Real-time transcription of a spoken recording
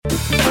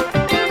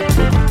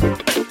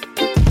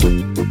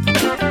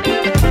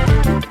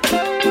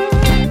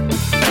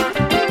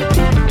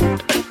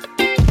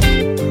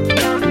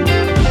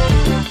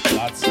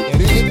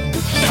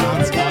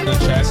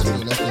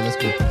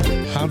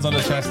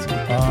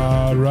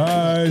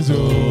Arise,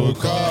 O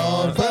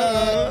God.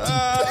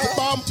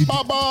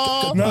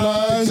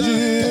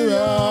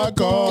 Nigeria,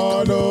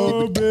 God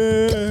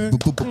obey.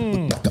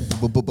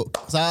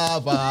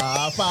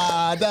 Sava,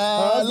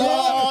 Father,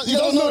 Lord. You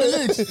don't know the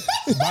lyrics.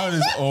 Mine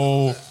is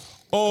oh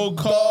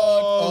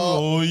God,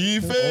 oh ye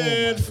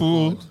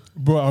faithful.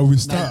 Bro, I will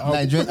start.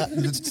 Nigeria,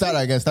 start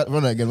again.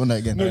 Run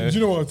again. No, do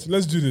you know what?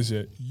 Let's do this.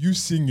 Yeah, you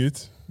sing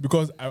it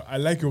because I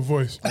like your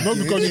voice, not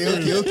because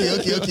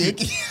Okay.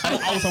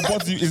 I will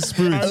support you in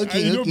spirit.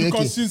 And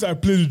because since I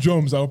play the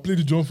drums, I'll play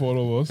the drum for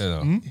all of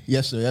us.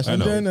 Yes, sir.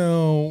 And then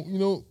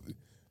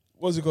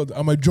what's it called?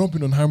 Am I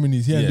jumping on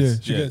harmonies here and there?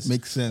 She gets.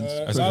 Makes sense.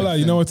 Salah,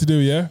 you know what to do,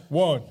 yeah?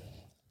 1,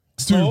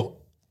 2.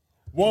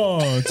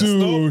 1,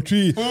 2,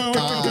 3. Wait.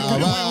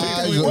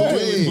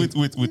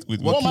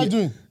 What am I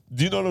doing?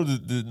 Do you not know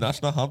the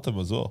national anthem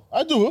as well?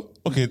 I do.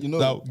 Okay,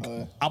 now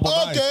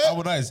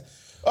harmonize.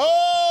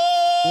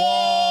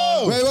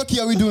 Oh! Wait, what key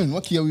are we doing?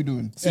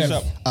 C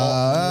sharp.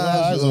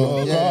 Guys,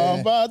 No,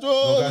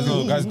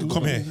 guys,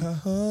 come here.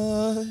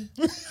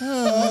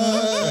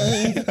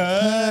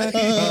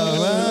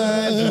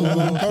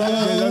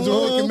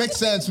 Okay, makes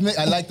sense.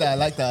 I like that.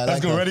 Let's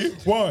go. Ready?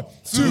 1,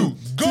 2,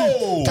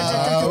 go!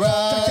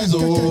 Arise,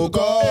 O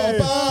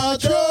compatriot,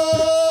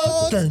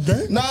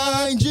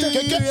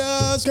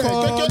 Nigeria's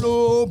call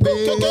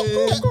obey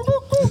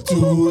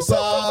to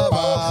serve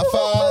our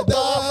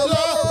fatherland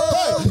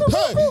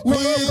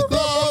with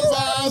love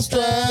and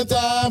strength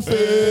and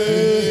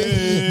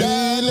faith.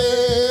 The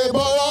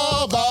labor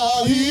of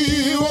our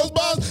heroes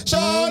past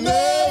shall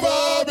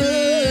never be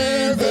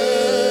in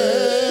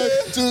vain.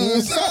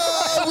 To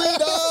serve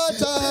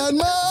without and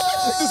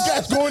mind. This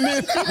guy's going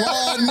in.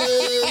 One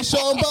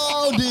nation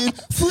bound in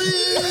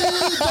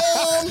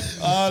freedom.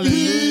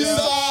 Peace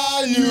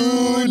and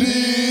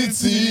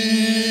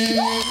unity.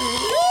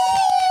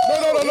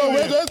 No,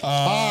 wait.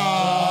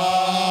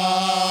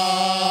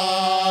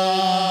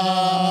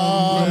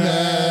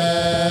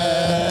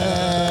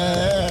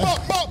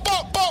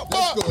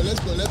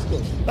 Let's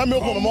go. Let me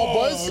open them up,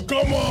 boys.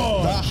 Come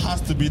on. That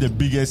has to be the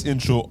biggest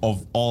intro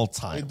of all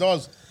time. It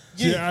does.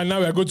 Yeah, and now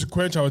we are going to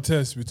quench our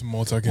test with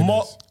Malta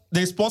Guinness.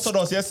 They sponsored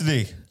us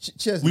yesterday.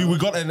 Cheers. We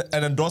got an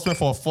endorsement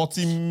for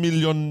 40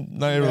 million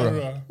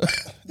naira.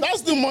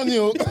 That's the money,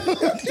 oh.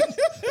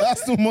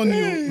 That's the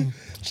money, oh.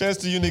 Cheers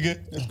to you, nigga.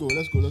 Let's go.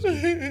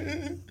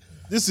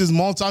 This is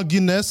Malta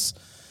Guinness.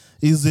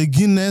 It's a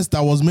Guinness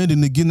that was made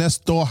in the Guinness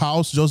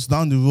storehouse just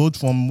down the road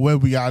from where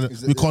we are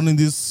recording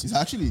this It's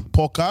actually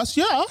podcast.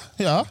 Yeah.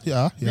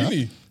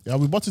 Really? Yeah,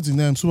 we bought it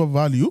in Super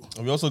Value.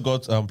 And we also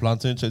got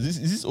plantain cheese.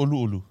 Is this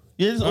Olu?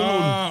 Yeah, this is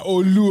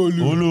Olu.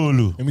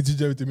 Olu. Let me teach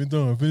everything.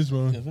 Finish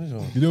one. Finish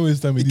one. You don't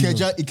waste time with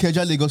this one.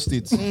 Ikeja, Lagos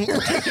State.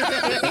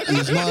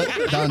 It's not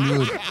down the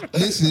road.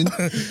 Listen,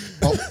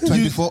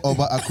 24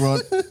 Oba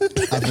Akron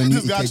Avenue,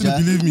 This guy actually Ikeja.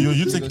 believe me.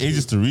 You take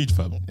ages to read,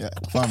 fam. Yeah,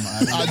 fam.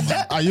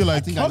 Are you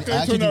like? I How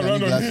can you turn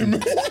around on him?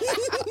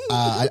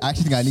 I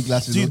actually think I need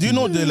glasses. Do you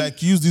know they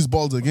like use these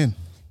balls again?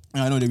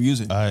 I know they're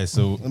using. Alright,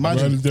 so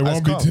Imagine Well, they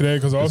won't be today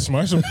because I'll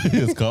smash them.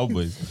 it's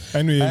Cowboys.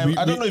 Anyway,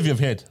 I don't know if you've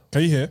heard.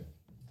 Can you hear?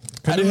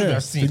 I don't know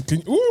if you've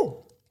seen. Ooh!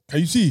 Can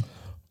you see?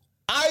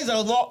 Eyes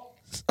are not.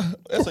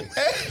 It's like,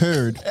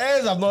 Heard.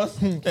 Eyes are not.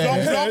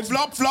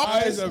 flop.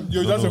 Eyes have,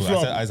 yo, No, that's no, a I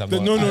flop. said eyes have No,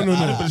 not. no.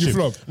 I didn't You finish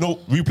flop. it. No,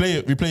 replay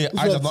it.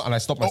 Eyes have not, and I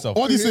stopped myself.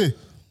 What do you say?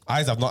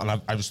 Eyes have not, and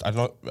I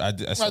stopped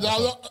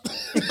myself.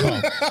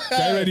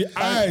 Get ready.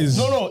 Eyes.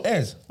 No,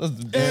 Eyes.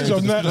 Eyes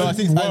of not. No, I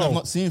think Wow. eyes have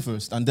not seen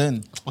first, and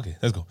then Okay,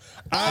 let's go.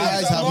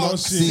 eyes have not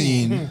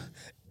seen.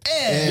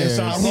 Ears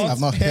have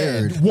not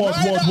heard. Word.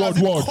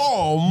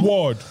 Come.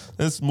 Word.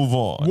 Let's move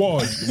on.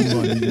 Word.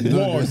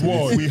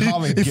 We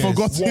have a He guest.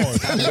 forgot.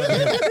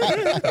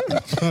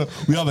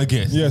 We have a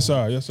guest. Yes,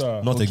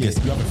 sir. Not a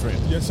guest. We have a friend.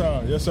 Yes,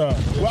 sir.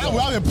 We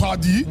have a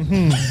party.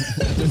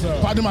 Yes,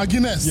 sir. Party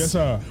McGuinness. Yes,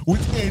 sir.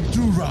 With a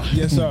Dura.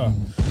 Yes, sir.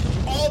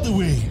 All the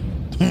way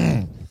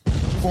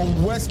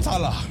from West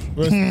Tala.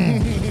 With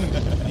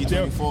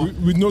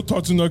no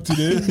Tottenham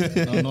today.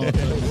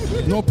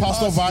 No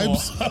pastor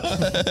vibes.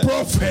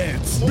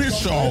 Prophet.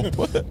 Bishop.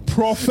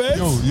 Prophet.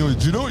 Yo,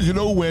 do you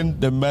know when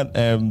the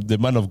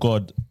man of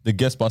God, the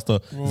guest pastor,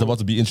 is about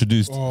to be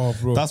introduced? Oh,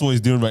 bro. That's what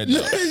he's doing right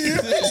now.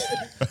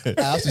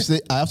 I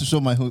have to show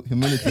my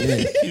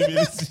humility.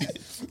 Humility.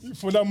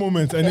 For that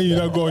moment, and then you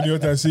now go on the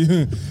altar and say,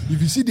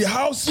 if you see the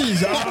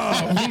houses,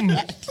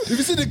 if you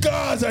see the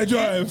cars I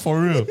drive. For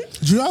real.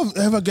 Do you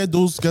ever get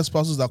those guest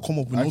pastors that come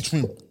up with no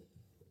trim?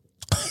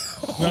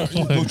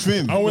 No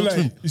trim. I will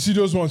like, you see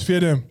those ones, fear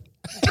them.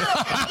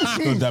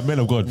 No, they're men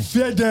of God.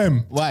 Fear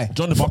them. Why?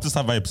 John the Baptist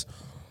have vibes.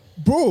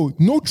 Bro,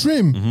 no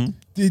trim.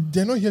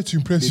 They're not here to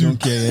impress They you. don't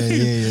care.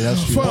 Yeah,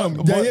 that's true. Fam,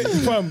 they're here,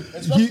 fam.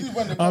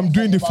 I'm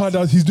doing the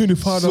father's, he's doing the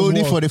father's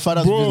Solely work. for the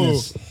father's Bro,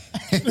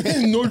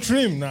 business. no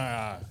trim.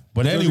 Nah.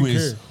 But He doesn't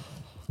anyways, care.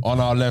 on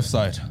our left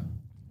side,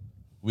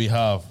 we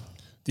have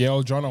The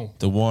El Jono.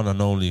 the one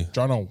and only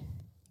Jono.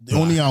 The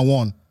only and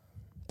one.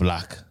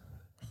 Black.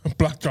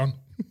 Black John.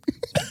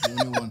 The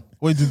only one.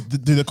 Wait,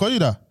 did they call you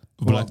that?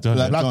 Black John.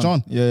 Black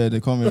John. Yeah, they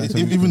call me that.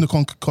 Even the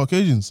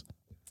Caucasians.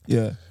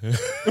 Yeah.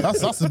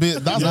 That's a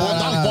bit. That's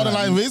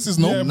borderline racist,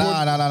 no? Yeah,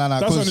 Nah.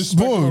 That's on the 'cause-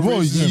 spectrum of Bro,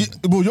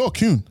 racism. bro, you're a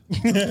coon.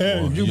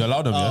 You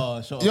allowed them, yeah?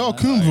 Oh, sure. You're a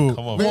coon, bro.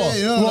 Come on,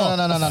 Wait, bro.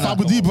 no.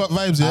 Fabu D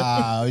vibes, yeah.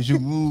 Ah, you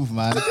should move,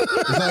 man.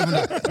 It's not even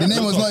that.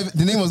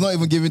 The name was not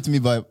even given to me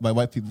by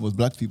white people. It was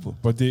black people.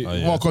 But they, Oh,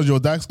 yeah. Well, because you're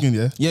dark skinned,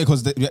 yeah. Yeah,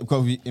 because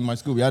in my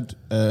school we had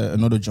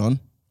another John.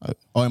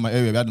 Or in my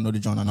area we had another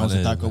John, and I was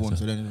a darker one.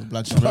 So then it was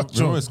black John.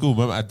 Remember in school,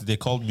 they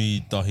called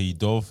me Dahi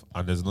Dove,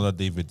 and there's another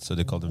David, so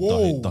they called him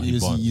Whoa. Dahi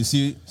Bond. You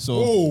see, so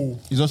Whoa.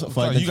 it's also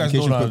for You guys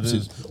know identification that.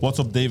 purposes. What's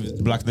up,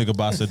 David? Black nigga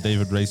bastard,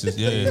 David racist.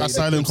 Yeah.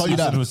 Asylum call you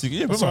that. Yeah,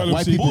 remember? Asylum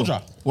White seeker. people. You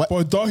What?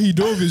 But Dahi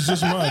Dove is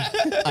just mad.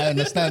 I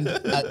understand.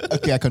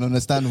 I can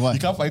understand why.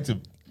 can't fight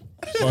him.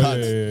 Oh, yeah,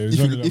 it's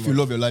not that If you much.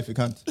 love your life, you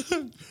can't.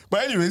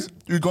 But anyways,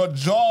 we got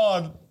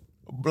John,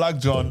 Black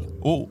John.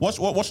 Oh, what's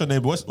your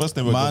name? What's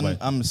the name? Man,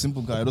 I'm a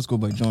simple guy. I just go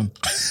by John.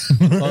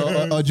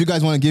 or do you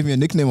guys want to give me a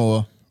nickname or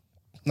what?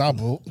 Nah,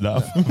 bro. Nah,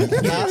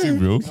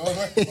 bro.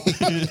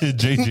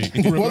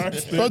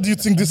 JJ. What do you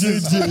think this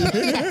is?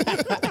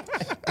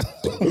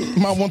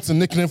 Man wants a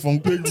nickname from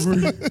Big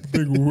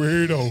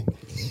weirdo.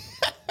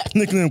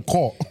 nickname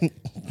Call.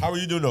 How are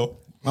you doing though?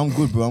 I'm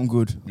good, bro. I'm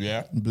good.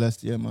 Yeah. I'm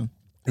blessed, yeah, man.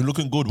 You're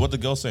looking good. What the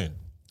girl saying?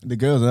 The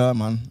girls are,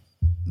 man.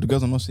 The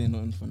girls are not saying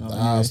nothing for now.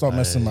 Ah, stop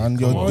messing, man.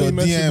 Come Your on, you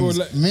messing, bro. DMs.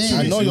 Like, Me?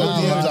 I know your Nah,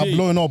 DMs man. are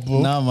blowing up,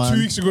 bro. Nah, man. 2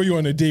 weeks ago, you were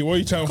on a date. What are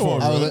you trying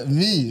for, I was bro? like,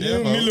 me?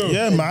 Milo.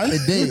 Yeah, man. A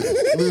date?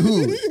 With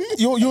who?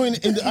 You're in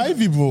the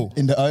Ivy, bro.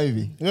 In the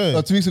Ivy?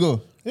 Yeah. 2 weeks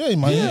ago? Yeah,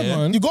 man. Yeah,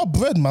 man. You got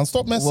bread, man.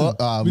 Stop messing. What?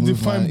 Ah, We move,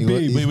 define man.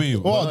 babe. Wait.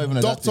 Oh, not even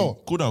a doctor. that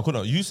Cool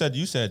down. You said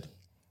it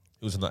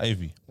was in the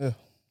Ivy. Yeah.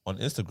 On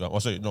Instagram. Oh,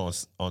 sorry, no,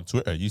 on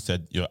Twitter. You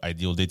said your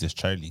ideal date is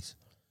Charlie's.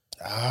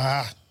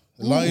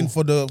 Lying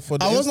for the.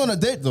 I wasn't on a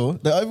date, though.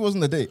 The Ivy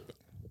wasn't a date.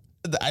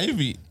 The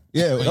Ivy.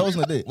 Yeah, that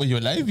wasn't a date. Well, you're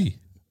in the Ivy.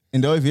 In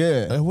the Ivy,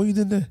 yeah. What you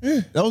doing there?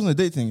 That wasn't a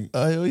date thing.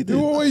 Yo,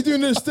 what are you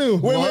doing there still?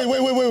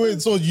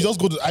 Wait. So you just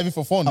go to Ivy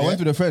for fun? I yeah? went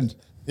with a friend.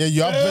 Yeah,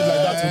 you have bread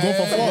like that to go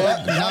for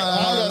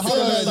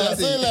fun.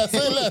 Say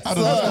less. How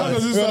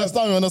does this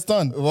You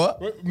understand?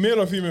 What? Wait, male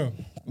or female?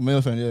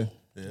 Male friend, yeah.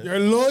 You're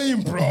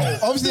lying, bro.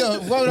 Obviously,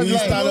 why would I be You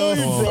start off,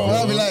 lying? bro. Why would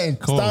I be lying?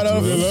 Start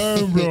off. You're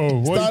lying, bro.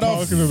 What Start are you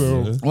off. talking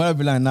about? Why would I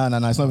be lying?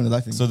 Nah. It's not even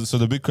that thing. So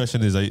the big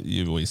question is, are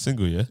you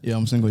single? Yeah. Yeah,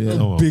 I'm single, yeah.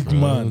 Come on, Big bro.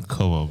 man.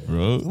 Come on,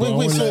 bro.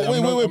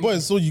 Wait,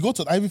 boys. So you go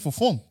to Ivy for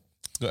fun?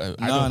 No.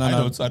 I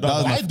don't.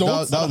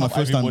 That was my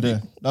first time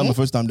there. That was my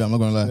first time there. I'm not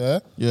gonna lie. Yeah?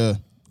 Yeah.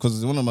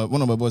 Because one of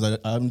my boys, I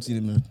haven't seen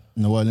him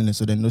in a while, innit?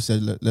 So then they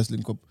said, let's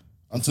link up.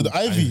 And to the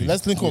Ivy.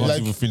 Let's link up.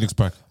 Like Like, Phoenix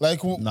Park. Nah,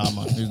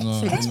 man. He's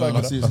not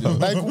seriously.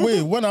 like,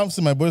 wait. When I've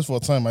seen my boys for a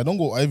time, I don't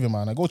go Ivy,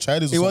 man. I go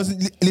Chinese. It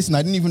wasn't. Listen,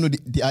 I didn't even know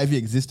the Ivy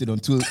existed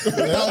until that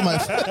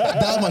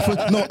was my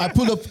first. No, I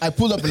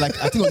pulled up like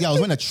I think I was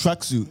wearing a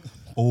tracksuit.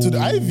 to the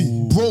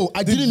Ivy. Bro,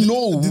 I didn't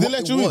know. did they what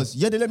let it you in? was.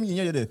 Yeah, they let me in.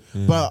 Yeah, they did.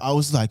 But I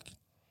was like,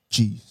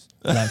 jeez.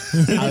 Like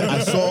I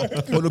saw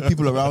other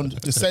people around.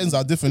 The settings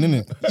are different,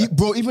 innit?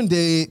 Bro, even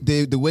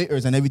the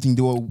waiters and everything,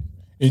 they were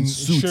In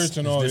suits. shirts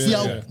and all, See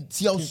yeah.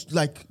 how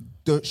like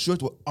the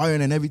shirt were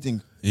iron and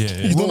everything. Yeah.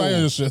 You don't Bro. iron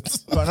your shit.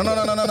 But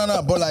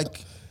no. But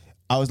like,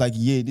 I was like,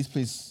 yeah, this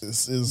place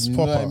It's you know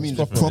proper. what I mean?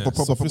 It's Proper.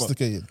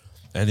 Sophisticated.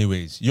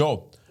 Anyways,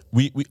 yo,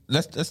 we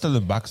let's tell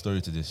the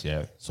backstory to this.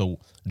 Yeah. So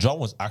John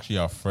was actually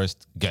our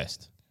first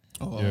guest.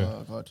 Oh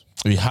Yeah. God.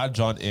 We had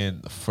John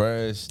in the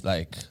first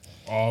like.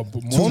 But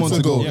 2 months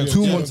ago. Yeah,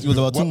 2 yeah. months. It was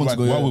about 2 months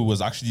ago. While we Yeah.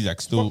 was actually like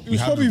still. It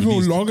was probably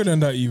even longer than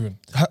that, even.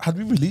 Had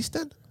we released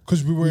then?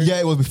 Because we were. Yeah,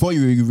 it was before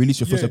you released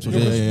your first Yeah, episode. no,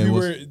 'cause Yeah, it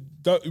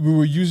was. we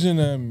were using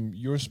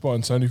your spot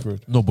in Sandyford.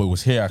 No, but it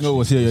was here actually. No, it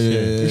was here.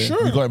 Yeah. You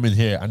sure? We got him in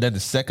here, and then the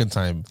second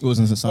time, It was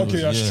in the sound.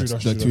 Okay, that's true.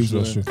 That's true. like 2 weeks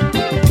That's ago,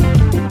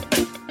 true.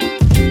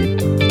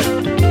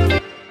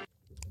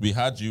 we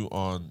had you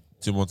on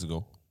 2 months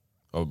ago.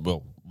 Oh,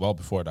 well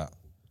before that,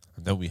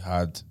 and then we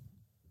had the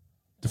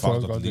Before I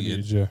Fox got Dr. Lee in.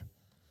 deleted, yeah.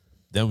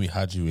 Then we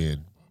had you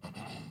in.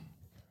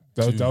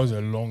 That was a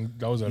long.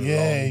 That was a long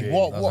day.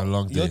 What? That's a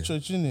long Your day.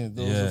 church, innit?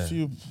 There was Yeah. a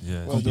few. Yeah,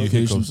 Well, few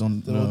Complications hiccups.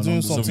 on. They were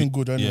doing something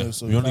good anyway. Yeah,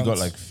 So we only got can't-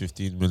 like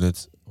 15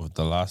 minutes of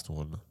the last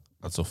one,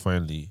 and so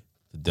finally,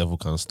 the devil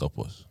can't stop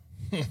us.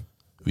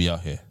 We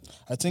out here.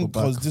 I think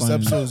We're back, because this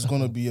finally. episode is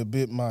gonna be a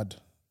bit mad.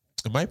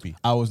 It might be.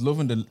 I was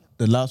loving the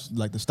last,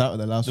 like the start of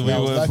the last The one. way I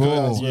it was was, like, bro. bro.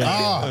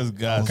 That was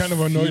gas. Kind of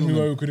annoyed me fuming.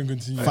 why we couldn't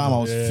continue. Fam, I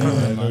was yeah, fuming,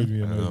 it annoyed man.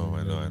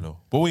 me. I know.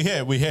 But we're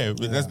here.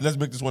 Let's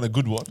make this one a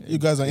good one You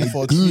guys are in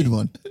for a Good treat.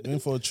 one. You're in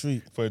for a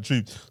treat. for a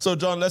treat. So,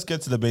 John, let's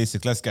get to the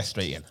basics. Let's get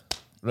straight in.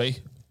 Right?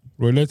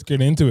 Well, let's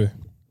get into it.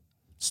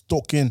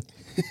 Stuck in.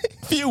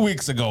 A few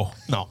weeks ago.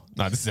 No,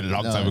 this is a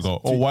long time it's ago.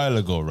 A while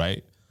ago,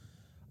 right?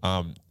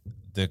 Our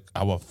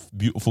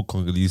beautiful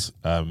Congolese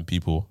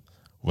people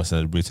were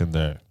celebrating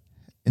their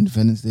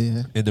Independence Day.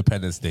 Yeah.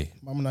 Independence Day.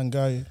 Mama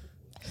Nangai.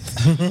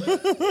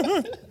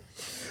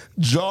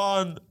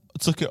 John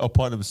took it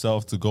upon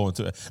himself to go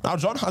into it. Now,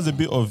 John has a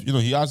bit of,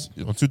 he has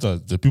on Twitter,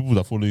 the people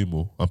that follow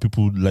him and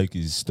people like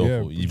his stuff.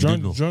 Yeah, if you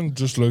didn't know. John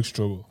just likes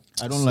trouble.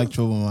 I don't like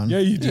trouble, man. Yeah,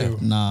 you do.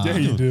 Nah. Yeah,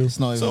 you do. It's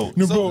not So, even.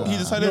 No, bro. he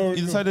decided, No,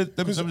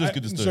 let me just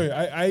get this Sorry, story.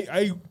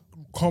 I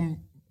come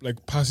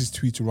like pass his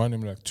tweet around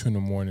him like 2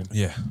 a.m.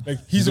 Yeah. Like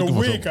he's looking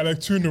for awake at like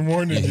 2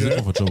 a.m. he's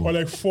looking for trouble. or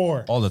like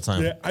 4 All the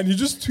time. Yeah, and he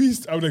just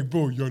tweets. I was like,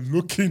 bro, you're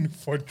looking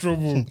for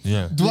trouble.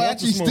 Yeah. Do I want to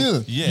actually smoke?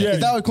 still? Yeah. Is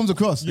that how it comes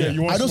across? Yeah,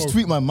 you want I just smoke.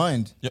 tweet my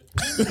mind. Yep.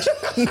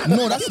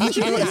 No, that's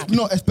literally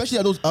no, especially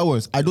at those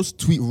hours. I just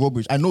tweet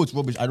rubbish. I know it's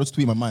rubbish. I just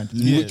tweet my mind.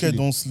 Wicked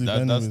don't sleep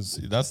That-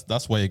 anyways.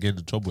 that's why you get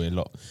into trouble a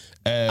lot.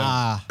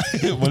 Ah,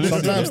 Well, listen,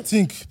 Sometimes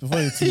think before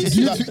you tweet.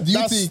 Do you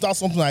That's think- that's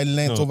something I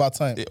learned over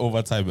time.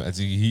 over time, I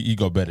think he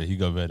got better. He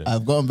got better.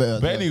 I've gotten better.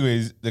 as But well.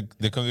 anyways,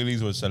 the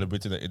Congolese were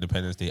celebrating their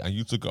Independence Day, and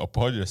you took it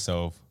upon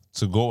yourself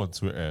to go on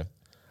Twitter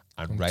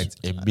and write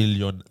a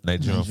million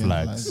Nigerian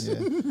flags. Yeah.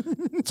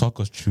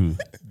 Talk us through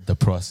the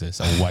process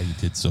and why you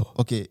did so.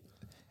 Okay,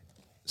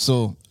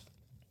 so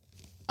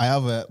I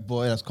have a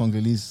boy that's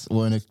Congolese.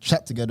 We're in a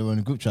chat together. We're in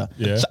a group chat.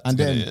 Yeah. And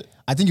then Yeah.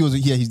 I think he was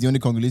here. He's the only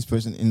Congolese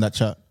person in that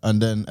chat.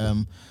 And then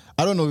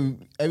I don't know.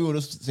 Everyone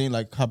was saying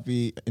like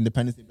Happy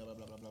Independence Day. Blah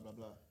blah blah blah blah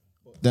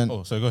blah. Then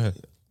Oh, so go ahead.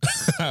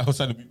 I was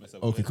trying to beat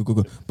myself. okay,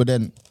 cool. But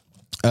then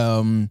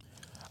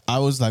I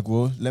was like,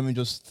 well, let me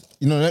just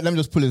let me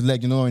just pull his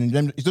leg.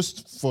 And it's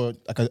just for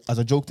like as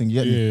a joke thing.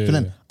 You get me? Yeah. So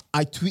then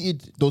I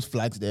tweeted those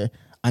flags there,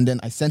 and then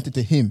I sent it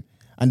to him.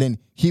 And then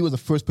he was the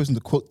first person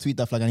to tweet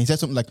that flag, and he said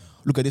something like,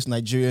 "Look at this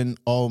Nigerian,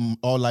 all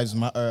lives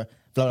matter."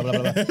 Blah blah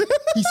blah blah. blah.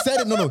 He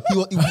said it. No.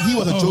 He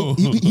was a joke.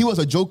 He was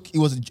a joke. It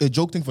was a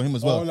joke thing for him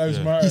as well. All lives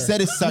matter. He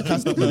said it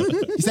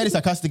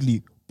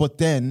sarcastically. But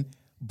then,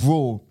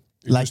 bro,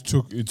 like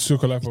It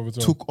took a life of its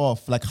own. took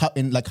off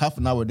in half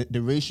an hour.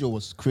 The ratio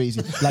was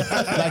crazy. Like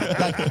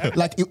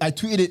I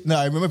tweeted it. No,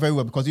 I remember very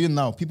well because even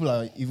now people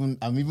are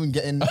I'm even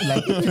getting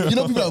like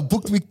people have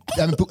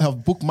have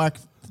bookmarked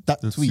that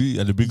The tweet. tweet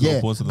and the big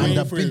girl posted it. and Waiting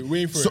I've for been- it,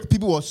 waiting for so it.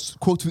 people was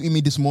quote tweeting me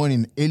this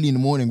morning, early in the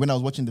morning when I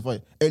was watching the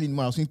fight. Early in the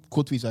morning, I was seeing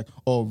quote tweets like,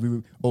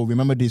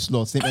 remember this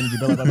law, same energy,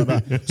 blah blah blah blah.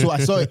 blah. So I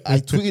saw it. I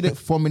tweeted it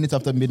 4 minutes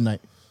after midnight.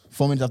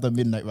 4 minutes after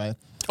midnight, right?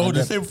 Oh, And the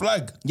then- same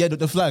flag. yeah,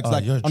 the flags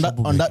like you're a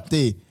on that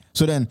day.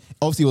 So then,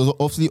 obviously, it was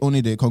obviously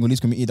only the Congolese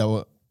community that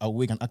were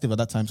awake and active at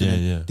that time. So Yeah,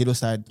 then yeah. they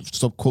decided to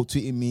stop quote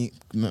tweeting me,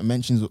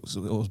 mentions it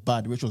was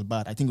bad, which was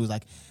bad. I think it was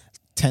like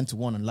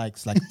 10-1 on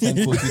likes, like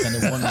 10 quote tweets and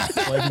then one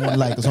for everyone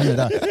like or something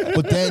like that.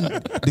 But then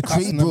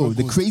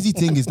the crazy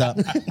thing is that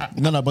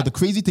but the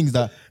crazy thing is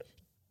that.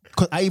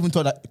 Cause I even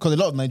thought that because a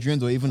lot of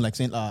Nigerians were even like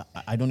saying,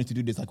 I don't need to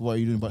do this. Like, what are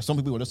you doing? But some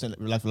people were just saying,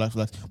 like, relax.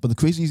 But the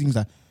crazy thing is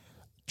that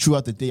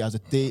throughout the day,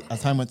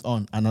 as time went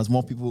on, and as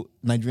more people,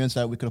 Nigerians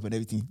started waking up and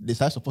everything, they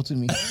started supporting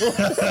me.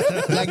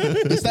 Like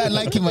they started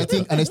liking my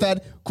thing and they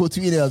started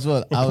quoting it as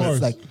well. I was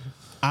course. like,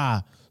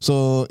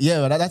 So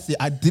yeah, but that's it.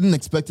 I didn't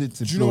expect it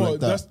to Do you blow know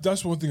like what? that.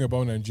 That's one thing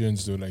about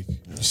Nigerians though. Like,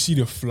 you see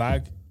the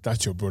flag,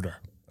 that's your brother.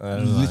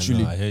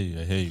 Literally. I hear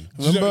you.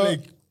 Do you know, Remember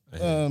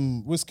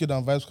like, Whiskey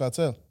and Vibes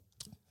Cartel?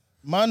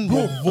 Man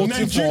were voting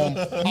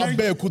Nigeria- for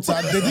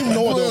Abeokuta. They didn't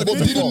know what they were Bro, voting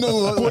they didn't for.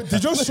 know. but they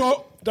just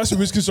saw that's a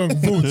Whiskey song.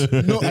 Vote.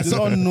 No, I They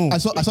saw, don't know. I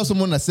saw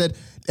someone that said,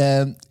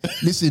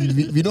 listen,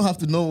 we don't have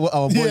to know what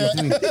our boy is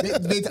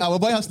doing. Our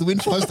boy has to win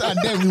first, and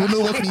then we will know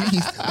what he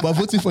is. We're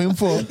voting for him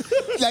for.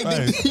 Like,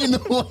 they didn't know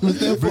what he was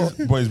there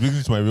for. Boys, brings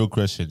me to my real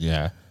question.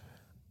 Yeah,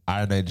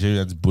 are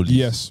Nigerians bullies?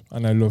 Yes,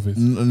 and I love it.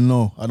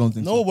 No, I don't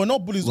think No, so. we're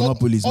not bullies. We're not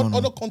bullies, no, no.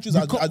 Other countries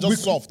are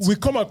just soft. We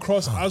come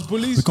across as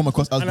bullies. We come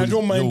across as and I bullies.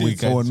 don't mind No, we it.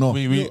 can't. Oh, no.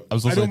 Wait. I'm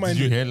so I sorry. don't mind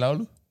Did you it. hear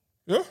loud?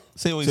 Yeah?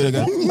 Say what Say you it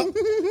said. again.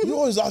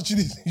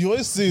 You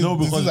always say No,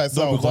 this because is like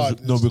so bad.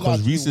 It's because not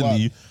too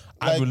recently bad.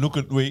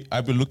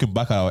 I've been looking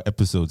back at our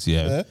episodes.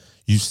 Yeah, Yeah.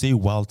 you say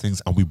wild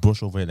things and we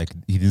brush over it like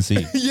he didn't say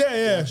it.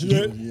 Yeah.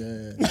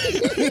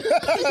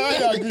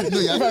 I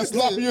agree. If I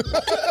slap you.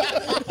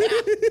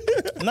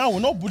 Now we're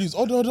not bullies.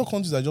 All the other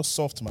countries are just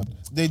soft, man.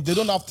 They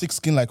don't have thick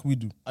skin like we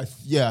do. I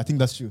think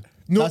that's true.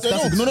 No, That's they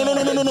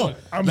it. don't. No.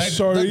 I'm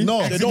sorry.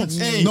 No, They don't.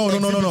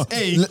 No.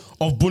 A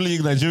of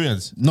bullying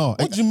Nigerians. No,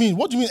 What do you mean?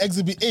 What do you mean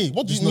Exhibit A?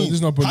 What do you mean? This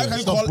is not How bullying. can you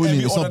It's not call bullying,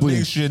 every it's not other bullying.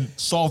 nation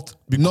soft?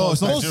 no, Because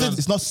it's not. Nigerians-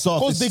 It's not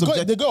soft. Because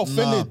It's they got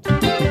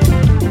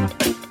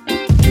offended.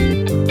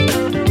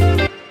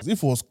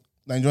 If it was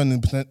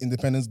Nigerian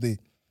Independence Day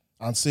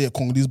and say a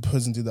Congolese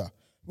person did that,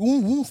 we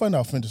wouldn't find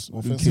our offensive.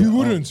 We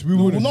wouldn't. We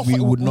wouldn't. We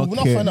would not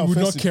care. find our We would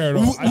not offensive. care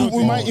at all. I don't We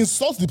think- might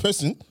insult the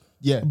person,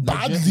 Yeah,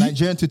 badly.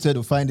 Nigerian Twitter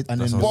to find it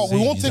and then. That's what but I'm we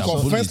saying. won't These take are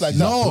offense bullies. like These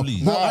that. are No,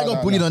 bullies. bro, I got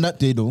Nah. bullied on that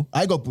day though.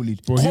 I got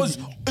bullied. Bro, he- Because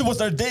it was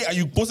their day and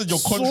you posted your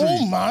country.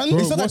 So, man. Bro,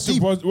 It's not what's that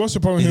deep. the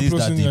problem with It him is that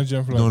posting the deep.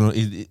 Nigerian flag?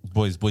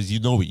 No, boys, you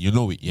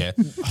know it, yeah.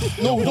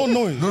 No, we don't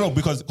know it. No,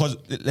 because let's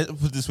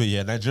put it this way,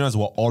 yeah. Nigerians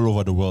were all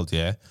over the world,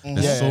 yeah.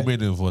 There's Yeah, so yeah.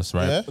 many of us,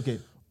 right? Yeah. Okay.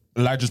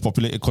 Largest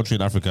populated country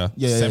in Africa,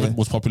 Yeah, yeah, seventh yeah.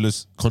 most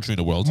populous country in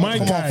the world. My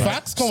Come guy. on,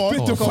 facts. Come on.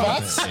 Spit the Come on,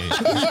 facts.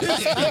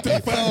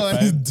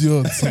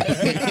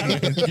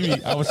 Idiot. Give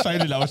me, I was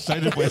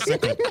shining for a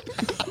second.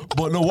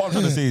 But no, what I'm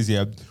trying to say is,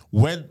 yeah,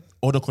 when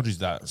other countries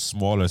that are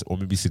smaller or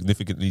maybe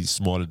significantly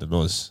smaller than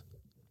us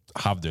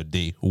have their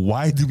day,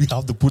 why do we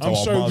have to put I'm our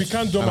sorry, mouth we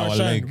can't do and my our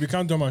shine. leg? We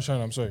can't do my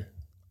shine. I'm sorry.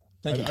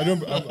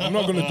 I'm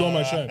not gonna do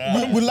my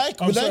shine. We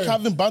like I'm sorry.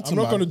 having banter. I'm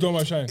not man. gonna do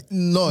my shine.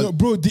 No.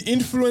 bro. The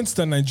influence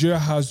that Nigeria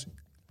has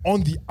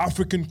on the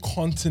African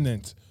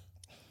continent,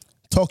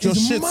 Talk your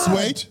It's shit, mad.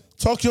 Sway.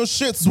 Talk your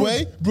shit,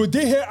 Sway. Bro,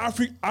 they hear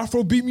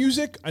Afrobeat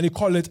music and they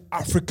call it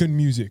African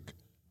music.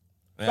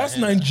 That's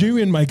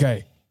Nigerian, my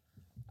guy.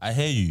 I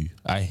hear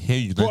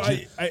you. Bro,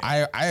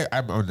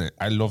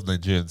 I love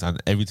Nigerians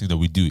and everything that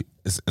we do.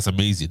 It's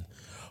amazing.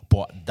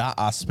 But that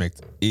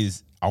aspect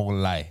is, I won't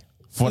lie.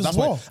 That's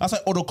why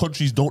other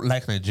countries don't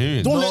like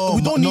Nigerians.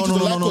 We don't need to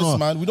like us,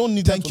 man. We don't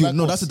need Thank you.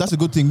 No, that's a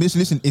good thing.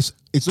 Listen, it's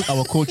just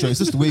our culture. It's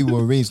just the way we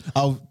were raised.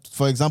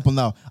 For example,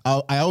 now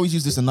I always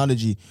use this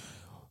analogy.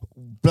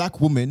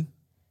 Black women,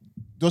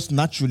 just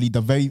naturally,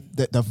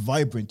 they're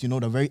vibrant. You know,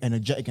 they're very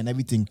energetic and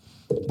everything,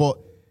 but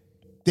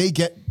they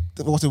get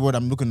what's the word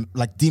I'm looking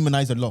like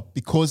demonized a lot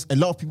because a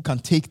lot of people can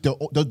take the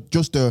Over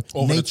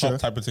the nature top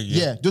type of thing,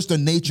 just the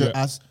nature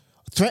Yeah. as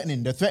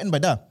threatening. They're threatened by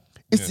that.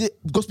 It's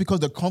just because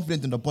they're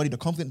confident in the body, they're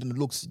confident in the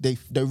looks, they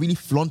really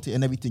flaunt it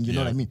and everything. You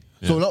know what I mean?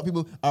 So a lot of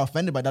people are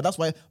offended by that. That's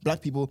why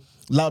black people,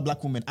 loud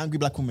black women, angry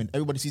black women,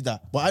 everybody sees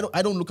that. But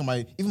I don't look at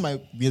we're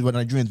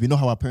Nigerians. We know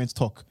how our parents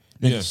talk.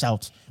 Then they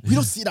shout. We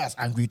don't see that as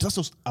angry. That's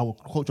just our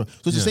culture.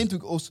 So it's the same thing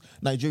with us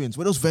Nigerians.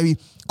 We're just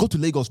go to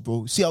Lagos,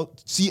 bro.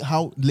 See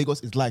how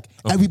Lagos is like.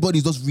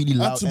 Everybody's just really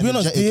loud. And to be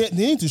honest, energetic.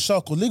 they need to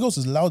shout because Lagos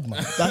is loud,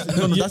 man. That's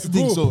the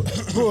thing. So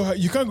bro,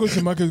 you can't go to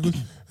the market and go,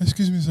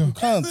 excuse me, sir.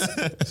 Can't.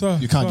 Sir,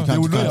 you can't. They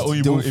will know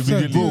that They will-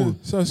 immediately. Bro,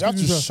 sir, You have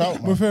excuse me, to sir.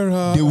 shout, man. Mo fẹ́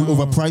ra, They will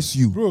overprice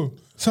you. Bro,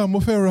 sir, mo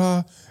fẹ́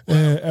ra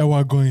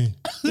ẹ̀wà going.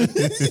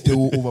 They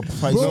will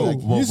overprice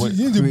Bro, you.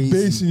 you need the crazy.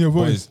 bass in your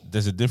voice.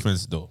 There's a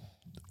difference though.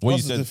 What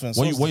What's you the said, difference?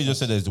 what What's you the just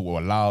said is we're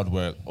loud,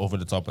 we're over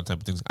the top and type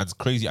of things, and it's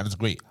crazy and it's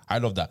great. I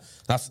love that.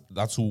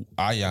 That's who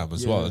I am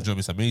as well. You know,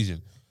 it's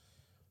amazing.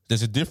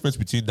 There's a difference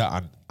between that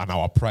and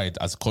our pride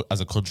as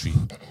a country.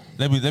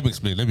 Let me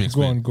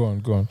explain. Go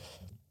on.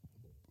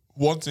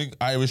 One thing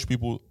Irish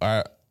people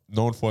are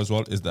known for as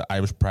well is the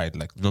Irish pride.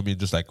 Like, you know what I mean?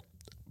 Just like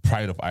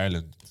pride of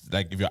Ireland.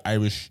 Like if you're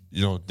Irish,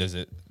 you know, there's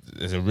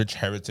a rich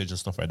heritage and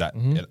stuff like that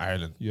in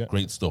Ireland. Yeah.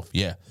 Great stuff.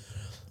 Yeah.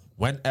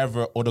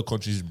 Whenever other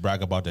countries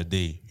brag about their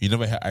day, you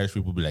never hear Irish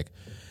people be like,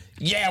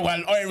 yeah,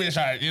 well, Irish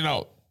are, you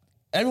know,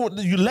 everyone,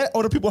 you let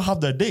other people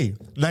have their day.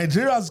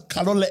 Nigerians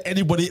cannot let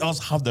anybody else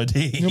have their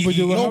day. No, but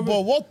they will No, have but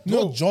it.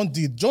 what John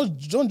did,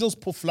 John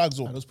just put flags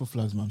up. I just put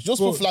flags, man. Just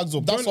Bro, put flags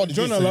up. That's all he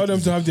John did. allowed them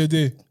to have their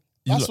day.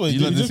 That's what he you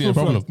did. let He this just be a put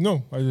problem. flags.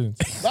 No, I didn't.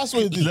 That's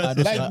what he did.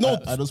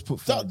 I just put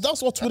flags.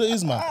 That's what Twitter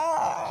is, man.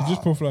 He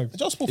just put flags.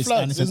 Just put It's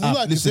flags. an app. not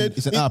like he Listen, said,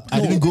 it's an app. I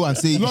didn't go and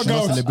say you should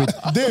not celebrate.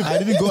 Dave, I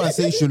didn't go and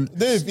say you should.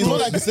 Dave, it's not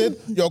like he said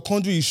your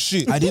country is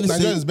shit. I didn't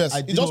Nigeria say- is best. I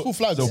He did just not- put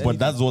flags. No, but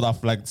that's what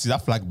that flag. See,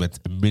 that flag meant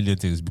a million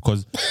things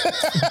because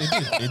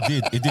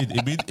it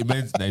did. It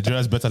meant Nigeria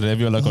is better than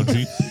every other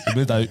country. It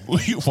meant that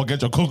you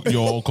forget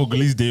your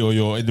Congolese Day or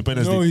your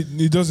Independence No, Day.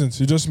 it doesn't.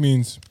 It just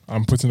means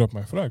I'm putting up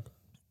my flag.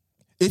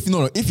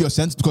 If you're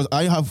sent, because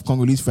I have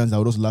Congolese friends that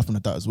were just laughing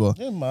at that as well.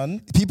 Yeah,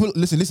 man. People,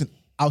 listen.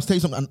 I'll tell you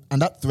something. And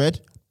that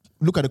thread,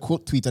 look at the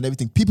quote tweets and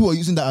everything. People are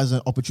using that as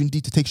an opportunity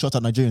to take shots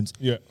at Nigerians.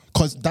 Yeah.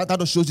 Because that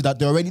just shows you that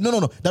they're already That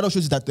just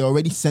shows you that they're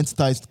already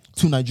sensitized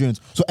to Nigerians.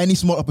 So any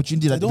small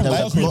opportunity that don't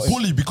like We us.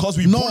 bully because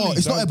we No, bully.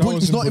 it's not That a bully.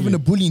 It's wasn't not even a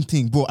bullying. bullying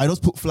thing, bro. I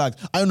just put flags.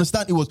 I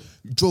understand it was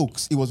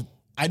jokes. It was.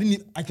 I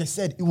didn't. Like I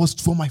said, it was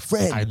for my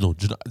friend. I know.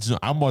 Do you know,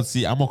 I'm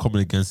not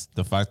coming against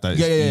the fact that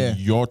Yeah.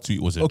 your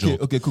tweet was a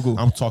joke. Okay, cool.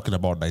 I'm talking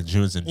about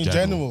Nigerians in In general.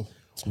 general.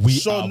 We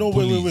Sure, are no,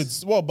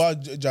 bullies. wait. What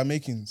about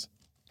Jamaicans?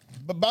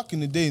 But back in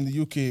the day in the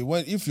UK,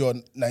 if you're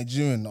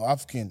Nigerian or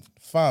African,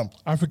 fam,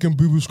 African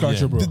boo-boo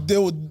scratcher, Yeah.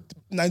 bro.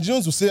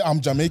 Nigerians will say, I'm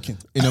Jamaican.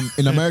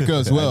 In America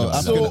as well.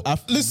 So,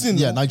 listen,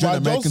 yeah, Nigerian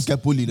we're Americans just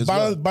get bullied as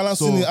well.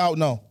 Balancing So, it out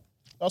now.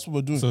 That's what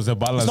we're doing. So it's a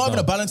balance. It's not even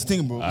now. a balanced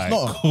thing, bro. Alright,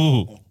 It's not.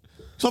 cool.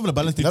 It's not even a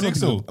balanced thing. You I don't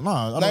think so?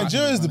 Nah, I don't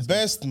Nigeria is the think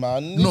best,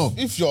 man. No.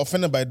 If you're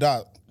offended by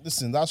that,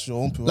 listen, that's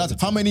your own prerogative.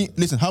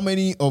 That's how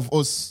many of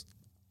us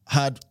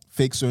had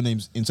fake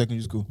surnames in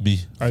secondary school? Me,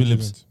 I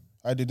Phillips. didn't.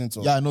 I didn't.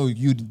 Yeah, I know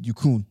you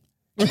coon.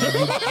 You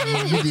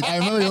did. I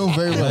remember your own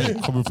very well.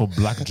 Coming from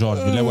Black John,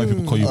 you let white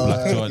people call you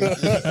Black John.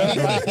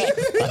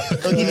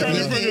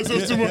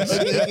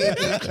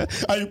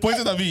 Are you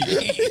pointing at me?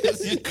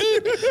 Yes, you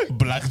could.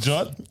 Black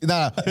John.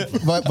 Nah,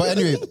 but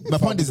anyway, my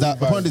point is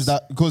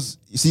that because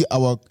you see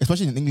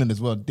especially in England as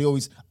well, they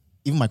always,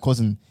 even my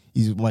cousin,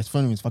 my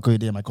friend is faculty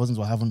there. My cousins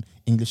were having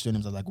English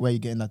surnames. I was like, where are you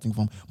getting that thing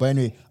from? But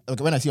anyway, like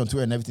when I see on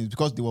Twitter and everything, it's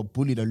because they were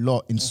bullied a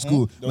lot in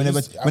school.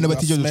 Whenever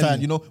teachers were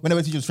trying,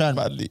 whenever teachers were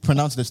trying to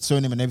pronounce the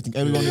surname and everything,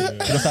 everyone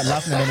would start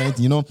laughing and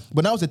everything,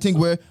 But now it's a thing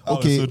where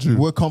so true.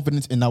 we're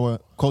confident in our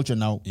culture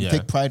now. Yeah. We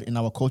take pride in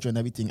our culture and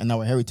everything and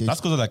our heritage. That's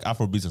because of like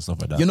Afrobeats and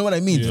stuff like that. You know what I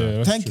mean? Yeah,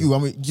 that's Thank true. you. I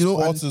mean,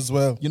 Sports as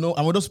well.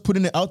 and we're just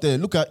putting it out there.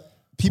 Look at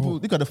people,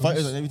 look at the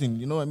fighters and everything.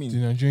 You know what I The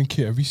mean? Nigerian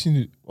kid, have you seen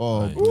it?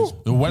 Oh,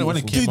 when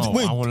it came out,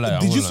 I won't lie.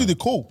 Did you see the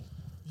call?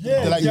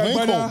 Yeah, Like, yeah, you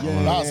ain't but,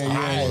 cold. That's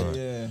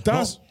high.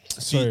 That's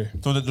sorry.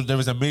 So there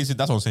is amazing.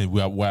 That's what I'm saying.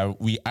 We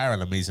are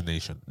an amazing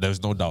nation.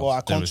 There's no doubt. Well,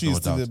 our There is country no is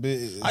still doubt. a bit.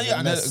 Yeah,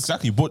 and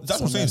exactly. But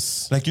that's what I'm It's a saying.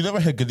 mess. Like you never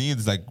hear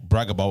Ghanaians like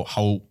brag about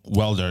how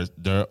well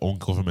their own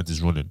government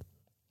is running.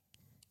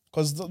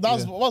 Because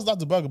what's that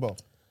to brag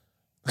about?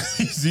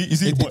 you see,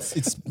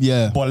 It's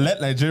yeah. but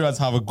let Nigerians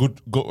have a good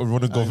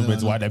running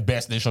government. We're the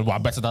best nation. We're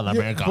better than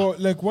America. But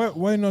like,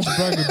 why not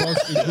brag about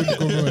a good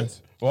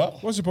government?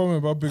 What? What's the problem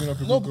about bringing up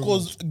a No, good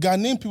because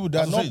Ghanaian people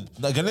that are not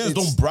Like, Ghanaians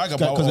don't brag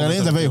about Because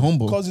Ghanaians are very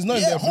humble. because it's not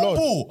in yeah, their blood.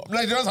 humble.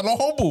 Nigerians are not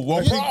humble.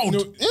 We're proud.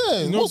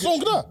 Yeah, what's wrong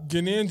with that?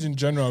 Ghanaians in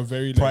general are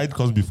very like, Pride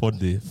comes before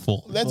the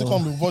fall. Let it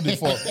come before the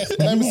fall.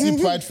 Let me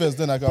see pride first,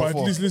 then I can but at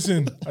fall. least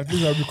listen, at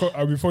least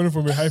I'll be falling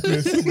from a high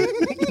place.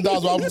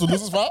 That's what happened to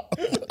Lucifer.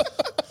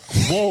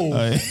 Whoa,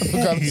 Look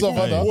at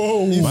Lucifer now.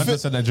 Whoa. He, fe-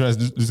 Manchester Nigeria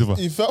is Lucifer.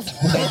 he fell.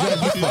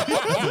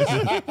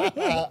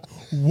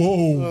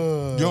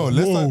 whoa. Yo,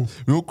 let's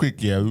start real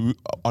quick. Yeah,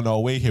 on our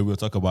way here, we'll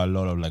talk about a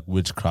lot of like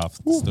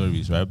witchcraft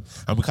stories, right?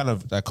 And we kind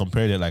of like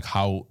compared it like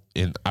how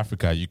in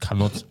Africa you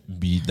cannot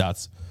be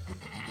that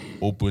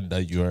open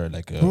that you're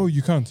like a Bro,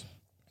 you can't.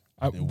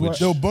 witch.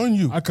 They'll burn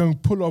you. I can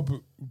pull up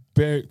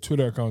bare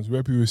Twitter accounts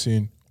where people are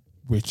saying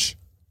witch.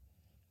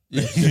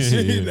 yeah,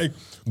 Like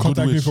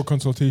contact me witch. for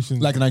consultations.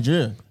 Like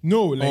Nigeria.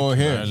 no, like Oh,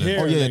 here. here,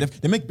 Oh, yeah.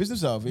 like- They make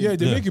business out of it. yeah,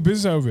 they Yeah. make a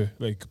business out of it,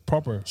 like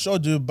proper. Sure,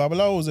 the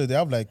Babalawos, they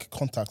have like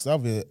contacts. They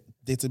have a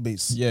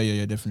database.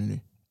 Yeah, definitely.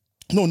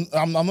 No,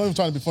 I'm not even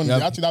trying to be funny. Yeah.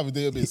 They actually have a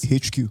database.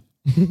 HQ.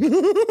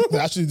 They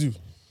actually do.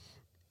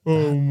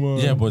 Oh man.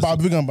 yeah, but But I'm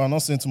big, but I'm not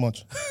saying too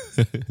much.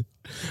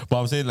 But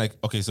I'm saying like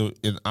okay, so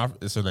in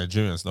so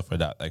Nigeria and stuff like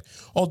that. Like,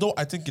 although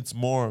I think it's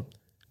more,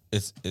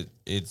 it's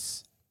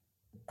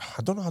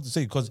I don't know how to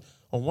say it, because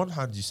on one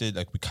hand you say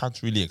like we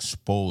can't really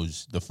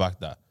expose the fact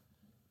that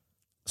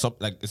some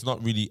like it's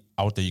not really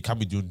out there. You can't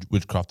be doing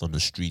witchcraft on the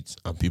streets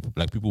and people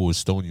will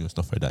stone you and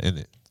stuff like that in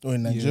it. Oh,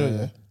 in Nigeria, Yeah.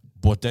 yeah.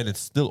 But then it's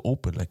still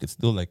open. Like it's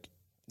still like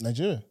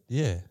Nigeria.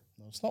 yeah.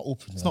 No, it's not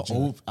open. It's not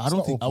open. I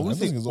don't think. I wouldn't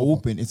think it's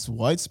open. It's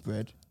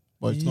widespread,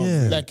 but it's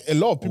Yeah. not. Like a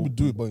lot of people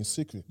do it, but in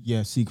secret.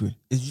 Yeah, secret.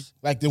 It's just,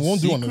 Like they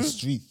won't do it on the Secret?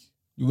 street.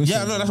 You wouldn't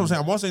yeah, say- no, that's what I'm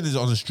saying. I'm not saying this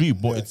on the street,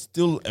 but Yeah. it's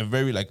still a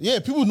very like Yeah,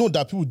 people know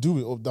that people do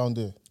it up down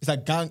there. It's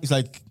like gang. It's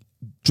like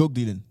drug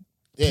dealing.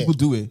 Yeah. People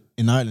do it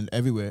in Ireland,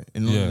 everywhere,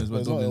 in London Yeah. as well. But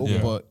it's not drug open.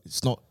 dealing, But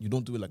it's not. You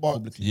don't do it like But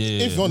publicly.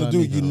 yeah. If you want to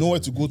do it, you know where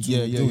to go to.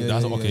 Yeah, yeah, do yeah. it.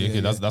 That's yeah, okay. yeah, Okay,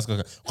 that's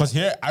good. Because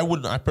here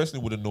I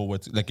personally wouldn't know where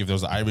to, like if there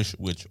was an Irish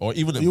witch or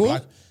even a You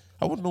black,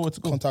 I wouldn't know where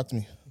to go. Contact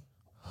me.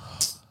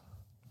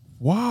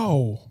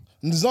 Wow.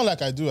 And it's not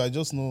like I do. I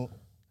just know.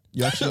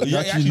 You actually, you Yeah,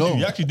 actually know.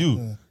 You actually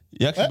do.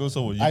 You actually Eh? know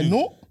someone. You I do.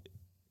 know.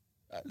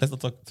 Let's not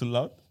talk too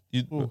loud.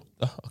 You, Oh.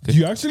 okay.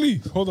 You actually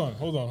hold on.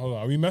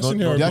 Are we messing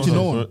here? or you not? actually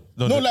know him?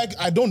 No, like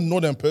I don't know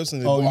them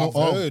personally. Oh, but you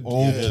know. I've heard.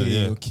 Okay,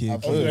 yeah. okay.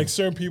 I've okay. heard. Like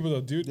certain people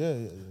that do it. Yeah.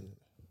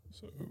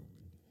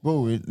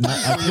 Bro, I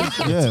think,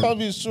 Tell yeah.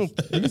 me it's true.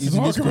 It's in this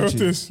Talk about country.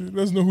 this.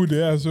 Let's know who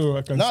they are so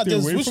I can Nah, stay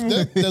away from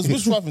them. there's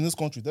witchcraft in this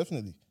country,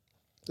 definitely.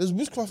 There's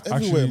witchcraft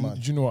everywhere, Actually, man.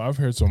 do you know what? I've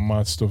heard some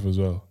mad stuff as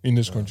well in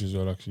this country as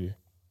well. Actually,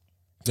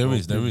 There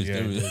is. Yeah,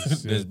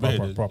 There's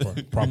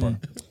proper.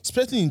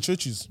 Especially in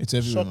churches. It's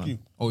everywhere, Shock man. you.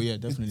 Oh yeah,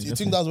 definitely. You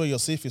think definitely. that's where you're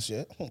safest,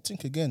 yeah?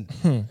 Think again.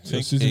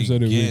 Your sister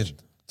said a witch,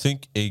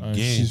 Think and again.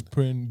 she's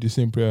praying the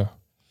same prayer.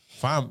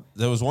 Fam,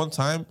 there was one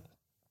time,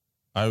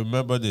 I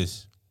remember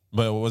this,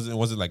 but it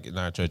wasn't like in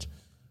our church.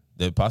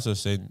 The pastor was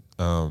saying,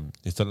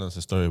 he's telling us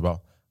a story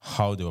about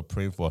how they were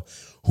praying for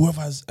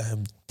whoever's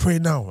pray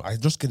now. I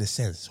just get a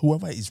sense.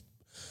 Whoever is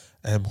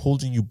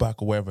holding you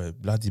back or whatever,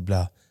 blah blah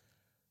blah.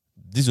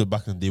 This was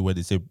back in the day where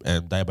they say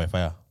die by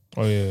fire.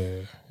 Oh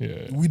yeah.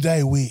 We die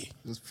away.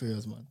 Those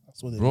prayers, man.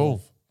 That's what they Bro,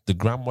 love. the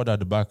grandmother at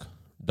the back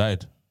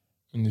died.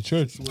 In the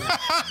church,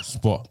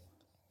 Spot.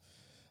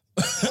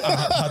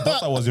 Her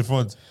daughter was in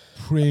front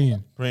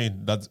praying.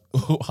 praying that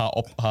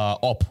her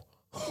up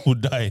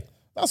would die.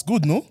 That's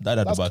good, no? Died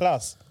at the That's back.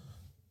 class.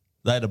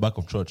 Died at the back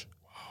of church.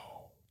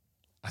 Wow.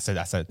 I said.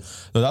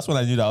 So that's when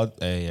I knew that.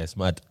 Yeah, it's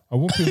mad. I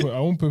won't pay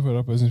for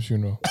that person's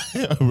funeral.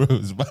 Bro,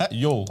 it's mad.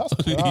 Yo. That's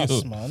class,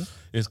 Yo. man.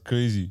 It's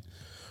crazy.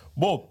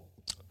 But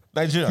Yo,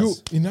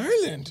 Nigerians. in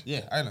Ireland,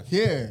 Yeah, Ireland.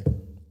 Here.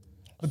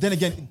 But then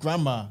again,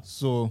 grandma,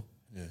 so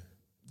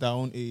their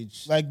own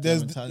age. Like their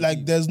there's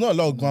mentality. there's not a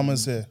lot of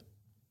grandmas here.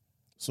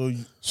 So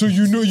so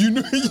you know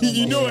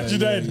why she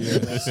died.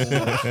 that's-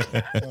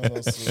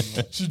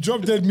 She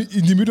dropped dead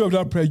in the middle of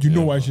that prayer. You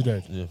know why she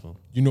died. Yeah, fam.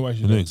 You know why she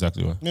You know died.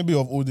 exactly why. maybe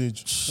of old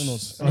age. Who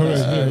knows? All right,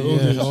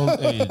 yeah, old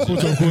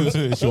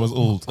age. She was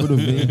old.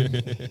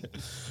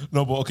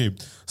 No, but okay.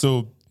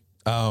 So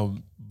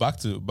back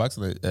to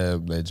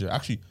Nigeria.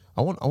 Actually,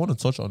 I want to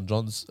touch on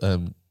John's.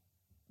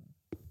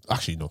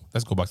 Actually, no.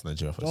 Let's go back to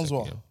Nigeria for John's a second.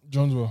 what? yeah.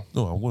 John's well.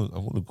 No, I'm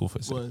gonna go for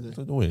a What second. is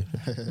it? No way.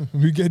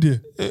 We get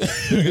there.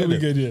 We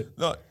get there.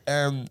 No,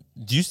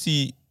 do you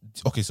see?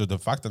 Okay, so the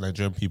fact that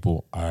Nigerian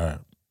people are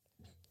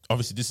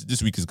obviously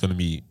this week is going to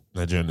be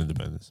Nigerian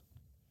independence.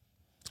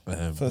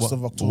 First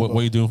of October.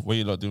 What are you doing? What are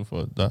you not doing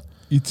for that?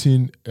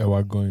 Eating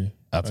our going.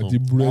 At At home. the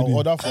bread. I'll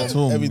order from At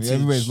home. everything.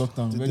 Everywhere's locked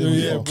down. The Ready day to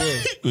Yeah, go. bro.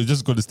 We're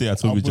just going to stay at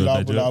home with Abula,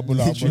 Nigeria.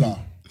 abula, abula,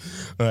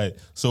 abula. Right.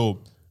 So,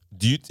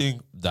 do you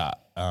think that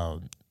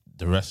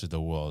the rest of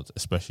the world,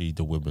 especially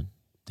the women,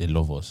 they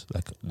love us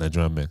like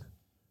Nigerian men?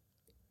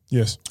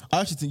 Yes. I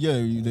actually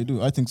think they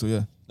do. I think so.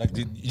 Yeah. Like,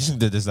 you think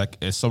that there's like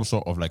some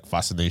sort of like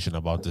fascination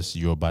about this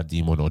Yoruba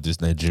demon or this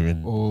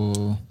Nigerian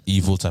Oh,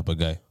 evil type of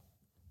guy?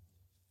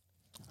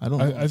 I don't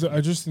know.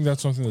 I just think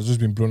that's something that's just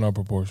been blown out of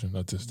proportion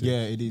at this stage.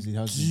 Yeah, it is. It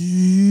has. Do Been.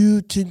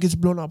 you think it's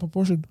blown out of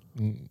proportion?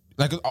 Mm.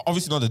 Like,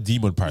 obviously not the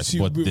demon part, See,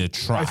 but but the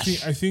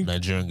trash I think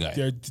Nigerian guy.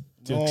 They're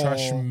No,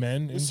 trash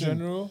men in listen.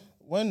 general.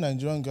 When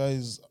Nigerian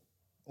guys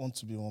want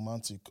to be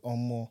romantic,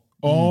 more.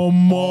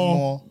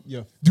 More.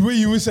 Yeah. The way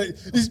you would say,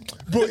 it's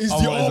the is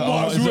it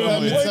almost. is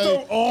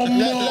it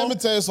Let me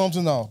tell you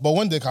something now. But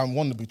when they can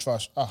want to be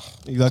trash,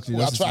 Exactly.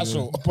 we are that's the trash.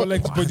 thing, Oh.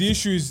 But the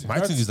issue is My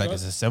thing is like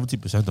it's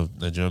 70%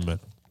 of Nigerian men.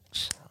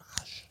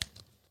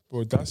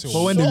 bro, that's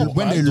But when they love,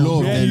 where they you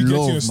getting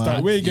your love, start?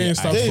 man. Where you getting your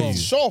start Dave, from?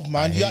 shove,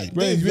 man. hate it.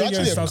 Where Dave, you you're getting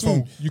actually a start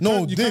coon. from? You No,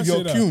 can't- you Dave, can't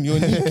you're say coon. You're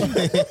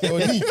Nick. You're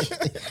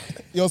Nick.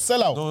 You're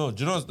sellout. No,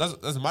 do you know that's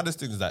the maddest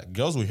thing is that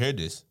girls will hear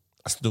this,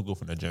 I still go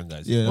for Nigerian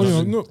guys. Yeah. Oh,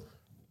 that's- no.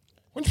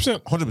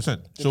 100%. 100%.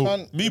 So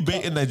can't- me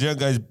baiting Nigerian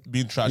guys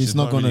being trash It's is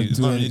not gonna really,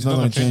 do it. It's not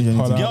gonna change anything.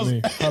 Holla Girls- at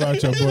me. Holla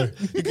at your boy.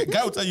 The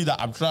guy will tell you that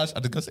I'm trash,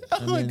 and the guy say,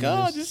 "Oh my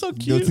god, you're so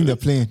They'll cute." think they're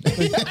playing. They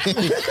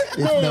think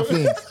they're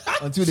playing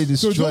until they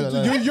So destroy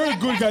that. you're a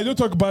good guy. Don't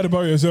talk bad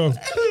about yourself.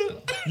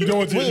 You don't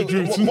want to hear Wait,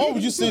 the truth. what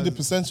would you say the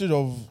percentage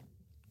of,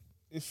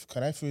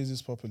 can I phrase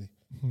this properly?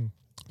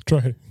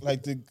 Try.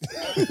 Like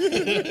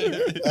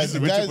This is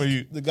waiting for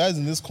you. the guys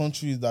in this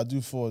country that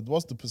do fraud,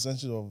 what's the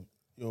percentage of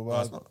That's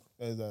Yoruba? not-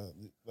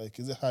 Like,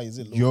 is it high? Is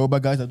it low? Yoruba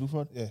guys that do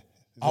fraud. Yeah. Is it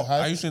Are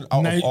high? you saying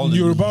out of all the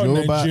Yoruba or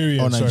Yoruba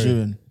Nigerian? or Sorry.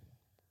 Nigerian?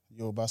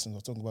 Yoruba, since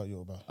I'm talking about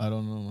Yoruba. I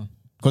don't know, man.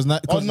 Because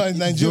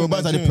Nigerian, Yorubas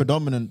are the Nigerian.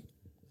 predominant.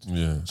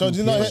 Yeah. So did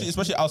you not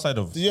Especially outside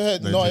of. did you hear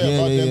Nigeria. about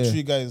Yeah, them yeah.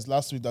 3 guys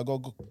last week that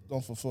got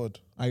done for fraud?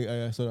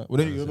 I saw that. What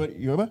are Yoruba?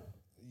 Yoruba?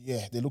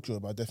 Yeah, they look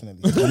Yoruba,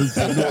 definitely.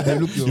 They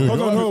look Yoruba.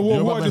 Hold on, no.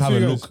 Yoruba What are men the have a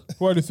three guys? look.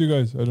 Who are the three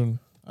guys? I don't know.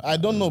 I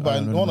don't know, but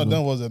don't one of know.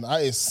 them was an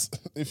artist.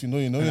 If you know,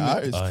 you know.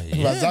 artist? Oh, It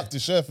yeah. was Zach the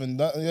chef, and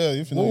that, yeah,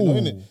 if you know, you know.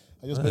 Innit?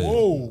 I just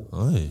Whoa.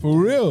 Aye. For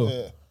real?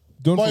 Yeah.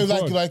 Don't But for it's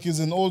fraud. like it's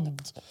an old.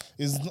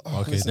 It's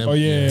Okay, then. Oh,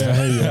 yeah. I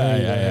hear you, I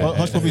hear you.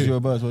 Hush Puppy is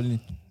Yoruba as well, isn't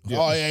he?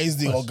 Oh yeah, he's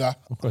the Oga.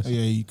 Oh,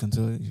 yeah, you can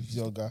tell. He's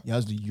the Oga. He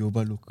has the Yoruba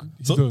look.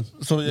 So, does.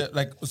 so yeah,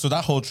 like so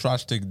that whole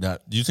trash thing.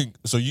 That do you think?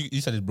 So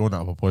you said it's blown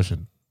out of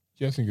proportion.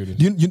 Yeah, I think it is.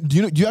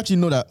 Do you actually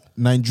know that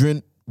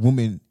Nigerian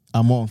women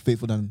are more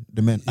unfaithful than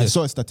the men? I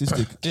saw a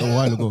statistic a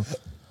while ago.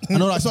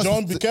 I saw.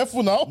 John, be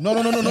careful now. No.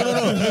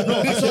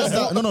 I saw a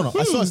stat. No.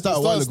 I saw a stat a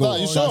while ago.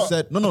 You that sure?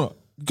 said no.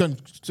 You can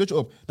search it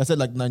up. That said,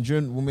 like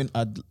Nigerian women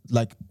are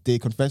like they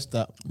confess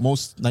that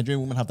most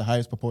Nigerian women have the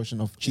highest proportion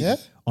of cheating Yeah?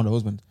 on the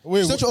husband.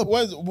 Wait, search it up.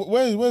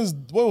 where was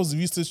the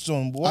research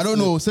on? I don't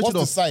know. Search What's it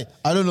the up. site?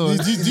 I don't know.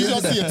 Did you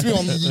just see a tweet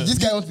on? This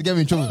guy wants to get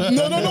me in trouble.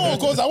 No,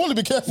 because I want to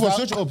be careful.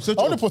 Search it up, search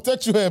I want it to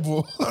protect you here,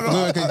 bro.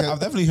 I've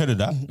definitely heard of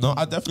that. No,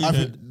 I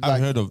definitely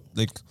I've heard of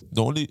like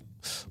the only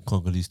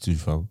Congolese too,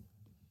 fam.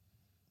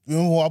 You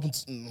know what happened?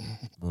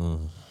 To,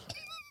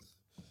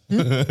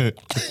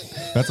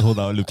 That's a hold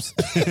our lips.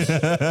 We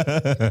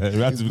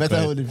have to be Better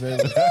quiet. hold it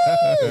forever.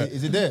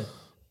 Is it there?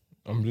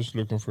 I'm just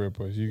looking for it,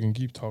 boys. You can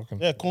keep talking.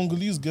 yeah,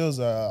 Congolese girls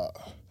are.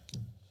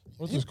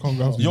 What's this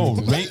Congo have to Yo,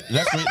 do with this?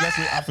 let's rate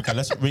Africa.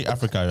 Let's rate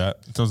Africa,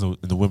 right? In terms of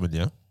the women,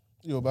 yeah.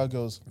 Yoruba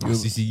girls.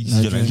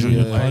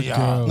 Nigerian,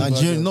 yeah.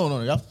 Nigerian,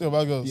 no. You have to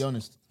Yoruba girls. be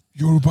honest.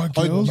 Yoruba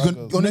girls? you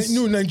can- honest-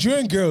 No,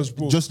 Nigerian girls,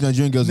 bro. Just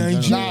Nigerian girls. in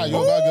Nigerian- general. Nah,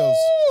 Yoruba girls.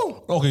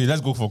 Okay,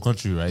 let's go for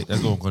country, right?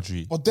 Let's go for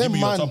country. But them give me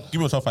your man- top, give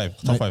me your top five.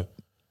 Top five.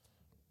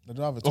 They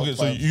don't have a top Okay,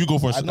 so five. you go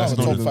first. I don't have a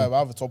Let's top know. 5. I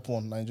have a top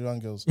 1. Nigerian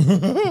girls.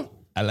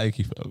 I like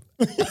you, fam.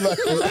 I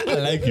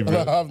like you, I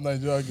bro. have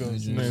Nigerian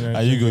girls. You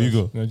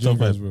go. Nigerian Top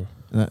girls, five. bro.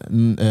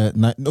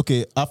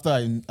 Okay, after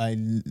I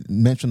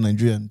mentioned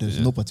Nigerian, there's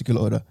no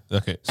particular order.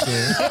 Okay. So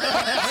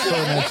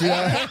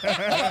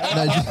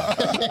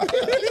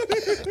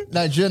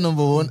Nigeria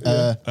number 1.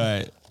 All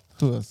right.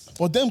 Who else?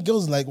 But them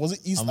girls, like, was it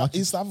East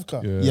watching-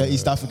 Africa? Yeah,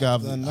 East Africa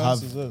have. They're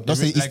nice as well. Don't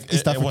say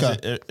East Africa.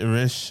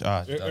 Irish.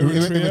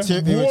 Eritrea?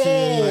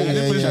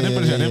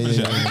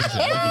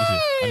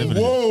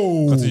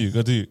 Whoa.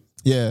 Continue.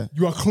 Yeah,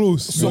 You are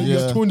close. So Yeah.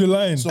 you've toned the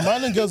line.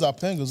 Somalian girls are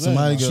playing as well.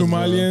 Somali girls.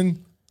 Somalian,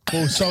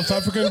 South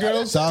African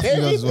girls, South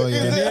Africa as well.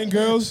 Yeah. Ghanaian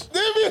girls.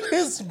 David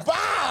is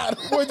bad.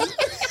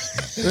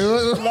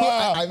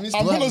 I missed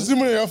I'm one. gonna zoom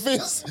in your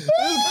face.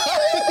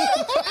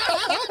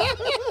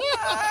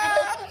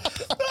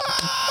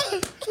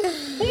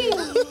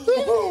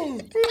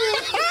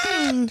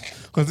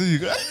 Continue.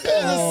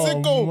 Oh,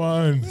 Sicko.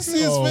 man.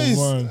 See his face.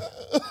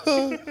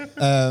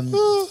 Man.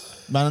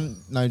 Man,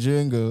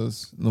 Nigerian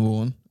girls number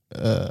 1.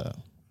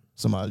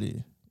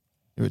 Somali,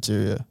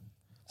 Eritrea.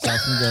 South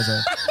African girls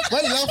are. Why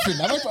are you laughing?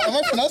 Am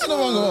I pronouncing it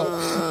wrong or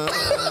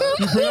what?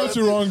 You pronounced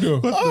it wrong,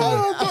 though.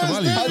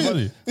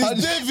 Somali.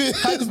 It's David.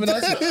 How do you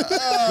pronounce it?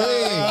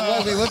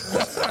 Wait,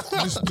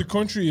 what? The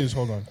country is,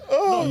 hold on.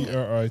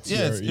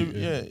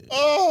 E-R-I-T-R-E-A.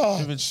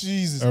 Oh,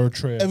 Jesus.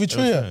 Eritrea.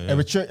 Eritrea.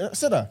 Eritrea.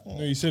 Say that.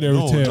 No, you said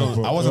No, Eritrea.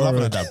 but I wasn't laughing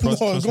alright. at that. Plus,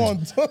 No, trust go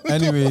me. on.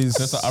 Anyways,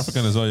 That's South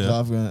African as well, yeah. South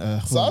African.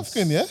 who South else?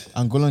 African, yeah?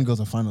 Angolan girls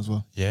are fine as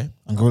well. Yeah.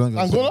 Angolan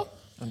girls. Angola?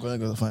 Angolan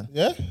girls are fine.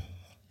 Yeah?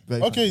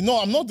 Very Okay, no,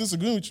 I'm not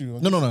disagreeing with you.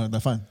 fine. No,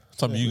 that's fine.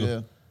 Tom, you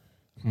go.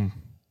 Yeah.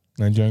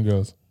 Nigerian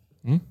girls.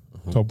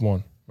 Top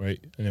one, right?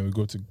 And then we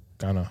go to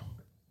Ghana.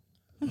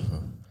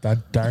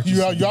 That dark.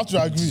 You have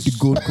to agree. The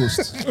Gold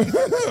Coast.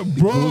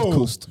 bro. Gold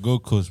Coast.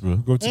 Gold Coast, bro.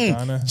 Go to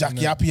Ghana.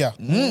 Jackie Appiah.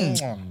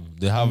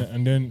 They have.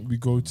 And then we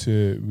go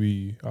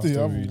to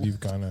after we leave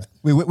Ghana.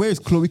 Wait, where is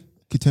Chloe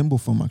Kitembo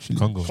from actually?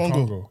 Congo.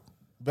 Congo.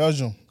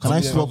 Belgium. Can I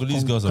Yeah, swap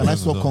Congolese girls are Can I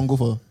amazing swap though. Congo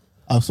for?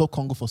 I'll swap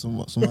Congo for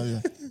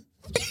Somalia.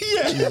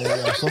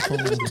 yeah. I'll swap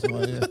Congo for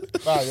Somalia.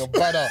 Ah, you're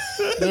bad out.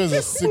 There is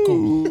a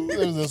sickle.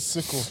 There is a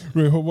sickle.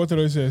 Wait, what did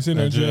I say? I said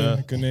Nigeria,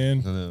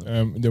 Nigeria.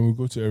 Ghanaian. Then we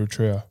go to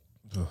Eritrea.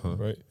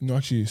 Right? No,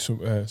 actually,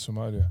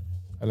 Somalia.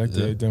 I like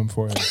to eat them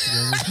for him.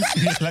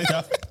 Like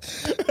that.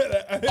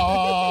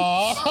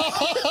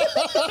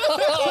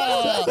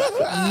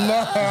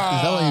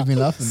 Is that why you've been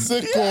laughing?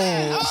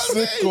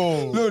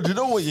 Sickle. No, do you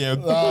know what? Yeah,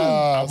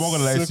 Ah, I'm not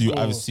gonna lie to you. sicko.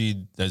 I've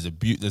seen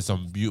there's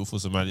some beautiful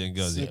Somalian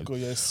girls. Sickle,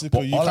 Yeah. yeah, sickle.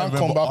 But You all I can't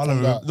come remember- back all I from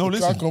remember- that. No, You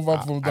listen. can't come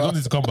back from I don't that.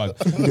 need to come back.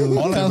 All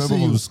I remember see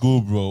you. from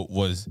school, bro,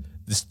 was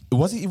this. It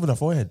wasn't even a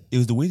forehead. It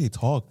was the way they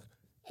talk.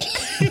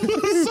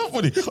 So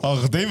funny.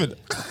 Oh, David.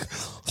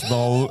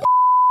 No.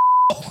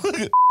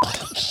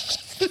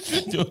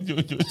 yo,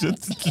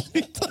 just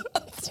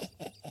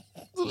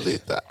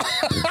delete that.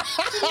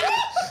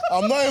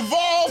 I'm not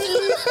involved.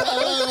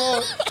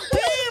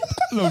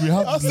 No, we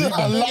have to delete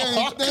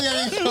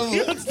that.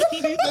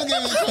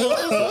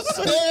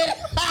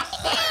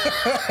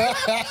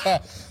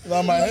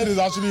 Now my head is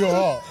actually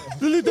hot.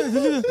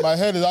 My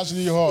head is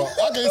actually hot.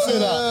 How can you say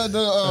that?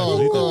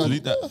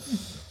 Delete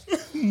that.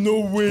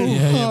 No way.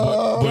 Yeah,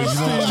 but you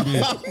know what I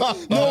mean.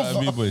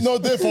 I mean, boys. No,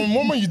 Dave, from the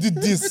moment you did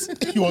this,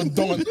 you were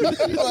done.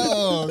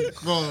 Oh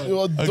God. You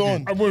were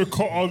done. I'm going to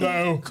cut all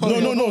that out.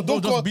 No,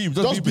 don't just call. beep,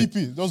 Just just beep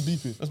beep it. Just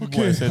beep it. That's what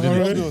I said. all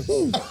innit?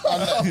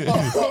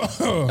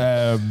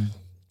 right.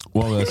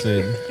 What was I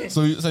saying?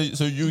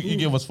 So you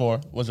gave us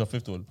 4. What's your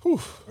 5th one?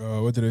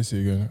 What did I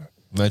say again?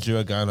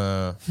 Nigeria,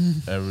 Ghana,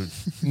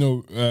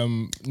 No,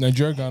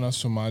 Nigeria, Ghana,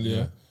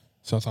 Somalia,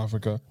 South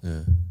Africa.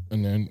 yeah.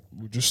 And then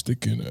we're just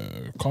sticking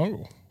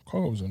Congo.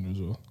 Congo's under as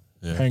well.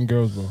 Yeah. Hang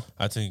girls, bro.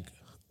 I think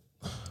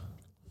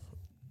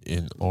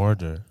in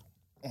order.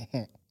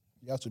 You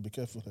have to be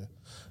careful here.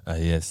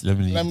 Yes, let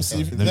me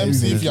See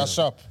if you're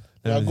sharp.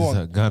 Yeah, go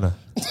on. Ghana,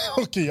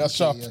 Okay, you're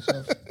sharp.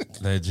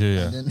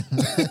 Nigeria.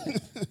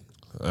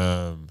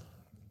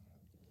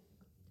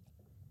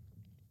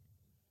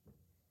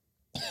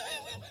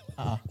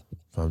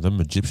 Fam, them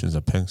Egyptians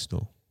are panks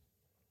though.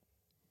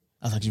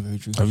 That's actually very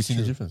true. Have you seen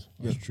Egyptians?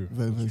 That's true.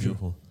 Very, very true.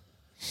 Beautiful.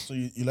 So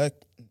you like?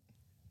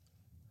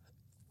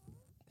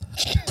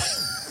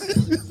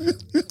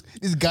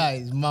 This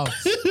guy's mouth.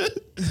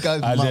 This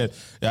guy's I mouth. did.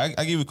 Yeah,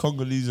 I give it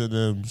Congolese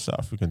and South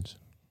Africans.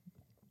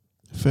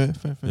 Fair.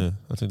 Yeah,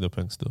 I think they're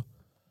panks though.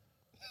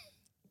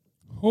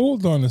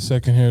 Hold on a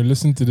second here.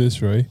 Listen to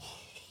this, right?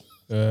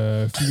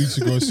 A few weeks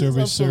ago, a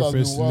survey episode has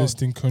been surfaced wild.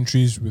 listing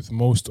countries with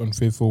most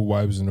unfaithful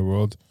wives in the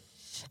world,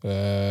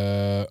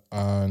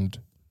 and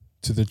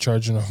to the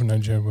charging of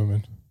Nigerian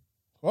women.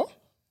 What?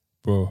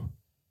 Bro,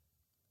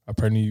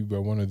 apparently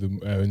we're one of the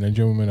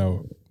Nigerian women are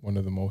one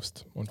of the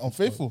most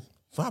Unfaithful.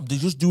 Fam, they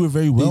just do it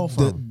very well,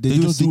 fam. they They,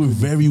 do just do it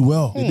secretly. very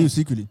well. They do it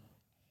secretly.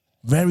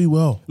 Very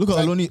well. Look at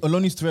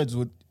Oloni's threads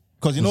with,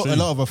 because you know I'll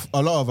a show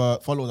lot of our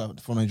followers are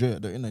from Nigeria.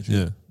 They're in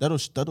Nigeria. Yeah.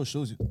 That just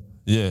shows you.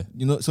 Yeah.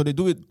 You know, so they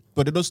do it,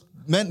 but they just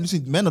men.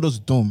 Listen, men are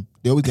just dumb.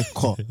 They always get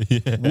caught.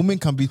 Women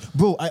can be,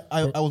 bro.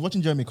 I was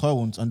watching Jeremy Carr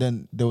once, and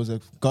then there was a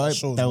guy That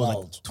show's that was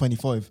wild. like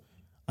 25,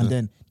 and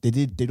then they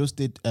just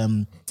did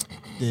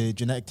the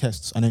genetic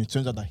tests, and then it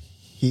turns out that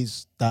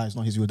his dad is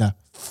not his real dad.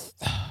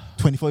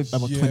 25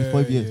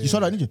 years. You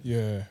saw that, didn't you?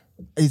 Yeah.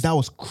 His dad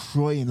was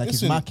crying, like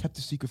Listen, his man kept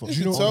the secret for.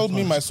 You tell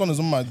me my son is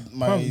not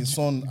my Fam,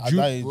 son at do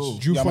you- that age.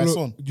 Do you Yeah, my follow?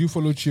 son. Do you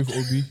follow Chief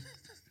Obi?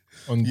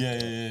 On Yeah.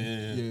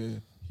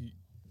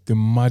 the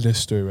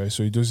maddest story, right?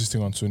 So he does this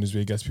thing on Sundays where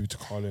he gets people to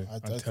call in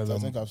and tell I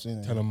him, think I've seen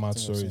it. tell him I mad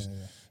think I've stories. seen it,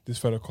 yeah. This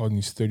fella called and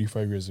he's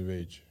 35 years of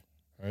age,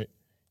 right?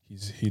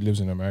 He lives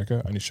in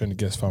America and he's trying to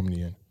get his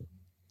family in.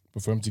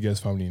 But for him to get his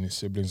family and his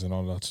siblings and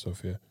all that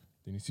stuff, yeah,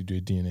 they need to do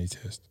a DNA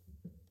test.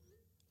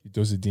 He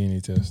does a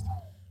DNA test,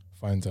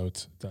 finds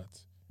out that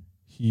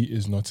he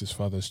is not his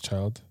father's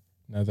child,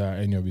 neither are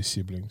any of his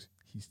siblings.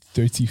 He's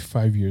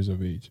 35 years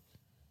of age.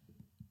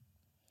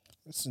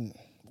 Listen,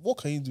 what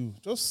can you do?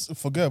 Just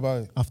forget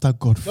about it. After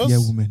God, Just fear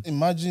women.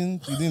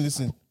 imagine you didn't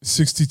listen.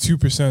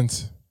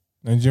 62%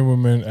 Nigerian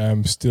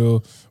women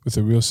still with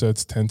a real set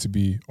tend to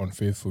be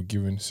unfaithful,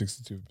 given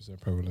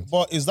 62% prevalence.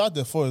 But is that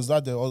their fault? Is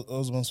that their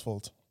husband's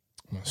fault?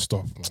 Man,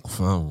 stop, man.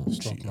 Fam.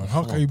 Stop, man.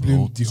 How can you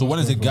blame the So when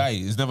it's a husband guy,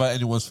 it's never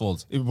anyone's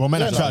fault. If men are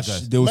Men are trash,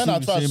 trash. they will Men still are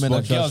be trash. saying men are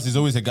But trash. girls, it's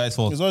always a guy's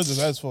fault. It's always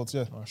the guy's fault,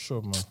 yeah. for? Oh,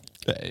 sure, man.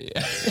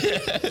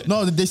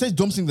 No, they say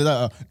dumb things like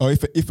that. Or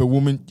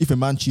if a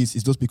man cheats,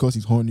 it's just because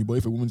he's horny. But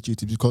if a woman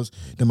cheats, it's because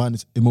the man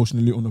is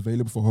emotionally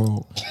unavailable for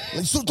her.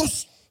 Like, so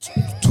those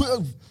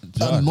Twitter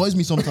that annoys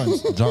me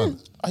sometimes. John,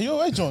 Are you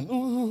alright, John?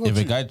 Who if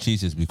a guy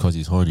cheats, it's because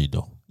he's horny,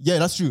 though. Yeah,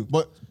 that's true.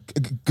 But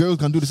girls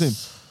can do the same.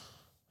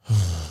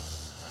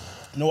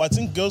 No, I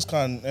think girls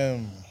can.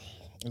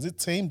 Is it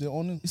tame their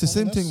own? It's the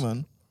same oneness? thing,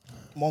 man.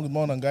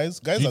 More than guys.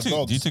 Guys Do you, are think,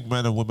 dogs. do you think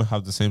men and women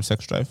have the same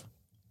sex drive?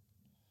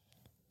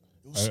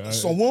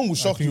 Someone will I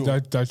shock think you.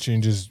 that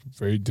changes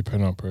very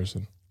depending on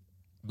person.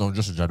 No,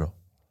 just in general.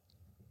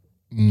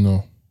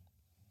 No.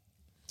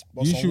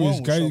 But The issue someone is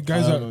will guys shock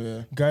guys you. are I don't know,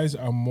 yeah. guys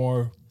are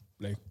more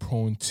like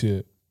prone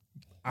to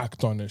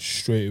act on it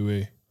straight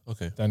away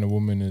Okay. than a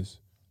woman is.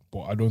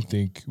 But I don't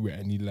think we're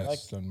any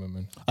less than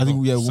women. I think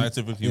we are.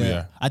 Scientifically, we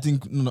are. I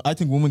think I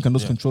think women can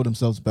just control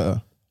themselves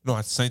better. No,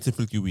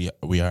 scientifically,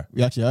 we are.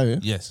 We actually are, yeah.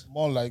 Yes.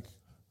 more like,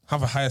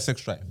 Have a higher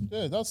sex drive.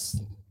 yeah, that's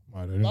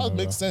I didn't know that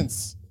makes that.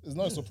 sense. It's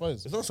not a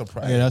surprise. It's not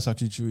surprising. Yeah, that's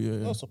actually true. Yeah,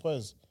 Not yeah. a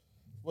surprise.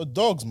 We're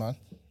dogs, man.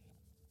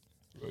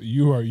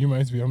 You are. You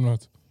might be. I'm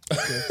not.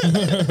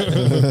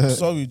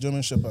 Sorry,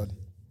 German Shepherd.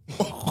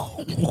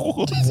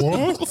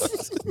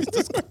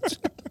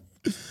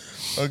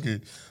 Okay.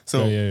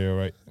 So Yeah, you're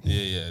right.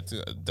 yeah,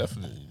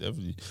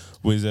 definitely.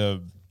 With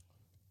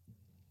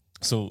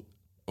so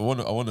I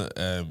wanna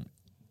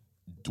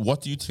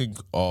what do you think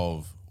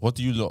of what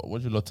do you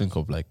lot think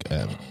of like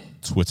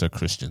Twitter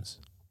Christians?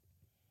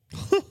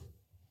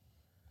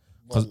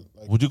 'Cause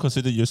would you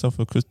consider yourself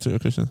a Twitter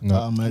Christian?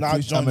 No. Nah,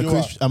 John, you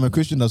are. I'm a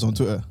Christian that's on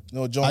Twitter.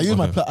 No, John. I use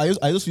my Okay.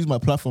 I just use my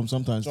platform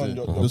sometimes. John,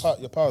 to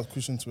you're part of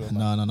Christian Twitter,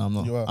 man. no, I'm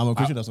not. You are. I'm a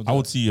Christian that's on I Twitter.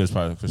 would see you as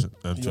part of Christian,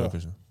 Twitter are.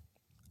 Christian.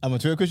 I'm a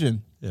Twitter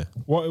Christian. Yeah.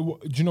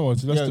 What do you know?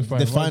 What? Let's Yeah, define.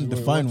 define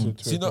what's one. a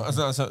Twitter See, no, here's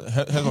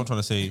what I'm trying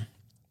to say.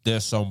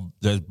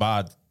 There's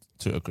bad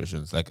Twitter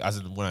Christians. Like, as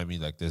in what I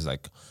mean, like, there's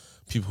like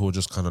people who are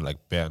just kind of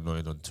like bare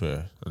annoying on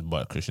Twitter and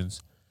bad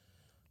Christians.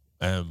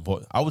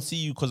 But I would see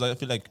you because I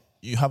feel like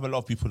you have a lot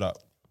of people that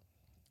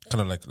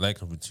kind of like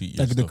and retweet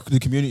your Like stuff. the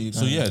community.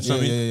 So yeah, so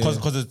I mean, yeah.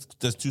 because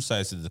there's two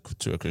sides to the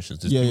Twitter Christians.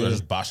 There's Yeah, people that yeah. are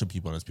just bashing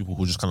people, and there's people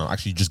who just kind of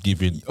actually just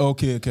give in.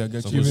 Okay, I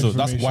get So, you. Give so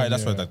that's why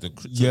information, yeah. like the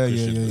Twitter Yeah,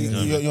 Christians. yeah, you know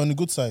what I mean? You're on the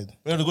good side.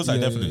 We're on the good side,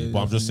 Yeah, definitely. yeah, But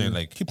I'm just yeah. saying,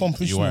 like, Keep on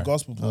preaching you the are.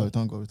 gospel, bro. Oh,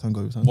 thank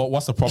God.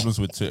 What's the problems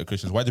with Twitter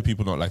Christians? Why do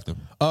people not like them?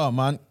 Oh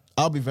man,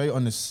 I'll be very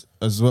honest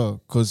as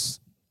well, because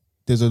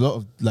there's a lot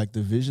of like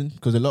division.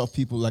 Because a lot of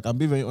people, like I'm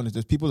being very honest,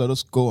 there's people that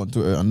just go on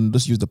Twitter and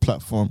just use the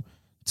platform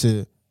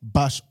to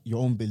bash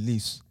your own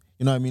beliefs.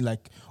 You know what I mean?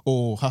 Like,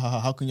 oh,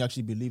 how can you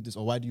actually believe this?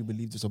 Or why do you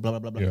believe this? Or blah blah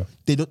blah blah. Yeah.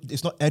 They don't.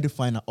 It's not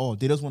edifying at all.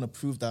 They just want to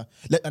prove that.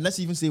 And let's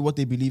even say what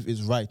they believe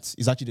is right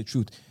is actually the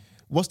truth.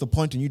 What's the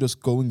point in you just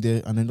going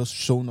there and then just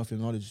showing off your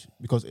knowledge?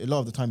 Because a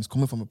lot of the time it's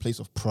coming from a place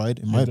of pride,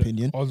 in my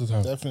opinion. all the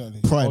time.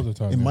 Definitely. Pride, all the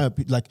time, in yeah. my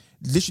opinion. Like,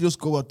 literally just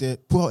go out there,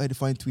 put out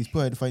edifying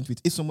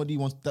tweets. If somebody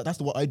wants, that's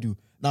what I do.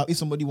 Now, if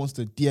somebody wants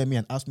to DM me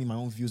and ask me my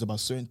own views about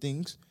certain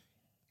things,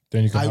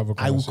 Then you can I have a will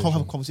conversation. come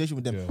have a conversation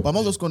with them. Yeah. But I'm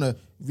not just gonna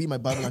read my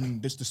Bible and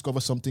just discover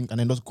something and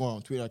then just go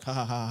on Twitter like,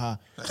 ha,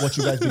 what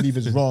you guys believe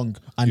is wrong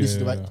and this is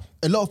the right. Yeah.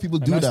 A lot of people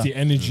And do that's that. the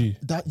energy.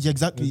 Yeah,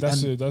 exactly.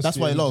 That's and it, that's that's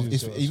the why a lot of, energy,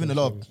 it's, so- even so a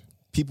lot of it's-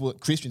 people,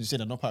 Christians, say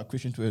they're not part of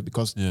Christian Twitter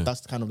because Yeah.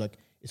 that's kind of like,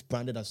 it's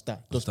branded as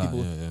that. Just that,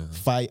 people yeah.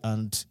 fight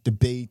and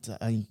debate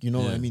and you know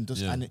what I Yeah, mean?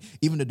 Just yeah. and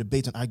even the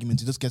debate and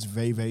arguments, it just gets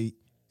very, very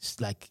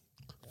like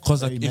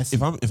Because very like messy.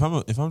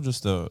 if I'm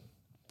just a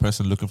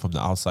person looking from the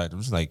outside, I'm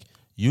just like,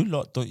 you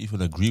lot don't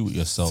even agree with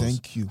yourselves.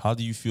 Thank you. How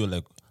do you feel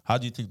like? How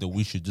do you think that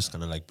we should just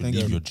kind of like Thank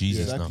believe you. your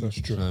Jesus Yeah, now? That's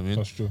true. You know what I mean?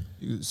 That's true.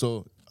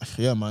 so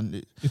yeah,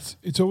 man.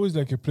 It's always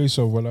like a place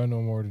of, well, I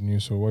know more than you,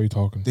 so why are you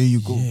talking? There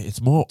you go. Yeah,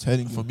 it's more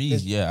Telling for you. me.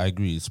 Yeah, I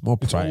agree. It's more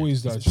It's pride.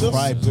 always that. It's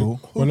pride, bro.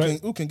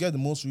 Who can get the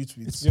most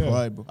retweets? It's Yeah.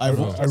 pride, bro.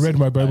 I read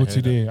my Bible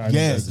today. And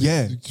Yeah, like,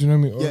 yeah. Do you know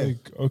what I mean? Yeah. Oh,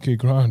 like, okay,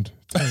 grand.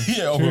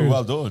 yeah, oh, Cheers.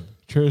 well done.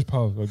 Cheers,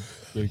 pal.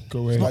 Like go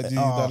away. Like the,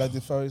 Ah. like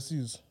the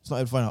Pharisees. It's not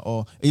edifying at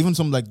all. Even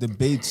some like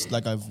debates,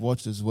 like I've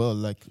watched as well,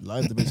 like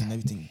live debates and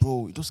everything,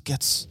 bro. It just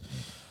gets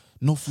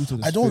no fruit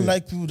of the I don't spirit.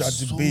 like people that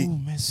so debate.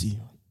 messy.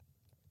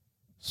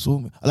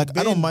 Like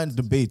I don't mind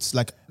debates.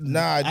 Like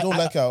Nah, I don't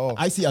like it at all.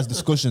 I see it as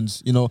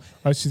discussions. You know,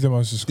 I see them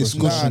as discussions.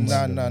 Discussions.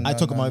 Nah. I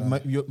talk about nah.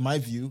 my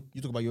view.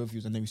 You talk about your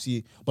views, and then we see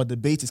it. But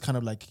debate is kind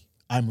of like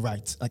I'm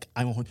right. Like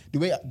the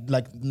way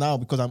like now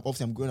because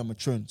I'm growing, I'm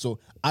maturing. So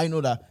I know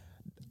that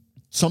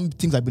some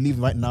things I believe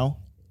right now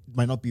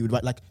might not be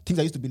right. Like things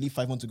I used to believe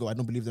 5 months ago, I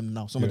don't believe them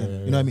now. Some of them, Yeah,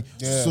 you know what I mean.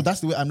 Yeah. So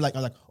that's the way I'm like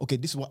okay,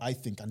 this is what I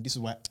think, and this is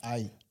why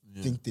I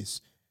think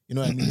this. You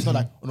know what I mean? It's not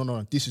like, oh,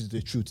 no, this is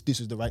the truth. This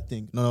is the right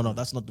thing. No.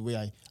 That's not the way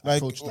I Like,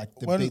 approach like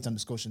when- debates and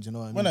discussions. You know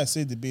what I mean? When I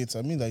say debates,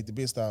 I mean like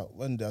debates that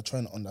when they're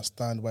trying to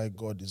understand why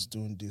God is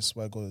doing this,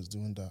 why God is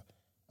doing that,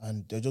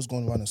 and they're just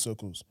going around in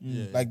circles.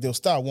 Like they'll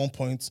start at one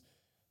point,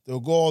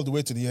 they'll go all the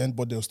way to the end,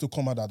 but they'll still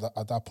come out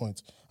at that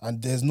point,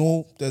 and there's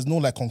no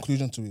like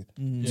conclusion to it.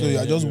 So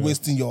you're just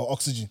wasting your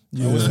oxygen.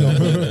 You're wasting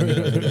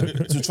your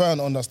to try and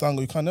understand.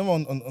 You can never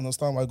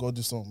understand why God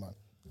did something, man.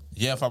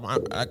 Yeah,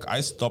 I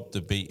stopped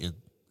debating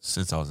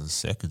since I was in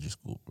secondary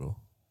school, bro.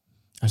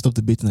 I stopped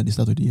debating at the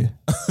start of the year.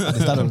 At the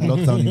start of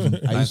lockdown,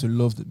 even I used to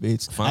love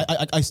debates. Fine.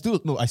 I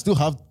still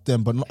have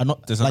them, but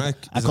not. There's like, a nice,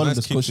 I there's call a them nice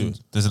kick to discussions.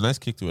 it. There's a nice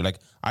kick to it. Like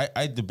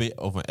I debate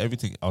over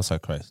everything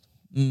outside Christ.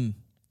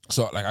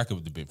 So like I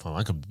could debate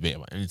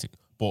about anything.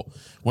 But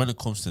when it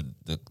comes to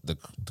the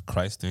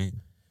Christ thing,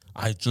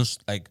 I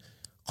just like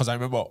because I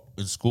remember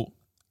in school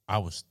I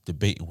was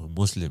debating with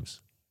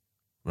Muslims,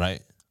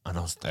 right? And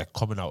I was like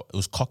coming out. It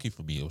was cocky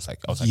for me. I was like,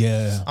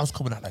 Yeah. I was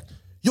coming out like,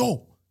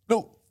 yo,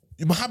 no,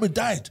 Muhammad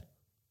died.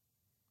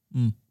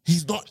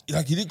 He's not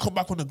like he didn't come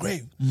back from the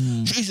grave.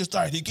 Jesus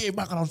died. He came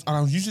back, and I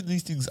was using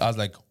these things as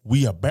like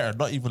we are better.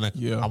 Not even like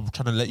I'm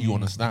trying to let you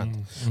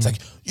understand. It's like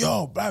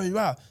yo, blah blah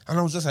blah, and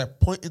I was just like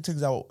pointing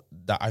things out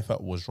that I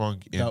felt was wrong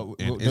in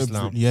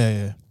Islam.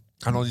 Yeah.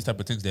 And all these type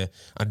of things there,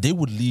 and they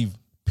would leave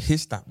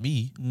pissed at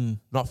me,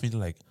 not feeling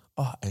like,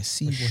 oh, I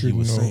see what he Should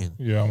was know. saying.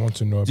 Yeah, I want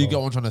to know. Do you get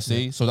about what I'm trying to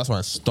say? So that's why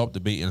I stopped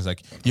debating. It's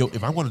like, yo,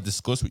 if I'm going to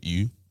discuss with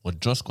you, we're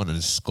just going to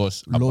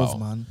discuss Love,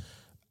 man.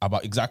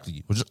 about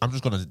exactly. I'm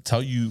just going to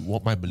tell you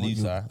what my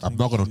beliefs are. I'm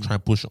not going to try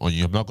and push it on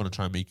you. I'm not going to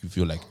try and make you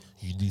feel like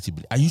you need to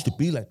be. I used to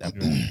be like that.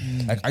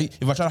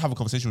 If I try to have a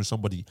conversation with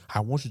somebody,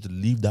 I want you to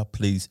leave that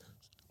place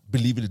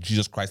believing in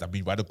Jesus Christ and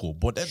being radical.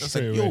 But then it's like,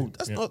 Straight yo, away.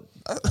 that's Yeah. not.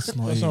 That's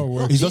not how it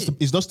works.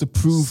 It's just to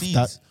prove Seeds.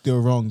 that they're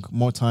wrong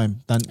more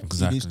time than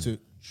Exactly. it is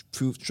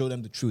to show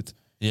them the truth.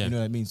 Yeah. You know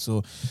what I mean?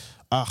 So,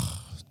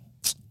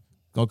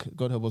 God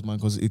help us, man,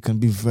 because it can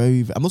be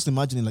very. I'm just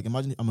imagining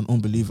I'm an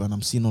unbeliever and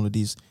I'm seeing all of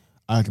these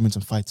arguments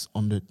and fights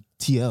on the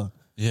TL.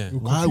 Yeah.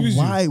 confuse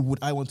you. Why would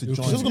I want to join?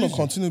 She's just gonna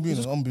continue being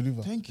an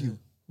unbeliever. Thank you.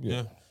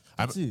 Yeah.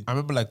 That's it. I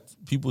remember like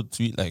people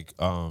tweet like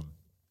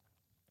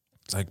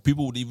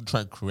people would even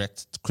try and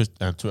correct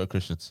Twitter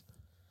Christians.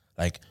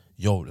 Like,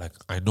 yo, like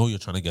I know you're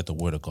trying to get the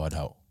word of God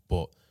out,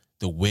 but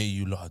the way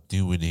you lot are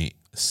doing it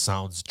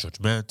sounds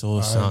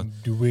judgmental, And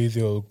the way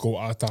they'll go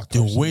at that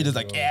the person, way that's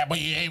like, yeah, but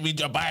you ain't read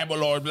your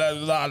Bible or blah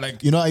blah blah.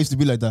 Like, You know, I used to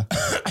be like that.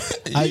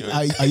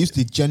 I used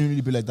to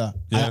genuinely be like that.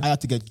 Yeah. I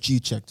had to get G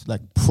checked,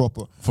 like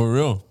proper. for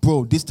real.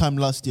 Bro, this time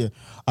last year,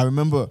 I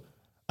remember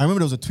there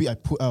was a tweet I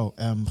put out,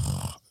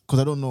 because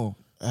I don't know.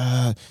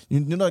 You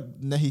know like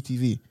Nehi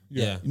TV?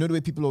 Yeah. You know the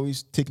way people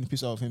always taking the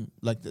piss out of him?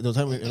 Like there was a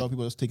time where a lot of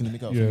people were just taking the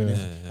mick out of Yeah. him. innit?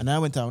 Yeah. And I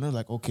went out and I was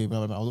like, okay, blah,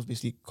 blah, blah. I was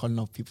basically calling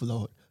out people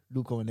out,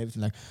 Luco and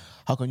everything. Like,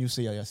 how can you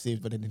say you're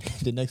saved, but then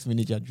the next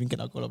minute you're drinking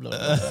alcohol, blah,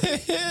 blah, blah.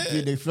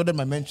 Dude, they flooded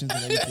my mentions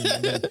and everything.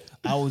 And then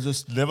I was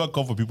just, Never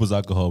come for people's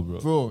alcohol,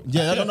 bro.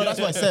 yeah, no, that's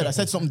what I said. I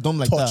said something dumb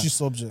like Touchy that.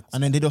 subject.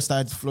 And then they just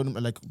started flooding,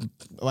 like,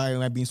 why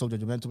am I being so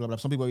judgmental, blah, blah.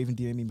 Some people were even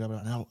DMing me, blah, blah.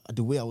 And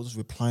the way I was just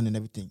replying and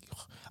everything,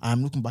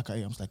 I'm looking back at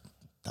it, I was like,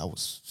 that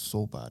was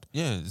so bad.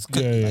 Yeah, it's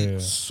Yeah.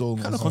 So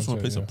kind much. of comes from a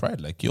Yeah, place yeah. of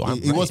pride. Like, yo,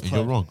 I'm It was right and pride.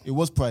 you're wrong. It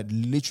was pride.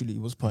 Literally,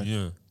 it was pride.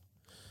 Yeah.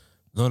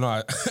 No,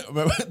 I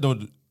remember. No,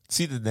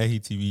 see the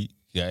Nehi TV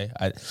guy.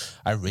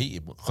 I rate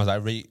him because I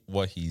rate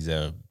what he's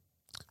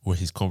where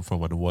he's come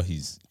from and what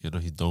he's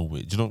he's done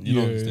with. You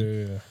know this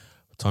thing? Yeah.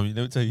 Tommy,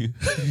 let me tell you,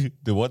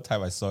 the one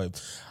time I saw him,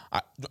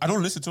 I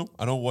don't listen to him.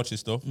 I don't watch his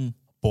stuff.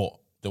 But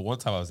the one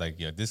time I was like,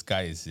 yeah, this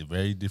guy is a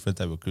very different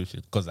type of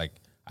Christian because like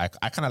I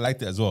kind of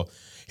liked it as well.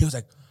 He was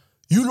like,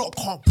 you lot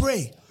can't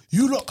pray.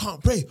 You lot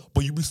can't pray,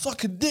 but you be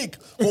sucking dick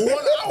for 1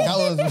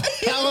 hour.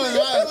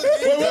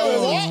 That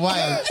was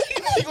wild.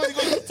 He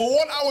goes, for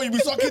 1 hour you be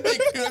sucking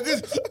dick. He goes,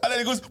 this. And then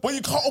he goes, but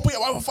you can't open your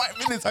mouth for 5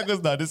 minutes. I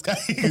goes, nah, this guy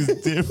is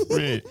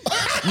different.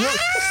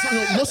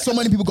 You know, so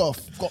many people got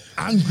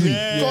angry.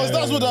 Because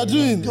that's what they're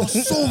doing. You're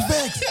so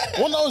vexed.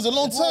 1 hour is a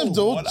long time,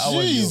 though. 1 hour,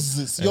 yo.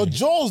 Jesus. Your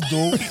jaws,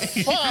 though.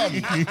 Fam.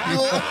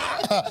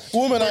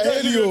 Woman, I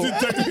hail you.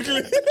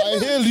 I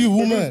hail you,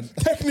 woman.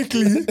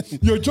 Technically,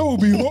 your jaw will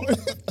be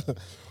hot.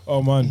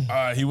 Oh man.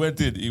 He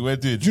went in.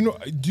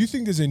 Do you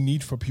think there's a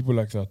need for people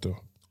like that though?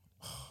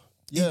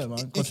 Yeah,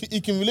 man. He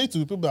can relate to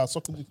people that are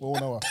sucking dick for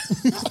 1 hour.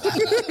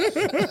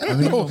 I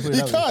mean, No, you can't put it he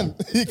that way. can.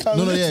 He can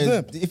No, relate to yeah.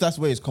 them. If that's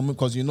where it's coming,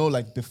 because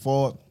like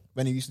before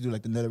when he used to do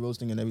like the nether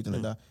roasting and everything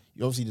like that,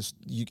 you obviously just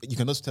you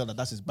can just tell that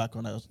that's his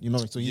background.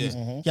 So he has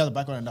a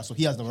background in that, so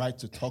he has the right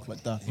to talk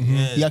like that.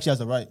 He actually has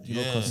the right,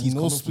 because He he's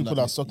knows coming from people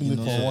that are sucking dick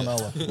for 1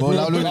 hour. Well,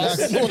 now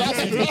relax.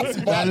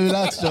 Now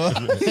relax, Joe.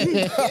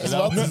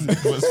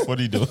 It was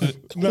funny though.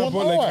 No, 1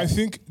 but like hour. I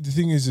think the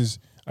thing is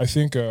I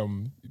think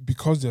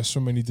because there's so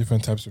many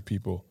different types of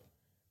people,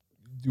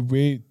 the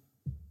way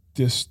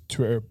this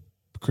Twitter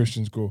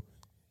Christians go,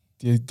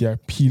 they're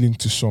appealing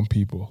to some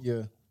people.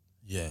 Yeah.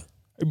 Yeah.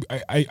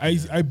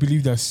 I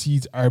believe that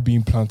seeds are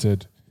being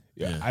planted.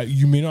 Yeah.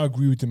 You may not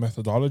agree with the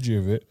methodology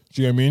of it.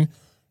 Do you know what I mean?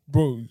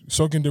 Bro,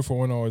 sucking dick for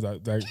 1 hour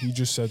that he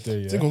just said there,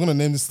 I think yeah. we're going to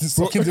name this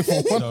sucking dick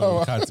for 1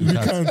 hour.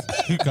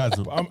 You can't.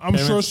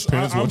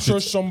 I'm sure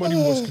somebody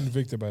was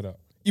convicted by that.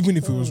 Even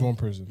if it was one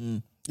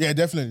person. Yeah,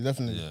 definitely.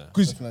 Yeah.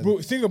 Because, Definitely.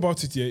 bro, think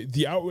about it, yeah.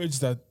 The outrage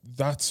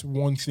that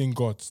one thing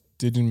got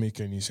didn't make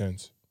any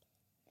sense.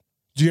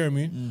 Do you know what I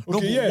mean? No,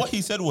 Okay, but yeah. what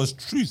he said was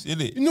truth,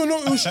 innit? No,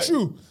 it was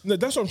true. No,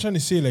 that's what I'm trying to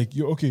say. Like,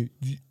 you're okay.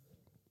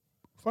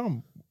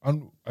 Fam,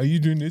 and are you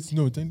doing this?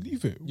 No, then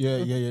leave it.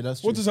 Yeah,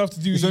 that's true. What does it have to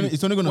do It's with only- you?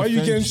 it's only gonna Why are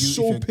you offend getting you if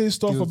so you're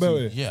pissed off guilty. about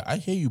it? Yeah, I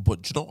hear you,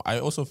 but I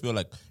also feel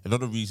like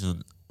another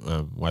reason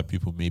why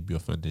people may be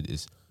offended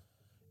is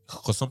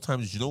because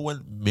sometimes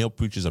when male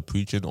preachers are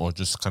preaching or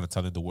just kind of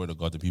telling the word of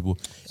God to people,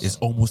 it's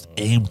almost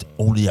aimed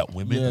only at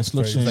women. Yeah,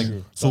 slut Very shaming.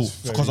 true. So That's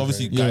very, because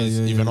obviously very true. guys,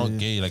 Yeah, if yeah, you're not yeah.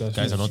 gay, like That's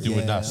guys are not very doing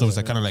true. that. So it's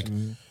like kind of like,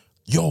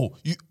 yo,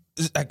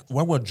 it's like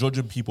when we're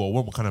judging people or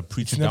when we're kind of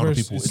preaching down never- on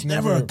people, it's it's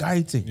never a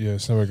guy thing. Yeah,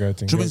 it's never a guy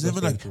thing. Do you know Yeah, what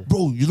I mean? that's It's very never true. like,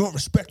 bro, you're not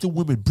respecting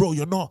women, bro.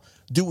 You're not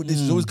doing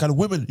this. It's always kind of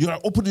women. You're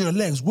like opening your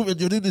legs, women.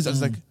 You're doing this.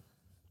 It's like,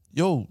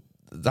 yo,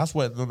 that's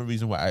why another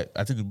reason why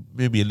I think it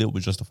may be a little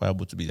bit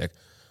justifiable to be like,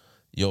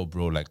 yo,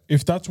 bro, like,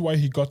 If that's why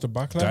he got the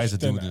backlash, Guys are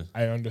then doing it.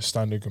 I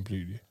understand it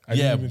completely. I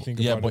yeah, didn't even think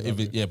yeah, about but it. if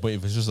that it, way. yeah, but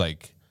if it's just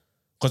like,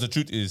 because the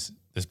truth is,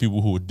 there's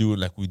people who do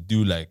like we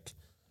do like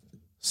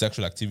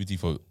sexual activity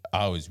for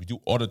hours. We do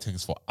other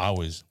things for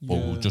hours, but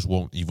we just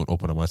won't even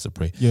open our mouths to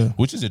pray. Yeah.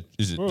 Which is it?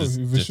 Is it? Bro, this-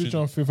 if the we switch truth-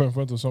 on FIFA in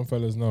front of some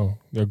fellas now,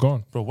 they're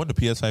gone. Bro, when the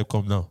PS5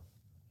 come now?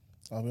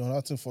 I'll be on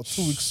that thing for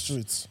 2 weeks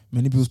straight.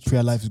 Many people's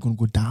prayer life is going to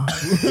go down.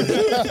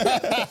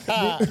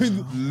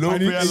 Low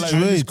And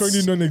it's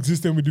currently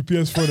non-existent with the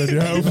PS4 that they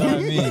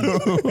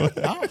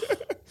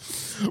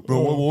have.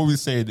 Bro, what we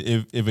saying?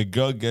 If a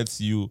girl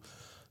gets you,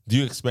 do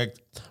you expect,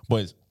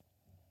 boys?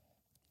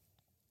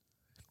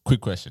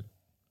 Quick question: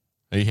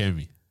 are you hearing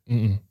me?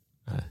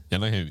 You're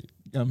not hearing me.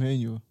 I'm hearing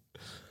you.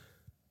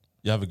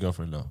 You have a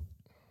girlfriend now.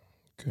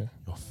 Okay.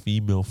 Your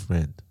female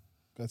friend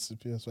That's the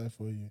PS5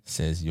 for you.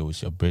 says, "Yo,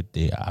 it's your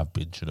birthday. I've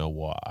been, you know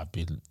what?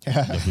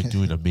 You've been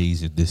doing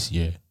amazing this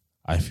year.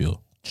 I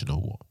feel, you know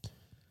what?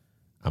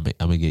 I'm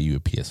gonna get you a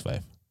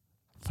PS5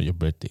 for your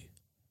birthday."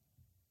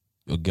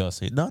 Your girl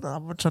say, "No,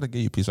 I'm not trying to get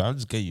you a PS5. I'm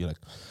just get you like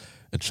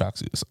a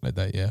tracksuit or something like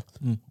that, yeah."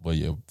 But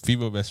your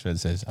female best friend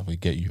says, "I'm gonna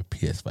get you a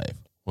PS5."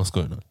 What's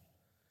going on?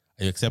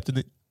 Are you accepting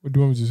it? What do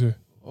you want me to say?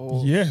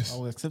 Oh, Yes. I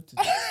will accept it.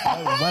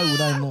 Why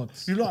would I not?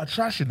 You're not a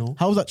trash, you know.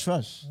 How is that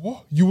trash?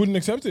 What? You wouldn't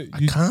accept it?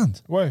 You,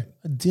 Can't. why?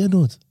 I dare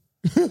not.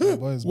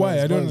 Boys, Why?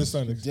 boys, I don't boys,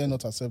 understand you it. dare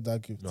not accept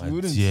that gift. No, I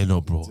dare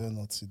not, bro. You dare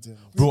not. You dare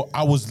not. Bro,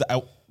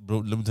 bro,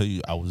 let me tell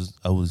you, I was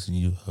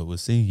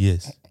saying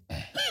yes.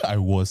 I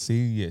was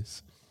saying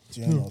yes.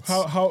 You dare not.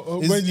 How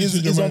when you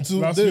change your mind?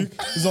 Last week?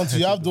 It's until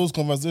you have those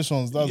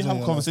conversations. That's You when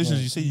have conversations.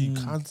 understand. You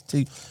say you can't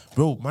take,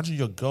 bro. Imagine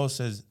your girl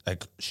says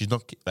like she's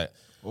not like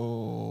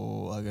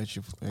Oh, I get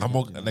you. I'm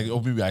not, like,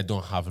 or maybe I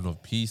don't have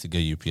enough peace to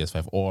get you a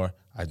PS5, or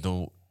I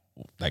don't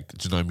like. Do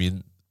you know what I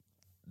mean?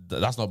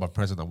 That's not my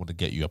present. I want to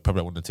get you. I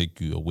probably want to take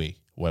you away,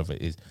 whatever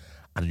it is.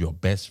 And your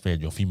best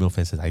friend, your female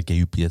friend, says, "I get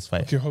you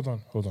PS5." Okay, hold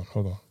on.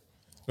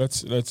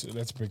 Let's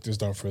break this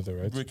down further,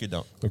 right? Break it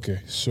down.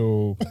 Okay,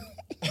 so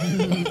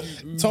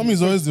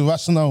Tommy's always the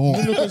rational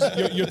one.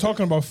 because you're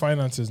talking about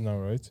finances now,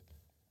 right?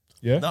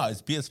 Yeah. No,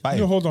 it's PS5.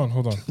 No, hold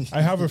on.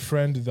 I have a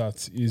friend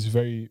that is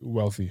very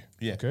wealthy.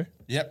 Yeah. Okay.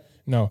 Yep.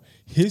 Now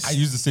his I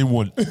use the same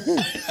one.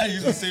 I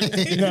use the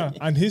same. yeah,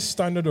 and his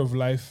standard of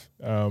life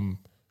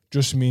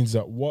just means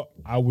that what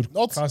I would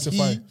Not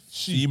classify.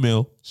 he,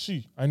 Female.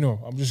 she. I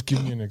know. I'm just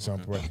giving you an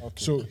example, right?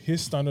 So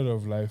his standard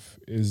of life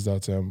is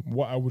that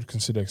what I would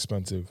consider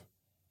expensive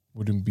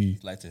wouldn't be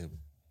Lie to him.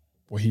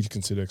 what he'd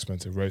consider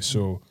expensive, right?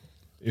 So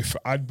if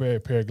I'd buy a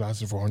pair of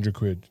glasses for 100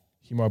 quid,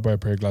 he might buy a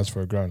pair of glasses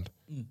for $1,000.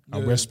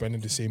 And we're spending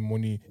the same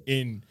money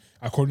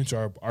according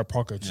to our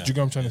pockets. Do you get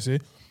what I'm trying to say?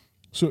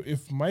 So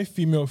if my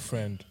female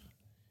friend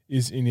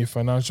is in a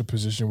financial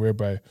position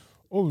whereby,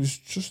 oh, it's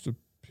just a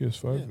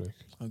PS5, like,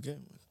 Okay.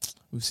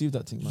 Receive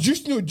that thing, man.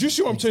 just see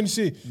what I'm trying to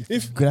say.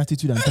 If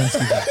Gratitude and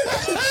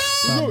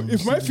thanksgiving.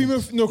 if my female,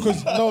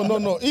 because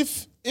No.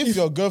 If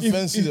your girlfriend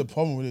if- sees a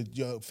problem with it,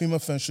 your female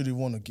friend shouldn't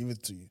want to give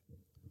it to you.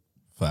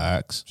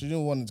 Facts. She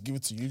didn't want to give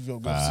it to you if your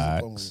girl sees a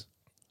problem with Facts.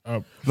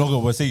 it. No,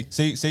 go. But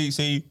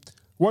say.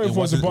 what if it was a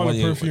wasn't- bottle of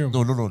yeah, perfume?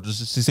 No.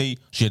 Just to say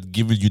she had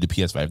given you the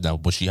PS5 now,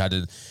 but she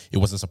hadn't. It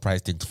was a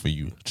surprise thing for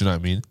you. Do you know what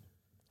I mean?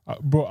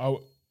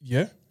 Bro,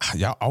 yeah,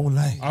 Yeah, I won't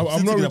lie.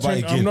 I'm not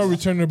returning. I'm not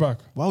returning it back.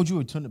 Why would you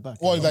return it back?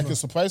 Or it's like a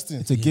surprise thing.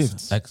 It's a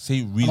gift. Like,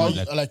 say really,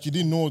 Like you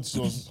didn't know it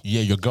was.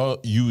 yeah, your girl,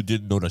 you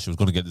didn't know that she was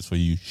gonna get this for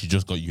you. She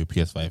just got you a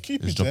PS5.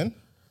 Keep It's it just- then.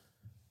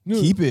 No,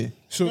 Keep it.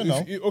 So You know,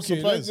 okay,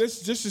 surprise. let's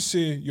just to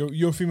say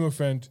your female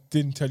friend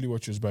didn't tell you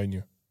what she was buying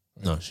you.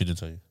 No, she didn't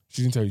tell you.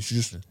 She didn't tell you. She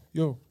just,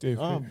 yo, Dave,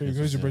 hey,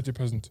 here's your birthday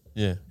present.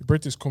 Yeah. Your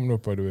birthday's coming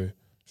up, by the way.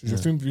 So your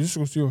film, you just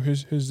go, yo,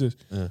 here's this.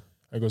 Yeah.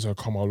 I goes, I'll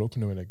come, I'll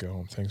open it when I get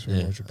home. Thanks very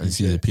Yeah. much. And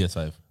see the Appreciate it.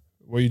 PS5.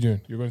 What are you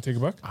doing? You're going to take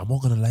it back? I'm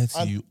not gonna lie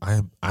to you.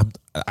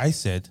 I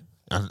said,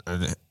 and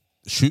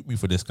shoot me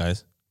for this,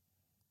 guys.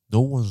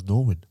 No one's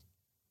knowing.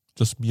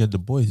 Just me and the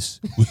boys.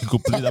 We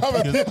could play that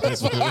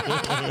PS5.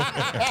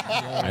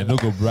 I know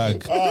go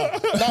brag. Nah,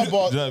 but You know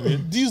what I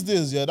mean? these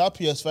days, yeah, that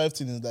PS5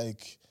 thing is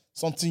like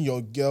something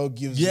your girl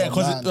gives. Yeah, your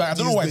 'cause man I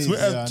don't know why these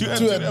Twitter- days.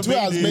 Twitter Twitter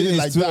has made it It's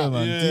like Twitter, that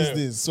man. these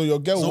days. So your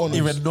girl So wants.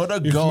 if another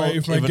If girl, my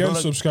girl another,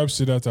 subscribes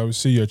to that, I would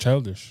say you're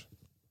childish.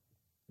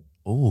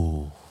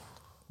 oh,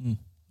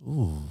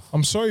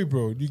 I'm sorry,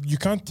 bro. You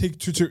can't take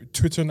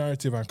Twitter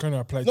narrative and kind of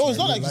apply it No, to it's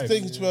my not real like life.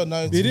 it's taking 12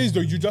 nights. It is,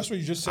 though. That's what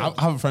you just said.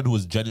 I have a friend who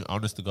was genuine.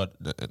 Honest to God,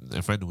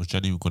 a friend who was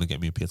genuinely going to get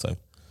me a PS5.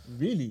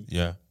 Really?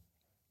 Yeah.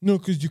 No,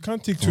 because you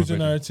can't take Twitter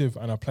narrative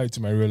and apply it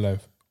to my real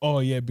life. Oh,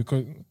 yeah,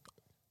 because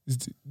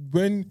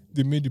when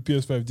they made the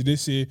PS5, did they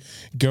say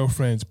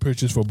girlfriends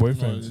purchase for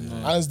boyfriends?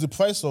 And it's the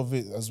price of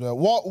it as well.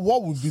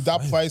 What would be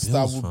that price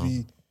bills, that would fam.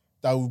 be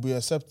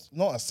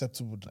not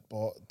acceptable,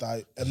 but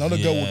that another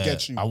girl would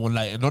get you? I would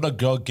like another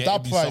girl getting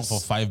That me price.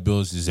 something for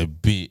 $5 is a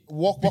bit.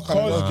 what kind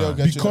of girl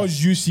gets you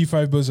because you see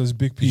 5 bills as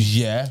big P.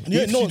 Yeah.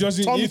 Yeah, If no, she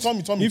doesn't,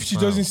 Tommy. if she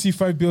doesn't see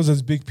 5 bills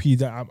as big P,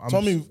 that I'm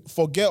Tommy,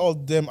 forget all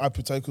them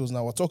hypotheticals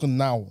now. We're talking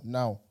now.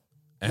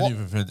 Any of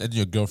your friends, any of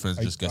your girlfriends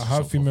just I get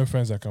have female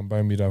friends that can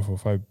buy me that for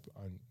 5,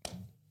 and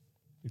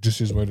it just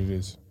is what it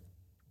is.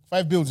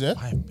 5 bills, yeah?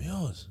 5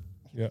 bills.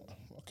 Yeah,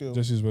 Okay.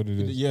 this is what it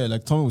is. Yeah,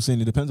 like Tommy was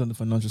saying, it depends on the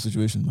financial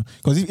situation, man.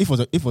 Because if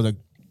it was a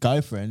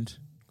guy friend,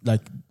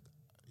 like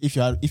if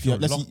you had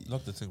let's see,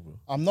 Lock the thing, bro.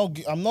 I'm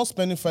not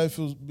spending 5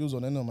 bills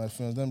on any of my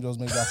friends. Them just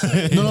make that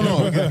clear.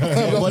 no.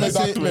 But let's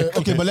say clear.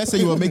 okay, but let's say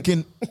you were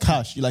making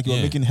cash, you were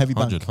making heavy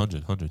bank.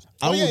 100.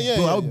 I would, yeah.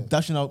 I would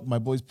dashing out my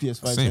boys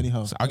PS5 Same.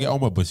 anyhow. So I get all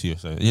my boys here.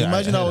 So yeah,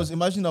 imagine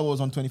I I was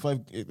on 25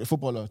 a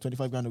footballer,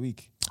 25 grand a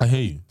week. I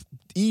hear you.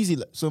 Easy.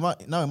 So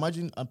now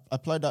imagine I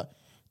apply that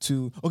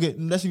to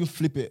let's even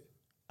flip it,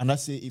 and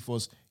let's say if it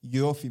was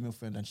your female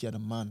friend and she had a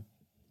man,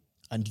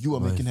 and you were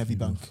making heavy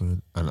bank,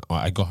 And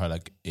I got her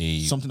like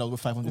a something that was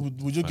worth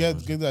 500. Would you get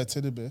that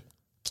teddy bear?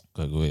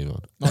 go away, man.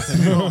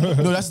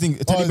 No, that's the thing.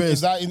 Teddy bear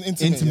is that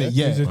intimate? intimate.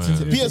 Yeah, Is it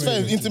PS5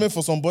 is intimate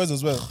for some boys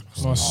as well.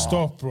 No,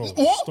 stop, bro.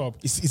 What? Stop.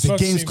 It's a not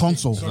the games same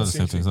console. thing. It's not the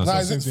same thing. It's not Nah, the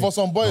is same it thing. for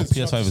some boys?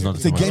 PS5 is not the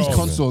It's a same. games all,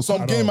 console.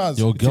 Some At all. gamers.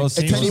 Yo, girls,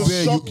 A teddy It'll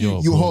bear, shock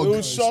you you, hug. It'll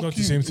It's shock not the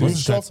you. same thing. It'll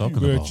What's that shock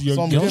talking you. about? You're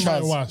Some trying to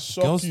gamers watch.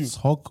 shock you. Girls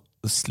talk,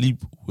 sleep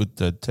with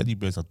the teddy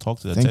bears and talk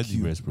to the Thank teddy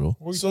you. bears, bro.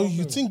 So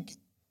you think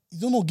you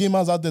don't know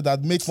gamers out there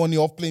that make money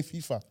off playing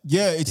FIFA?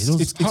 Yeah, it's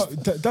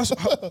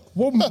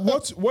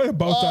What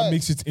about that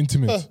makes it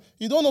intimate?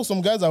 You don't know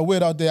some guys are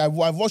weird out there. I've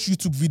watched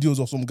YouTube videos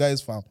of some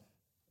guys, fam.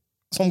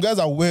 Some guys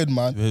are weird,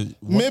 man.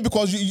 What? Maybe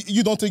because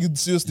you don't take it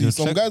seriously. You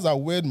Some check- guys are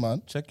weird,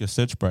 man. Check your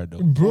search bar, though.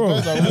 Bro,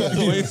 Guys are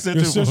weird.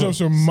 you're searching up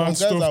some mad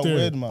Some guys stuff are there.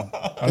 weird, man.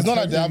 It's not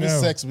like they're having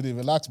now. sex with it.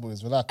 Relax,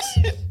 boys. Relax.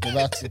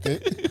 Relax, okay?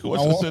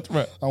 What's your search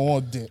bar? I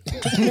want dick.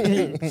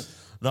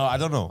 No, I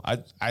don't know.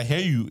 I hear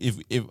you.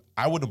 If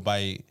I wouldn't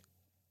buy,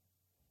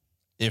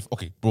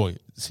 okay, bro.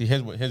 See,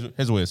 here's what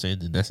you're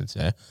saying in essence.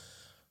 Yeah,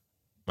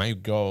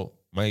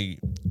 my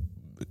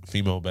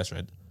female best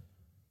friend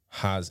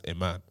has a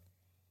man.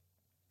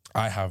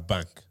 I have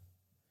bank.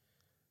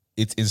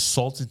 It's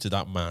insulting to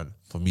that man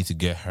for me to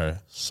get her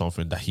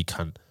something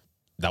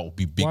that would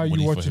be big Why are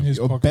money you for watching him. his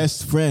your pockets?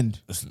 best friend,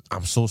 Listen,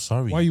 I'm so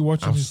sorry. Why are you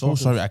watching I'm his so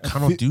pockets? sorry. I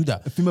cannot do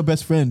that. a female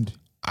best friend.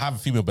 I have a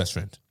female best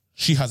friend.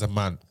 She has a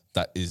man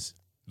that is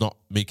not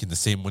making the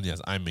same money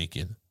as I'm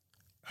making.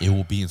 It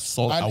will be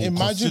insulting. I And will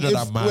imagine consider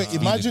that man.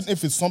 imagine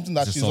if it's something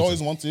that It's she's insulting.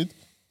 always wanted,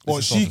 but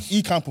It's insulting.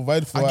 he can't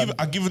provide for her.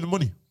 I give him the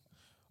money.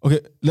 Okay,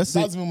 let's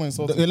say That's even more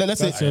insulting. Let's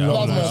say That's a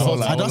lot. That's more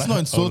insulting. that's not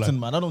insulting,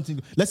 man. I don't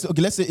think. Let's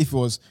say if it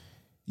was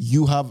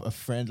you have a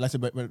friend. Let's say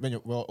when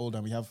we're all old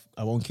and we have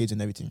our own kids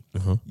and everything.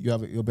 You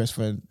have your best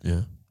friend.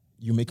 Yeah.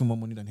 You're making more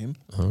money than him.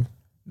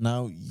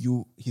 Now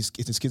it's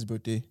his kid's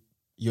birthday.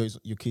 You're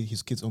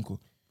his kid's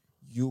uncle.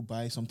 You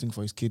buy something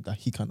for his kid that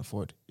he can't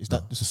afford. Is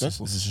that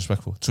disrespectful? It's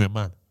disrespectful to a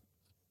man.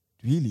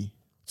 Really?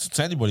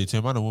 To anybody, to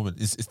a man or woman,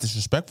 it's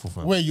disrespectful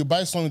for him. Where you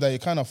buy something that you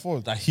can't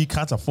afford. That he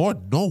can't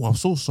afford. No, I'm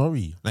so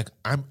sorry. Like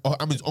I'm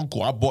his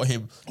uncle. I bought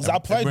him. Is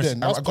that pride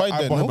then? That's pride I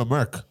then, bought him no? a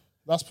Merc.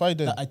 That's pride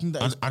then. I think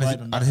that is And, pride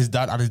on that.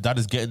 his dad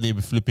is getting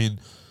maybe flipping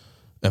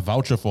a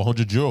voucher for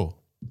 €100.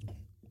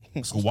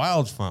 It's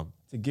wild, fam.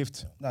 It's a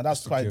gift. Nah,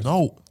 that's pride.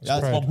 No,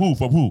 That's from who?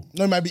 From who?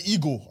 No, it might be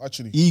ego,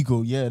 actually.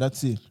 Ego, yeah,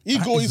 that's it.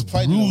 Ego That is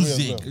pride in a way as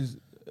bruising. well.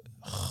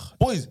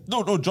 Boys,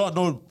 no, John,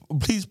 no.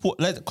 Please put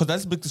because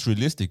let's make this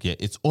realistic. Yeah,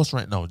 it's us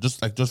right now.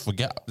 Just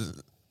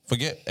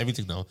forget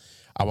everything now.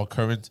 Our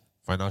current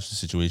financial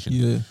situation.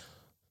 Yeah.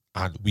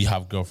 And we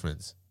have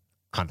girlfriends,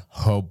 and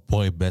her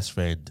boy best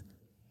friend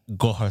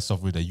got her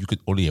something that you could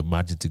only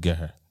imagine to get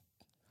her.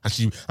 And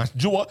do you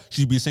know what?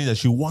 She'd be saying that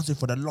she wants it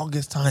for the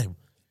longest time.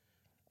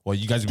 Well,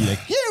 you guys would be like,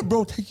 yeah,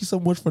 bro, thank you so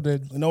much for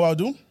that. You know what I'll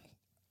do?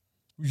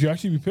 Would you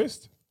actually be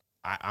pissed?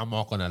 I'm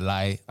not gonna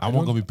lie. I'm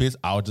not gonna be pissed.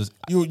 I'll just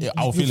You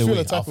I'll feel feel a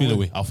away. type I'll of feel way.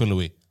 away. I'll feel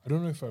away. I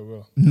don't know if I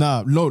will.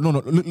 Nah, no.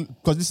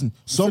 Because listen, You feel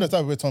some the type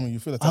of way, Tommy. You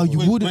feel the type how of you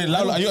way. wouldn't. Wait,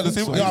 Lalo, are you on the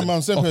same? Yeah, I'm on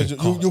the same Okay, page.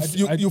 calm.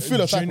 You feel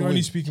the type of Genuinely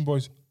way. speaking,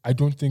 boys, I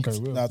don't think I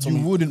will. Nah, Tommy,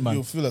 You wouldn't, man.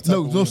 You feel the type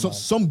No, of no. way, So, man.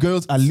 some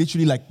girls are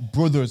literally like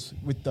brothers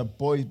with the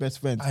boy's best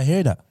friend. I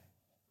hear that.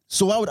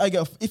 So why would I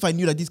get if I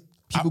knew that these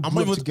people I'm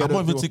grew not up together?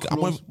 even they were thinking.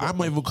 close, I'm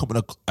not even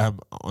coming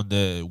on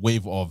the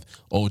wave of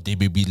they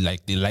may be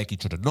like they like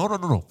each other.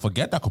 No.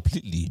 Forget that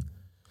completely.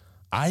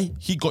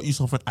 He got you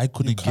something I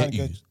couldn't can't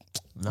get you. get-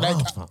 Nah,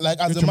 fam. Like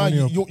as Get a your man,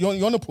 money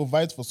you want to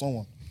provide for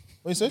someone.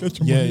 What you say?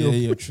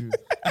 Yeah, true.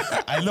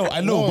 I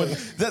know,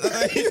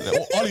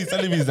 but all he's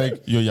telling me is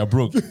like, you're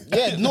broke.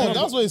 Yeah, no,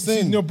 that's what he's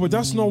saying. No, but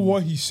that's not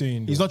what he's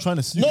saying. He's not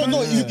trying to.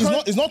 No,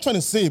 he's not trying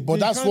to say, but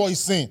that's can't- what he's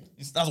saying.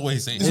 That's what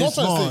he's saying. He's not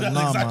trying to say. That's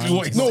Nah, exactly man.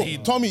 what he's No,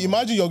 saying. Tommy,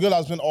 imagine your girl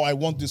has been, I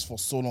want this for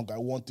so long. I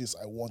want this.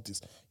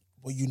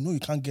 But you know you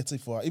can't get it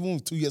for her. Even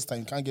with 2 years' time,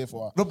 you can't get it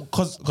for her. No,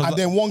 because And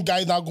then one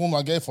guy now going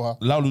to get it for her.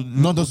 Laulu,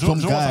 Not just some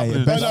guy,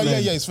 Happening? best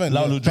Yeah, his friend.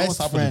 Laulu, yeah. do you know what's Best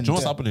happening? friend. Do you know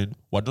what's happening?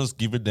 We're just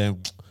giving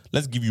them.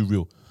 Let's give you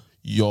real.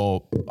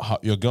 Your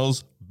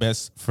girl's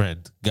best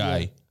friend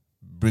guy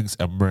brings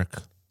a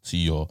Merc to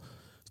your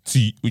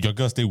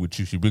girl stay with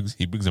you.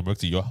 He brings a Merc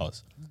to your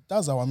house.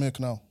 That's our milk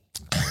now.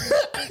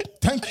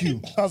 Thank you.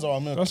 That's our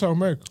milk. That's our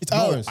Merc. It's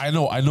ours. I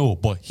know,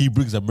 but he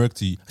brings a Merc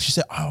to you. She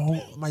said, "Oh,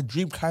 my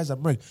dream car is a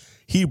Merc."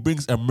 He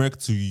brings a Merc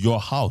to your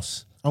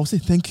house. I will say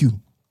thank you.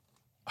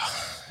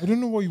 I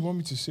don't know what you want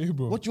me to say,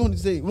 bro. What do you want to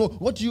say? No,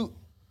 what do you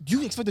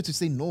expect her to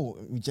say no?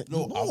 Reject?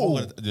 No, No. I'm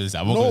not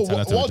gonna tell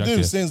her to What reject Dave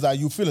it. is saying is that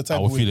you feel a type I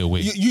will of way. feel a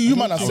way. You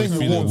man are I will saying you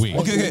feel a won't. way.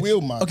 but you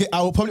will, man. Okay,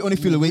 I will probably only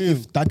feel away will.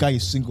 if that guy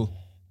is single.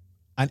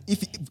 And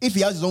if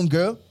he has his own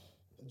girl,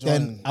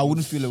 then John, I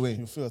wouldn't feel away.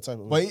 You feel a type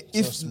of But way.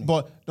 if Trust me.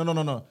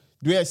 no.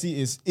 The way I see it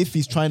is if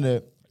he's trying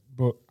to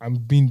But I'm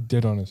being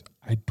dead honest.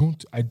 I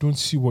don't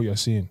see what you're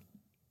saying.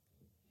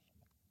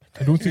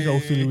 I don't think I will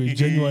feel away.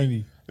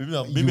 Genuinely. Maybe You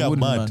I'm wouldn't,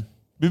 mad. man.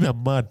 Maybe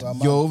I'm mad.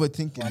 you're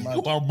overthinking.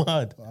 I'm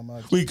mad. I'm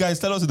mad. Wait, guys,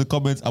 tell us in the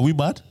comments. Are we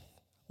mad?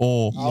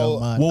 Or You're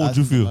mad. what would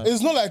you I'd be feel? mad.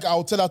 It's not like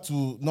I'll tell her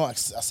to not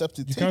accept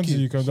it. You Take can't it. do-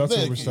 you can't- that's Like,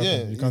 what we're stuck yeah, on.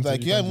 You it's can't like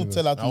do- you you can't can't even do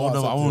tell her to I won't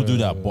not do accept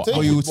that, it. but Take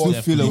I you would would still feel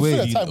definitely away. You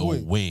feel a type of way.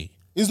 away.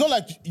 It's not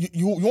like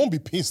you won't be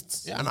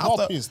pissed. Yeah, and You're not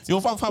after, pissed. yo,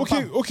 fam.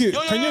 Okay.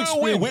 Yo, Can you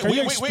explain? Can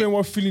you explain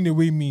what feeling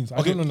away means? I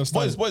Okay, don't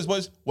understand.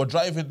 boys. We're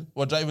driving.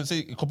 Say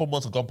a couple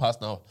months have gone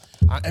past now,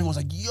 and everyone's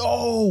like,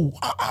 "Yo,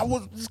 I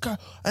was this car.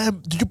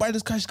 Did you buy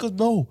this car?" She goes,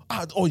 "No."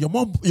 Oh, your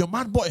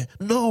man bought it.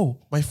 No,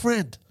 my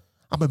friend.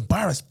 I'm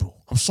embarrassed, bro.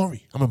 I'm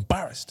sorry. I'm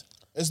embarrassed.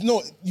 It's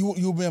no,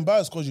 you'll be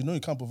embarrassed because you know you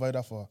can't provide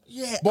that for her.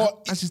 Yeah,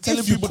 but and she's telling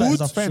if you people that it's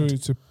a could, friend. So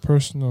it's a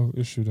personal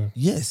issue then.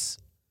 Yes,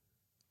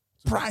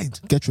 pride.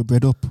 Get your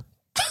bread up.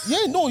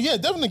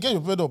 definitely get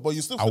your bread up, but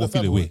you still I feel will the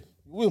type feel of away. way.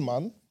 You will,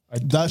 man.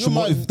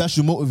 That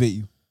should motivate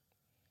you.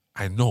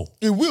 I know.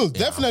 It will Yeah,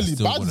 definitely I'm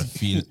still badly. gonna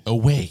feel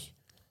away.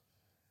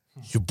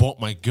 You bought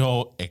my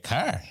girl a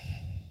car.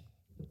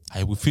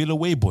 I will feel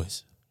away,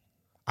 boys.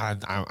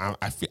 And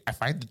I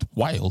find it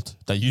wild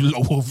that you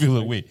lot will feel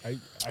away.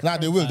 Nah,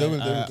 they will. They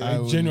will.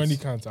 I genuinely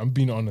can't. I'm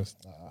being honest.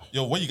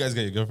 Yo, when you guys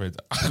get your girlfriend,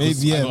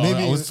 Maybe,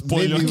 I will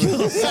spoil your maybe.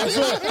 girl.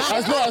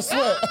 I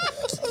swear.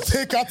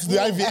 Take her to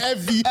the Ivy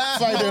every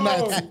Friday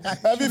night.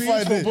 Every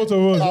Friday. both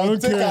of us. I I'll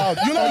don't take her care. out.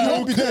 You know you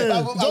won't be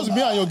there. Just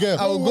me and your girl.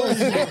 I will go with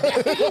you.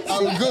 I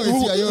will go with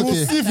you. Are you We'll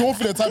okay? see if you won't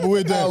feel the type of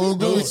way there. I will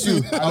go with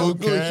you. I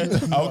don't care. I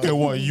don't care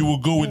what. You will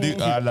go with it.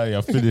 Nah,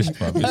 you're finished,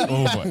 fam. It's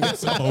over.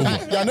 It's over.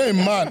 You're not a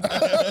man.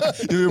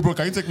 Yo, bro,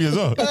 can you take me as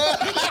well?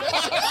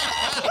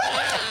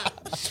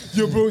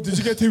 Yo, bro, did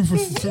you get him for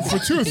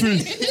 2 or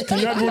 3? Can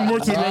you add one more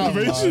to the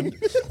reservation?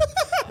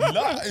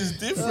 Nah, it's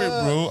different,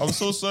 bro. I'm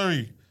so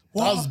sorry.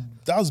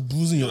 That's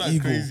bruising your That's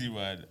ego. crazy,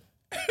 man.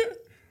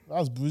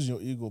 That's bruising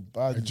your ego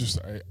bad.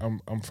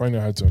 I'm finding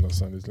it hard to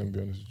understand this. Let me be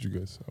honest with you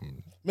guys.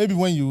 Maybe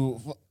when you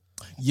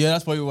Yeah,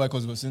 that's probably why,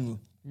 because we're single.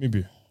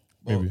 Maybe.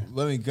 But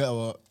when we get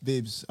our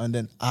babes and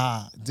then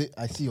I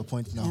see your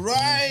point now.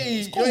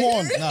 Right. come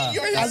on.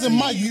 As a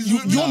man, you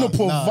want to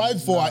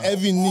provide for our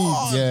every need.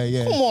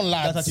 Yeah. Come on,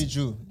 lads. That's actually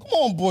true. Come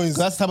on, boys.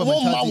 That's the type of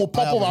one man mentality will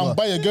pop I have up as and well.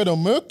 buy a girl a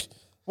milk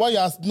while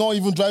you're not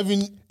even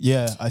driving.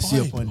 Yeah, I see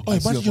your point. Oh, I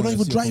see imagine your you're not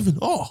point. even I see your point.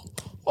 driving. Oh.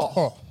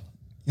 Oh,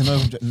 You're not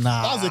even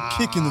nah. that's a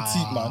kick in the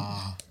teeth, man.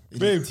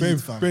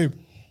 Babe.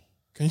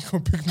 Can you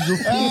come pick me up?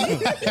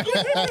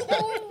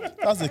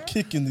 That's a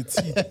kick in the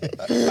teeth.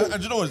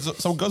 And you know what?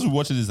 Some girls who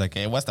watching this like,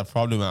 hey, what's the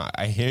problem?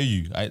 I hear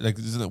you.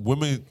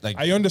 Women like.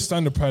 I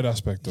understand the pride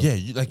aspect though. Yeah,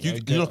 you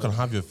lot can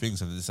have your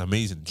things and it's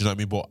amazing. Do you know what I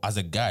mean? But as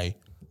a guy,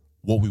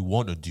 what we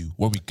want to do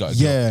when we got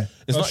Yeah.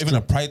 it's not even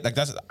a pride. Like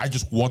I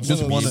just want to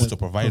be able to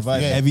provide for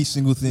you. every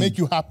single thing. Make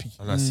you happy.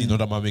 And I see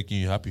another man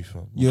making you happy,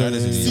 fam. Yeah,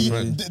 Regardless if yeah, he's See, your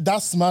friend.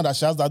 that smile that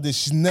she has that day,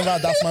 she's never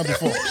had that smile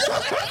before.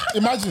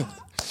 Imagine.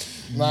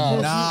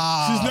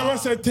 Nah. She's never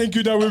said thank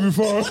you that way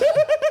before.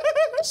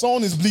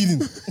 Someone is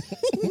bleeding.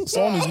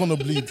 Someone is gonna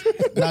bleed.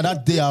 Now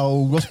that day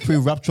I'll just pray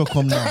rapture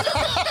come now.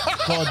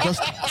 God,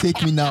 just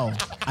take me now.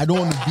 I don't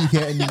want to be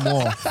here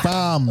anymore.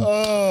 Fam.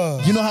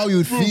 You know how you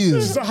would feel.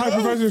 She's a high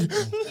professional.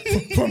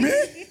 For me?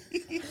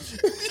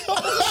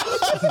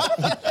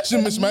 She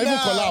might even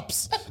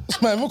collapse. She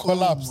might even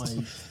collapse.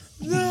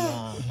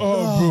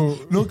 Oh,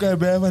 bro. No guy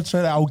may ever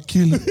try that. I'll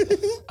kill.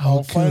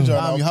 I'll find you.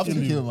 and Fam, I'll you have to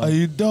kill kill, Are man.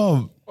 you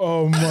dumb?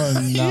 Oh,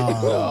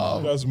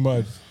 man. That's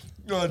mad.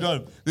 No,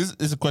 John. This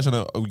is a question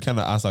that we kind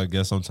of ask our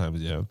guests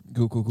sometimes. Yeah,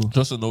 Cool.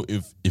 just to know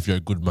if you're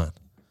a good man.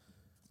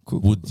 Cool.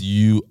 Would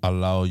you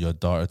allow your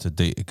daughter to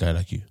date a guy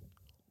like you?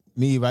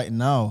 Me right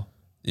now,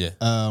 Yeah.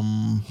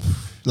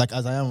 like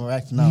as I am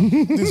right now.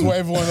 This is what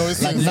everyone always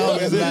says. now,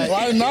 it's like-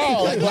 right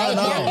now. right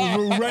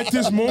now. Right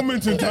this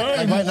moment in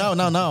time. Like right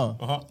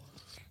now.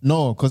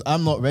 No, because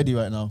I'm not ready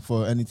right now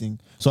for anything.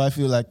 So I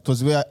feel like, because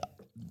the way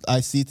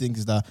I see things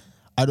is that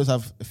I just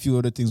have a few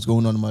other things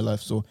going on in my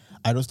life. So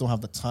I just don't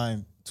have the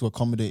time to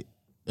accommodate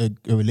a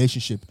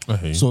relationship.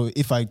 Okay. So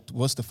if I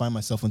was to find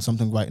myself in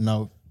something right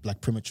now, like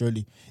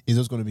prematurely, it's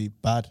just going to be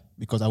bad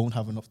because I won't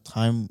have enough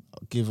time,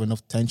 give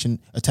enough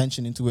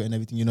attention into it and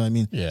everything. You know what I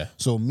mean? Yeah.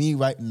 So me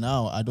right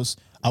now,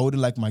 I would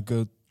like my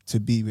girl to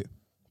be with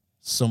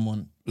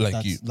someone Like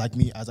that's you. like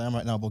me as I am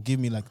right now. But give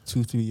me like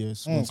 2-3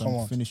 years once come I'm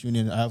on. finished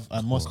uni.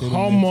 I must stay.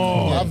 Come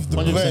on. Have the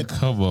 100%. bread.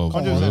 Come on,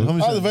 Come bro. on, 100%.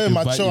 That's a very You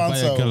mature buy a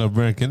answer. girl a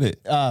break,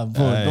 innit?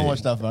 Bro, Aye. don't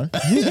watch that, man.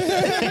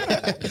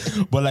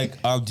 But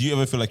like, do you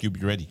ever feel like you'll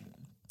be ready?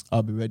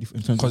 I'll be ready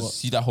in terms of Because what?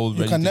 see that whole You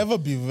ready can thing, never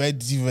be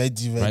ready.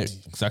 right?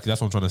 Exactly. That's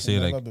what I'm trying to say.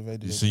 You'll Like, never be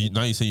ready, so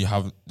now you say you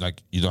have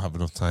like you don't have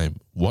enough time.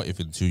 What if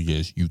in 2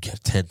 years you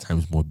get 10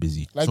 times more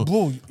busy? Like, So-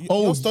 bro,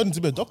 you're studying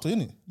to be a doctor,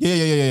 innit? Yeah.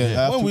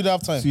 I have When two- we don't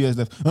have time. 2 years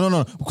left.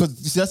 No. Because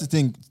you see, that's the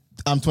thing.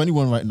 I'm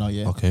 21 right now.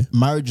 Yeah. Okay.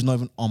 Marriage is not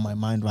even on my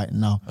mind right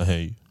now. I hear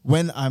you.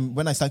 When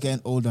I start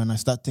getting older and I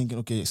start thinking,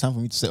 okay, it's time for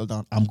me to settle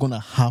down. I'm gonna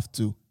have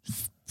to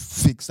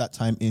fix that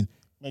time in,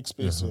 Make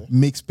space, yeah.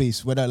 make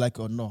space, whether I like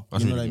it or not.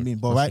 That's you know really what I good. mean?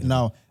 But That's right really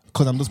now,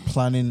 because I'm just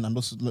planning, I'm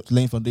just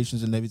laying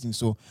foundations and everything.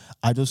 So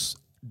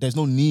there's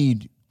no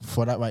need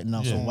for that right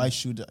now. So why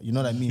should you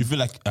know what I mean? You feel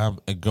like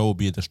a girl will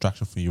be a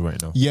distraction for you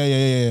right now?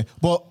 Yeah.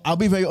 But I'll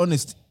be very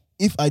honest.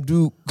 If I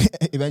do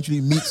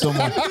eventually meet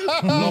someone,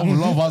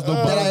 love has no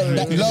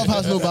boundaries. Love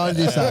has no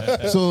boundaries.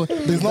 Sir. So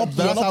You're not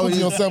putting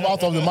yourself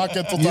out of the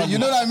market totally. You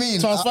know what I mean?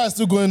 Transfer is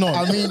still going on.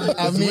 I mean,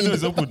 the window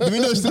is open. The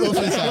window is still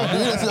open, sir. The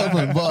window is still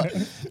open. But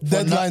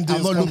Deadline day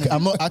is coming.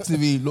 I'm not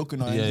actively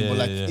looking or anything. But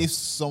like, yeah. if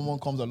someone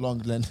comes along,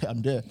 then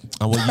I'm there.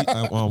 And what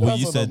That's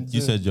you what said, I'm you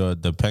said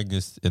the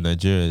pengest in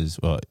Nigeria is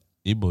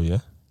Igbo, yeah?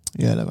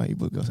 Yeah, I like my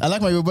Igbo girls. I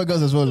like my Igbo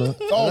girls as well. Though.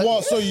 Oh,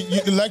 what? So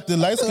you like the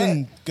light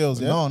skinned girls,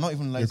 yeah? No, not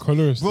even like. The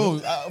colorist. Bro,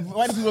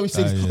 why do people always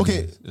say this? Yeah,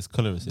 Okay, it's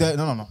colorist. Yeah.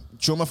 no.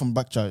 Chioma from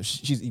Backchat,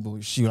 she's Igbo.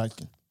 She like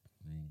it.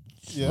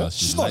 Yeah. Well,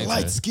 She's not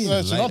light skinned.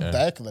 Yeah, she's not lighter.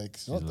 dark, like.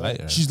 She's not She's dark.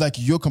 lighter. She's like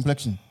your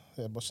complexion.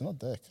 Yeah, but she's not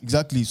dark.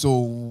 Exactly.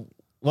 So,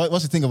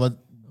 what's the thing about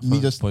me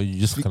just? But you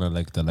just kind of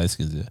like the light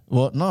skins, yeah?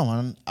 Well, no,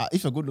 man.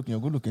 If you're good looking,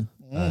 you're good looking.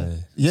 Aye.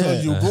 Yeah. So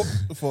you go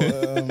for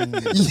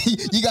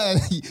you gotta.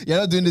 You're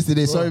not doing this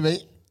today. Sorry,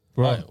 mate.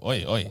 Bro,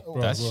 Oi.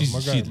 That's bro, she's my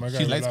guy,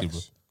 she's light skin, bro.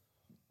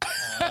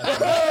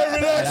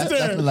 relax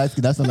That's not light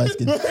skin. That's not light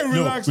skin.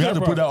 Relax We there, have to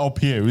pal. put that up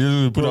here. We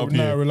have to put it Bro, up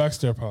nah, here. relax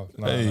there, pal.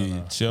 Nah,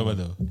 Hey, chill,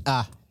 man.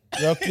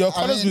 your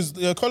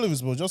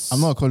colorist, bro. Just I'm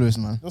not a colorist,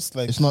 man. Just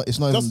like It's not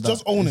even that.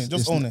 just own it.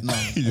 Just own it. No,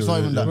 it's not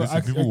even that.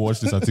 Listen, people watch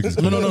this and think it's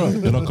No.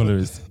 They're not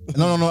colorist.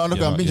 No. Look,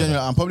 Yeah, I'm being yeah.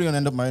 genuine. I'm probably gonna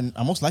end up marrying.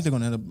 I'm most likely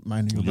gonna end up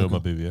marrying you. You're my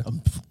baby, yeah?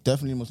 I'm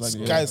definitely most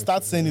likely. Guys,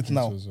 start saying it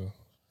now.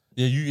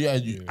 Yeah,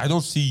 I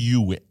don't see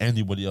you with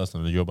anybody else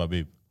than the Yoruba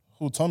babe.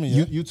 Who, Tommy?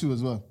 Yeah, You too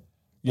as well.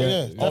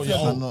 yeah, definitely.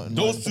 I'm not-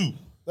 Those two.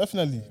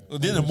 Definitely.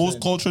 They're the most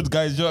cultured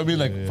guys, you know what I mean?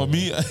 Like, for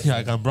me,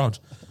 I can branch.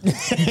 No,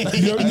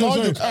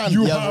 you can't.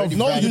 You Yeah, have. already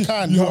No, branded. you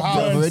can't. You You have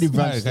I've have. already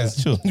Alright, branched.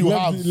 guys, chill. You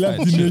Left have. the-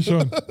 left the nation. You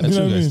know Chill, what I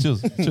mean? guys, chill.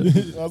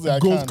 I was like, I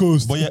Gold can't.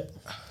 Coast. But yeah,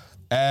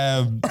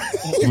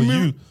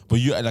 but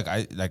you,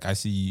 I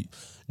see,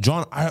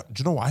 John. Do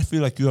you know what? I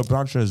feel like you're a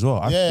brancher as well.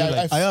 I Yeah, feel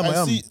like, I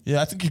am. see.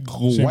 yeah, I think you could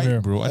go Same white,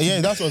 here. bro. I think-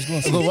 Yeah, that's what I was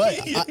going to say. Go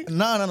what?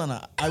 No.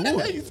 I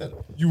would.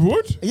 You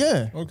would?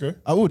 Yeah. Okay.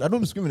 I would. I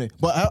don't discriminate.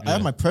 But I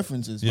have my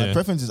preferences. My Yeah.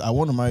 preferences, I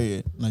want to marry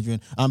a Nigerian.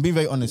 I'm being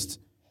very honest.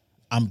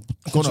 I'm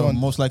going to John-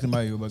 most likely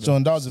marry you.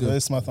 John, that was a very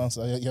smart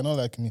answer. You're not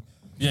like me.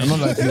 Yeah, I'm not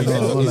like you, no, I'm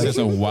not he like said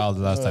something wild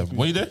last time.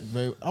 Were you there?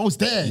 I was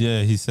there.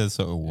 Yeah, he said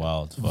something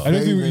wild. Fuck. I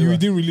don't think very we well.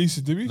 didn't release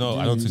it, did we? No,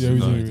 I don't think Yeah, so. we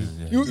No, didn't we release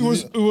didn't, it. yeah. It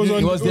was on.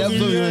 It was the episode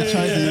we were yeah,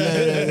 trying to.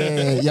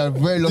 Yeah,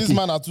 very lucky. These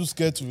men are too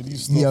scared to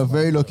release stuff. Yeah,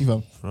 very lucky,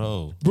 fam.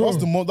 Bro, Bro, What's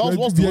the mo- that's we are-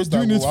 what's the we are worst that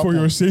doing it will for happen.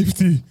 your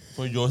safety.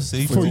 for your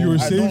safety. For your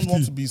I don't want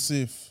safety. to be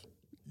safe.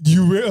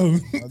 You will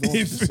don't-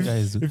 if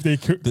Guys, if they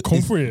come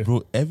it's- for you.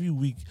 bro. Every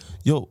week,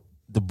 yo,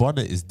 the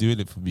bonnet is doing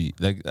it for me.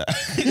 Like,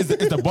 it's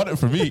the bonnet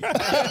for me.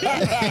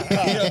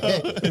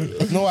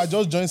 No, I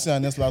just joined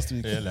CNS last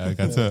week. Yeah, like, I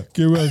can tell.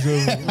 Okay, well, so,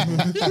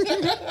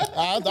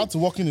 I had to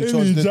walk in the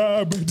any church.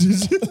 job,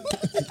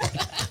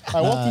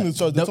 I walked in the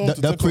church. They told me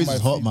to That take off praise my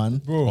is hot, feet. man.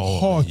 bro, Oh,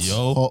 hot.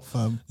 yo, Hot,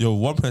 fam. yo,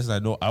 one person I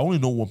know. I only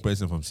know one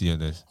person from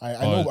CNS.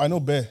 I know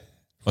Bear.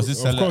 Was it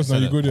Of course, now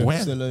you go there.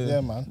 Gwen?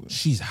 Yeah, man.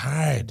 She's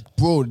hard.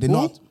 Bro, they're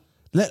not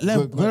Let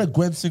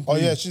Gwen sing. Oh for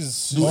you. yeah,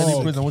 she's Do any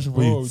sick. praise and worship for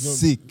Bro, you. no,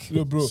 sick.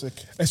 Look, bro, Sick.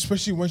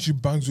 especially when she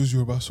bangs those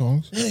Yoruba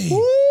songs.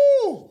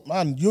 Woo!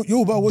 Man,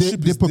 Yoruba worship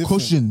The is different.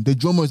 percussion, the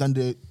drummers, and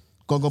the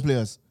gongo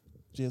players.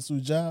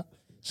 Jesuja,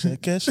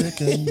 shake,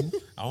 shake.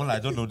 I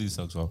don't know these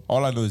songs. So.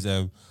 All I know is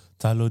Talo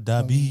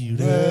Dabi.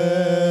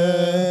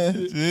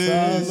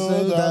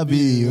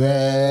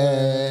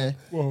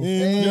 Whoa.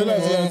 Yeah,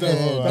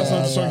 that's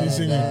not the song he's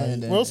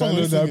singing. What song Talo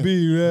is he da singing? bi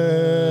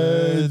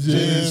re,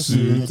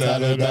 Jesu,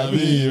 talo da bi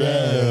re,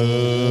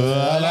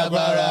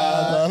 Alagbara,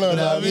 Talo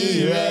da bi re.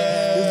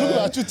 He's looking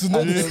at you to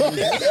know this song.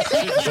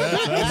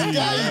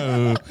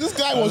 This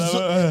guy was.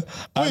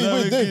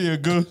 Wait, you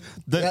go.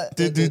 Doesn't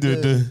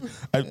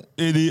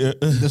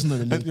know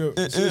the name. Yo,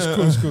 it's cool,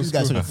 it's cool, These it's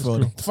guys cool, are it's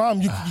fraud. cool.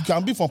 Fam, you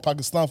can be from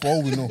Pakistan for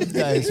all we know.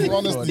 Guys,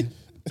 Honestly.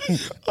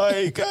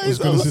 Hey guys,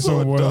 gonna say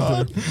something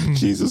wild done.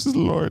 Jesus is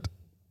Lord.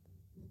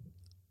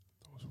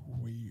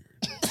 Weird.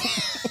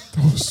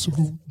 That was so,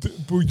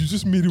 bro. You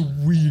just made it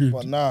weird.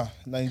 But nah,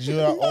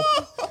 Nigeria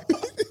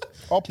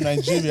up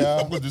Nigeria.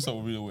 I'm gonna do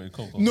something real weird.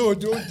 Come on. No,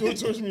 don't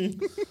touch me.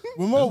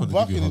 Remember That's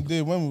back gonna in give the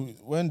you day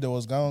when there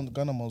was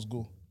Ghana Must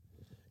Go.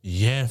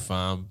 Yeah,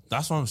 fam.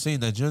 That's what I'm saying.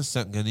 Nigerians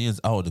sent Ghanaians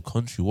out of the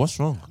country. What's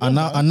wrong? And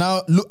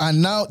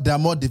now they are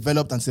more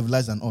developed and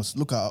civilized than us.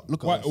 Look at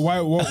Why?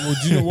 us. What?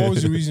 Do you know what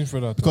was the reason for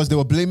that? Because they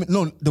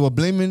were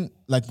blaming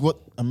like what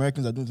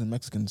Americans are doing to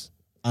Mexicans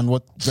and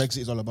what Brexit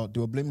is all about. They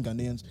were blaming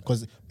Ghanaians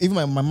because even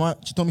my mom,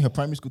 she told me her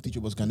primary school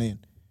teacher was Ghanaian.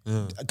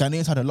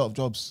 Ghanaians had a lot of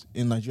jobs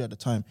in Nigeria at the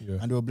time,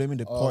 and they were blaming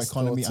the poor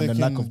economy and the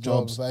lack of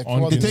jobs. On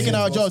They're Ghanaians.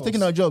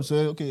 taking our jobs. So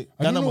okay,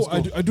 I don't Ghana know.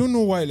 must go. I don't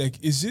know why. Like,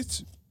 is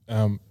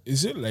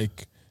it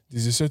like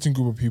there's a certain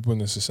group of people in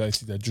the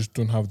society that just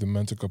don't have the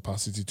mental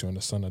capacity to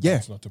understand that Yeah.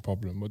 that's not a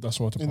problem. But that's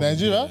not a In problem.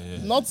 Nigeria,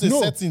 not a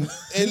No. setting,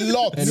 a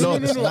lot. A No,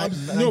 lot. no, no, Like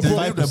no.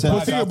 But 95%.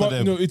 the thing about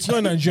them. no, it's not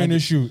a Nigerian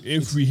issue.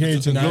 If we hear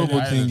it's a global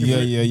global thing. thing, Yeah,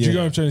 Do you get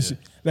what I'm trying to say?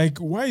 Yeah. Like,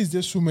 why is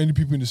there so many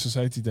people in the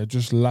society that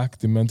just lack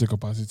the mental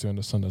capacity to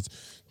understand that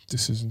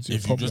this isn't your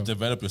If you problem? just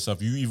develop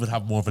yourself, you even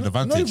have more of an Not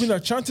advantage. even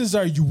that. Chances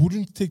are you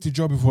wouldn't take the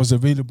job if it was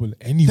available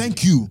anyway.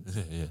 Thank you.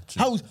 Yeah,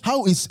 true.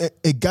 How is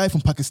a guy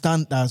from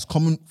Pakistan that's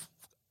coming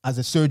as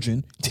a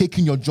surgeon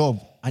taking your job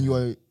and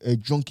you're a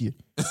junkie?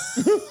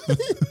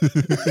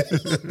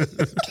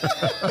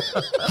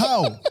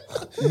 How?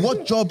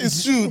 What job?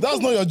 It's true. That's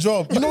not your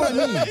job. You know what I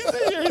mean?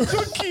 You're a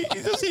junkie.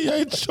 He just said you're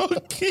a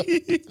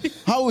junkie.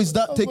 How is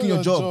that taking not your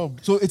your job? job.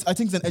 So I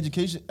think it's an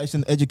education. It's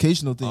an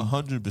educational thing.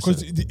 100%.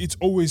 Because it's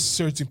always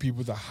certain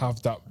people that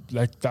have that,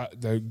 like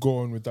that go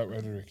on with that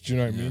rhetoric. Do you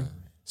know what I mean?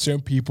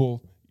 Certain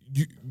people,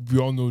 we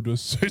all know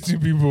those certain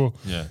people.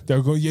 Yeah.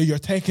 They'll go, yeah, you're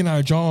taking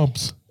our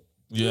jobs.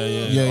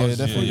 Yeah,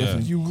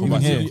 definitely. You Come wouldn't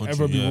back to really your ever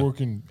country, be yeah.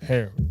 working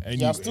here. Anyway.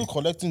 You're still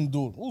collecting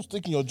dough. Who's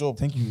taking your job?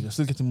 Thank you. You're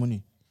still getting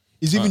money.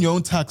 It's even your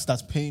own tax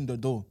that's paying the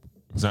dough.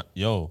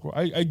 Yo. Well,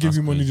 I give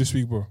you money crazy. this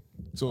week, bro.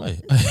 So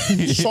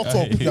Shut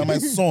up. You're my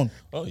son.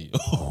 Oh,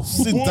 yo.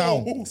 Sit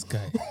down. This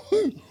guy.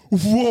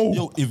 Whoa.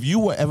 Yo, if you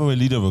were ever a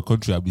leader of a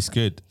country, I'd be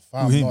scared.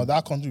 Fam, no,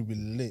 that country will be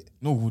lit.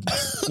 no wood.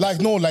 Like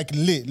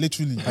lit,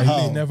 literally. I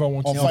really never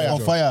want On to fire. do On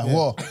that fire. Yeah.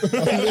 War.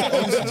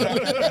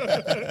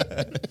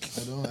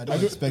 I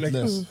don't expect Like,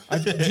 less.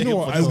 do you know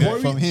what? I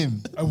From worry,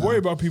 him. I worry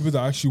about people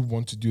that actually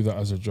want to do that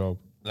as a job.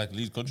 Like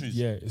lead countries.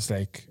 Yeah, it's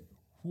like,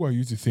 who are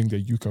you to think that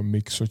you can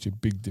make such a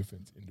big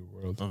difference in the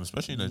world?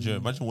 Especially in Nigeria.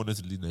 Imagine wanting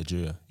to lead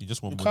Nigeria. You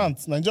just want You money.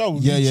 can't. Nigeria will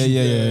Yeah, reach yeah, you.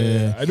 yeah, yeah,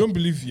 yeah. I don't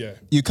believe, yeah.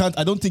 You can't.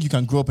 I don't think you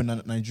can grow up in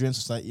a Nigerian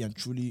society and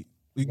truly.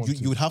 You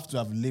Want would have to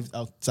have lived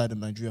outside of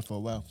Nigeria for a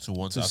while To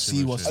want to to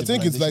see what. actually I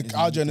think it's like civilization is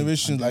our and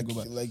generation, then like go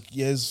back. like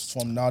years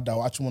from now, that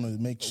will actually want to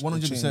make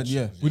 100%. change.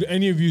 Yeah. Would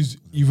any of you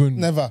even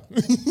Never.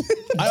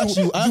 I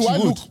actually Do I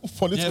would. look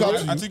political? to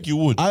I you? think you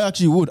would. I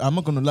actually would. I'm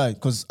not gonna lie,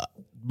 because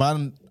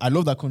man, I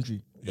love that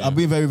country. Yeah. I'm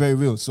being very, very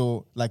real.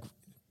 So like,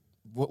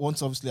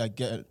 once obviously I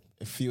get a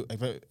bit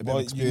of But you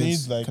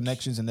experience, need, like-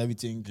 connections and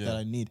everything Yeah. that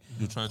I need.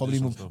 You're trying to Probably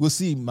do move. some stuff. We'll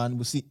see, man.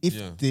 We'll see if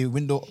Yeah. the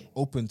window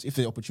opens, if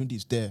the opportunity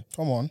is there.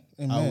 Come on.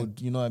 Amen. I would,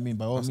 you know what I mean.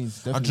 By all means,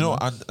 definitely. And you know,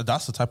 man. and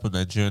that's the type of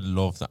Nigerian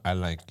love that I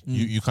like.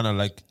 You kind of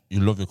like, you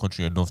love your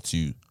country enough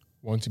to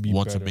want to be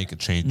want better? to make a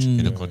change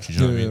in the country.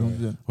 Do you know what I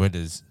mean? Yeah. Where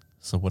there's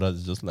someone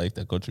else just like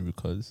that country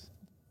because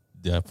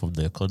they are from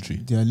their country.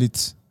 They are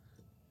lit.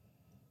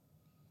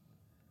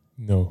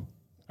 No.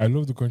 I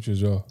love the country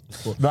as well.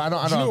 But No, I know.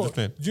 do you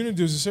know, do you know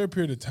there's a certain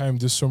period of time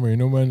this summer, you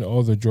know, when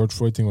all the George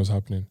Floyd thing was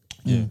happening?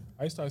 Yeah.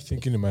 I started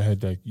thinking in my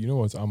head, like, you know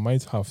what, I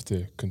might have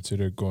to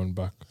consider going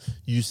back.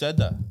 You said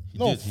that.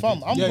 No,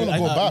 fam, I'm gonna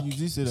go back. You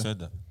did say You that. said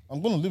that.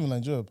 I'm gonna live in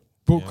Nigeria.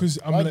 But because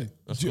I'm Why? like,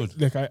 That's do-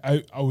 good. like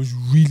I was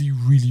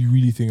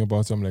really thinking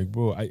about it. I'm like,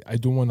 bro, I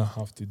don't want to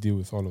have to deal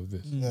with all of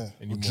this Yeah.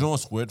 anymore. Do you know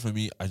what's weird for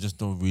me? I just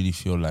don't really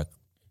feel like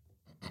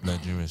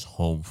Nigeria is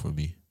home for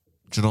me.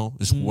 Do you know?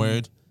 It's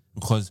weird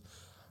because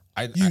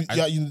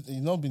You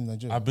not been in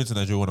Nigeria. I've been to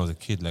Nigeria when I was a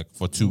kid, like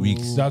for 2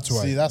 weeks. That's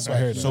why. See, that's I why.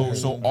 heard So that.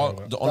 so all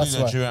the only That's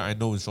why. Nigeria I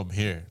know is from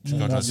here. Do you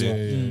know what I'm That's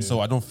saying? why. Yeah. So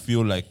I don't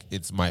feel like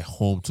it's my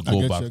home to I go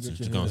get back you, I to. get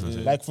Do you. you know what I'm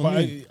saying? Like for But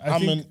me, I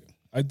think,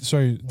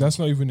 sorry, that's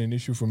not even an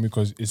issue for me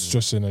because it's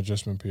just an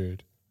adjustment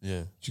period.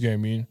 Yeah, Do you get what I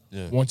mean?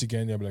 Yeah. Once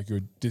again, they're like, yo,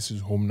 this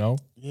is home now.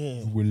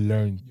 yeah. You will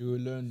learn You will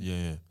learn.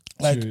 yeah.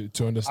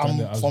 to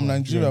understand it I'm as from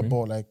well. Do you know Nigeria, what I mean?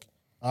 but like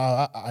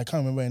I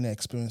can't remember any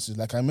experiences.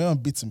 Like I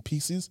remember bits and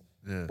pieces,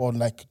 Yeah. but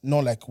like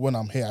not like when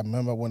I'm here. I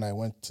remember when I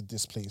went to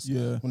this place.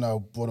 Yeah. When I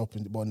was brought up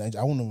in but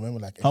Nigeria, I won't remember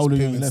like How old are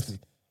you when you experience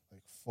left?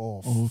 like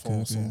four Oh, or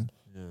okay. something.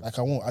 Like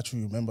I won't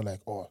actually remember like,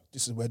 oh,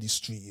 this is where this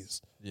street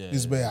is. Yeah,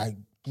 This is where I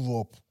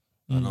grew up.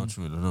 I know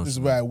true. I know. This is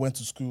true. where I went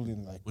to school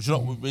in. Like Would you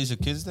not raise your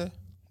kids there?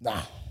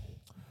 nah.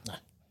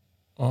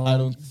 I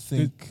don't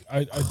think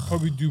I'd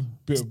probably do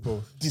bit of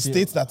both. The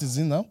state that is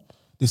in now.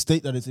 the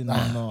state that it's in.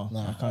 No,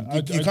 Nah. I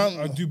can't. You can't-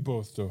 I'd do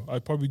both though.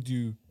 I'd probably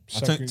do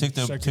take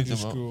them secondary out.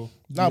 school.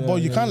 Nah,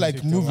 but you can't like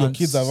take move them your out.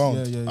 kids around.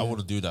 Yeah, yeah, yeah. I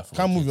wouldn't do that for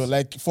Can't my move your kids.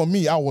 like for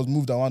me. I was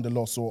moved around a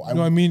lot, so I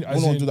No, I mean, as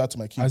wouldn't in, do that to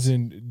my kids. As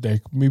in,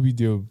 like maybe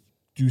they'll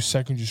do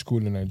secondary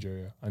school in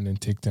Nigeria and then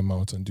take them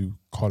out and do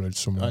college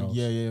somewhere else.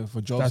 Yeah, for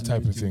jobs. That and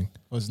type of everything. thing.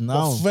 Because But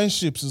now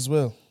friendships as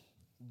well.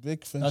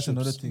 Big friendships. that's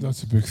another thing.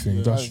 That's a big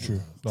thing. That's I- true.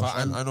 That's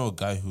I know a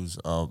guy who's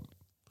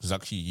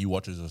actually he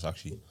watches us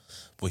actually,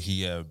 but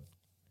he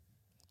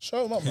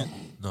Show him up, man.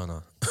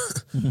 no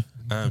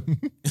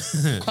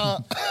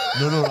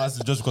No, that's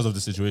just because of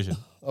the situation.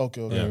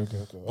 Okay.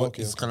 But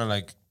it's kind of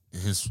like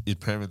his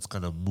parents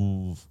kind of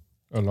move.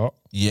 A lot.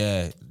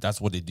 Yeah, that's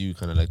what they do.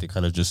 Kind of like they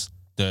kind of just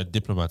they're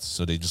diplomats,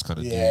 so they just kind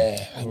of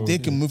Yeah, and they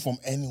can move from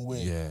anywhere.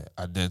 Yeah,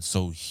 and then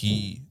so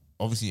he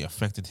obviously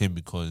affected him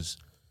because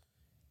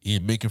he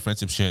making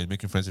friendships here.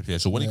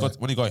 So when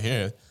he got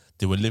here,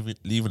 they were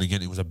leaving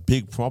again. It was a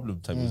big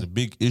problem. It was a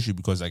big issue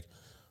because like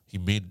he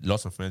made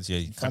lots of friends here.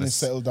 He kind Finally of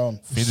settled down.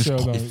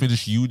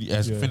 finished uni,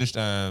 finished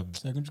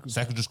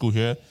secondary school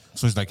here.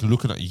 So he's like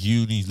looking at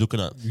uni, he's looking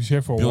at He's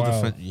here for a build while.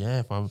 friend.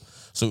 Yeah, fam.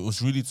 So it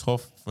was really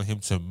tough for him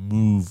to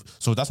move.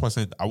 So that's why I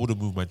said I would have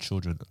moved my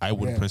children. I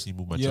wouldn't personally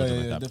move my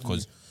children like that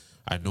because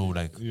I know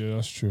like Yeah,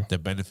 that's true. the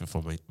benefit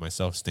for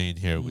myself staying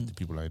here with the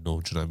people I know.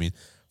 Do you know what I mean?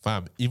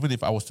 Fam, even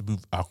if I was to move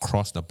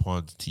across the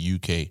pond to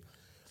UK,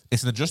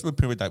 it's an adjustment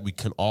period that we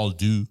can all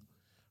do.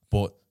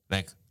 But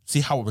like, see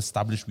how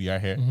established we are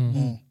here.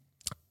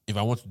 If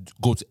I want to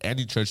go to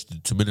any church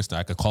to minister,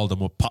 I could call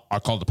them up. I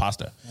call the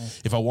pastor.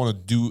 If I want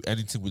to do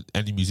anything with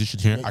any musician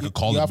here, I could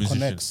call you the have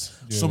musician. connects.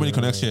 So many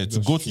connects here. To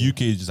that's go to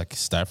UK is just like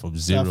start from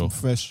Start zero. from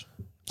fresh.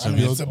 And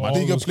it's a all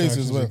bigger those place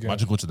as connections well. again.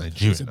 Imagine go to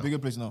Nigeria. It's a now. bigger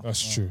place now.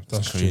 That's true.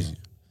 That's Crazy. true.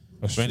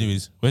 That's But true.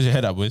 anyways, where's your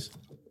head at, boys?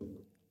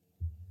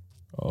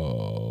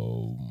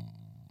 Oh.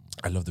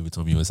 I love the way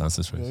Tommy always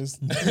answers first.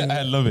 Yes.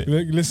 I love it.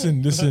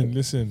 Listen.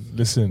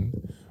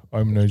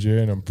 I'm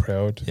Nigerian. I'm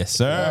proud. Yes,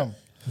 sir. Damn,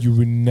 You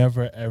will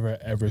never,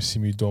 ever see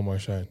me dull my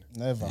shine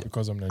never.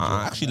 because I'm Nigerian.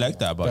 I actually like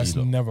that about That's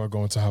you, though. never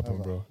going to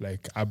happen, bro.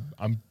 Like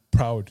I'm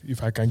proud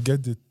if I can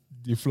get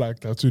the flag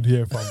tattooed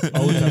here, fam. I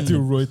will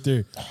tattoo right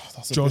there,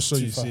 That's a just so bit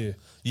too you far. see it.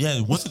 Yeah,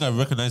 one thing I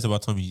recognize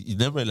about Tommy, he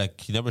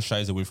never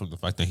shies away from the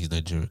fact that he's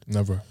Nigerian.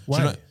 Never.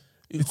 Why? know-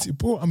 It's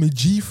bro. I'm a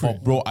G Oh,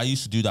 friend. bro, I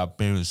used to do that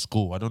bare in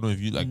school. I don't know if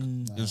you like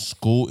in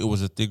school. It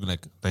was a thing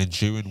like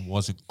Nigerian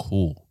wasn't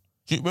cool.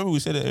 Do you remember we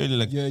said it earlier?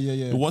 Like, Yeah.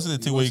 it wasn't a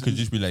thing where you could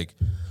just be like,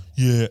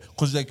 yeah,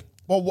 because like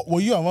But were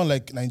you around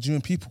like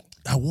Nigerian people?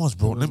 I was,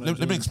 bro.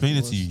 Let me explain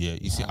it to you. Yeah,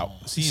 you see,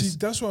 See,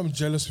 that's why I'm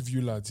jealous of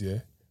you lads. Yeah,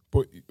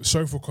 but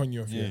sorry for cutting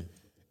you off. Yeah.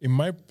 In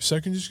my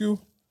secondary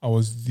school, I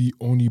was the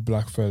only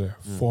black fella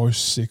for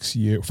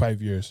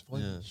 5 years.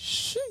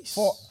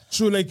 For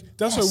So like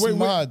that's That's why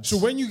mad. so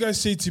when you guys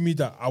say to me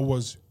that I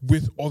was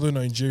with other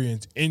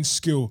Nigerians in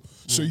skill,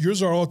 so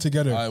yours are all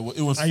together,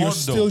 it was and you're fun,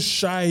 still though.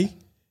 shy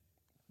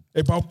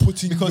about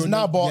putting Because your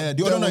now, name- but yeah,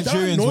 the other that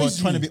Nigerians were annoys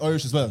trying to me. be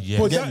Irish as well. Yeah.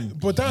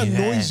 but that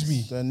annoys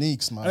me. the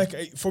Neeks, man.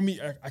 Like for me,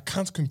 I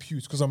can't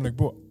compute because I'm like,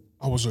 bro,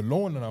 I was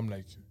alone, and I'm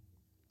like,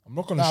 I'm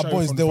not gonna. Nah, shy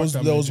boys, from there the was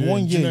fact there that I'm was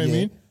one Nigerian. Do you year, know what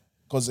I mean?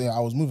 because I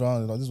was moving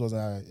around. Like, this was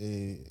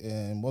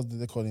what did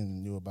they call it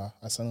in Yoruba?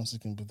 I sound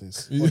speaking with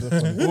this. What did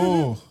they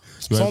call it?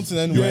 Something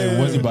anyway.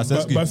 was it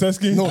Baseski?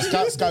 Baseski? No,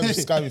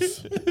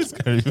 Scarif.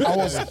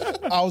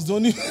 I was the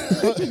only.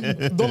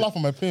 Don't laugh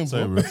at my pain,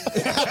 bro.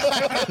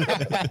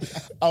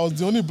 I was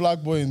the only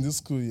black boy in this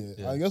school.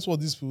 Yeah. I guess what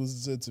these people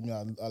said to me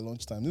at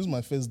lunchtime. This was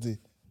my first day.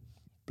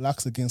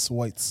 Blacks against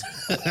whites.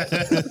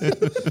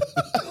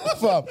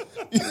 Fam.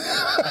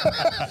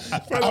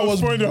 I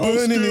was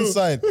burning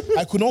inside.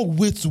 I could not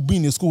wait to be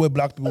in a school where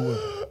black people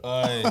were.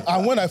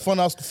 And when I found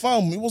out,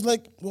 fam, it was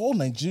like we're all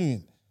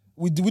Nigerian.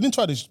 We didn't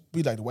try to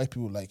be like the white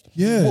people. Like,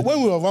 Yeah. But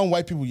when we were around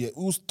white people, yeah,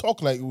 we was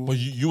talk like But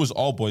you was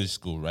all boys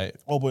school, right?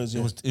 all boys.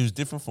 Yeah. It was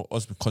different for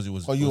us because it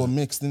was. But you it was- were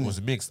mixed, didn't It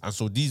was mixed, and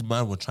so these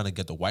men were trying to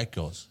get the white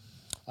girls.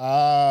 You get what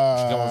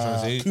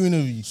I'm trying to say?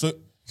 Coonery. So,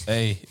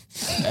 hey,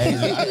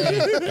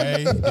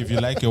 if you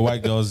like your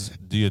white girls,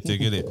 do your thing,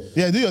 get it.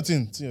 Yeah, do your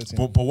thing. Do your thing.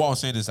 But what I'm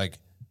saying is like,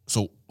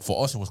 so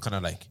for us, it was kind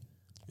of like,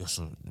 yo,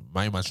 so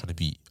my man's trying to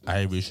be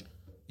Irish,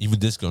 even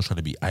this girl's trying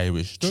to be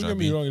Irish. do Don't you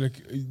know get what I me mean?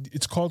 wrong. Like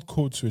it's called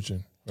code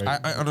switching. Right?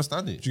 I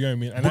understand it. Do you get what I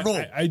mean? And But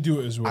no, I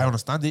do it as well. I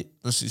understand it.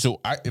 So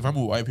if I'm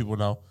with white people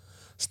now,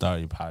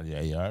 starting party,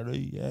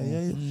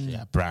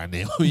 yeah, brand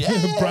new,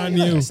 yeah, Brand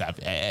new.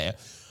 yeah.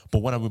 But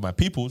when I'm with my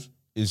peoples,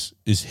 is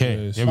here.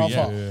 it's Here we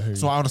far, are. far. Yeah,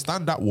 So I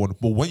understand that one.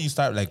 But when you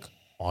start like,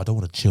 oh, I don't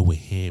want to chill with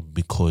him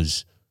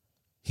because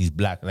he's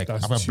black. Like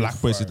That's I'm a too black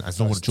person. far. I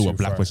don't want to That's chill with a too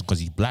black far. person because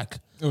he's black.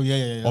 Oh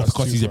yeah. Or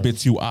because too he's a far. bit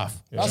too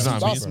off. That's you know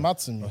what I mean? that's mad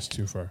to me. That's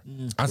too far.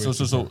 And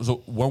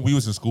so when we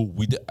was in school,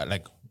 we did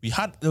like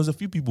there was a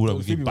few people that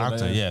we could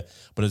banter, yeah.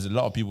 But there's a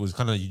lot of people. It's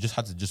kind of you just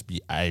had to just be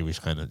Irish,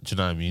 kind of. Do you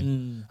know what I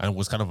mean? And it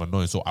was kind of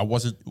annoying. So I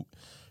wasn't.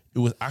 It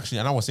was actually,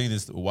 and I was saying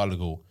this a while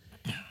ago.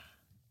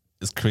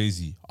 It's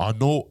crazy. I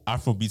know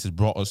Afrobeats has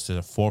brought us to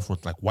the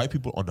forefront. Like white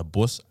people on the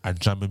bus are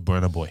jamming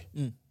Burna Boy.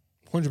 100%. Do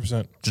you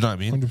know what I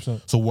mean?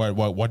 100%. So we're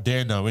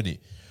there now, innit?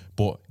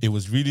 But it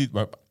was really,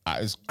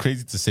 it's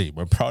crazy to say,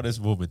 my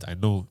proudest moment, I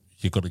know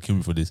you're going to kill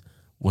me for this,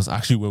 was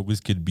actually when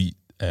Wizkid beat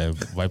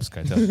Vibes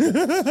Cartel.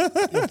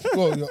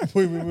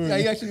 Wait. Are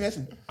you actually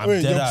messing? I'm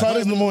Wait, dead your ass.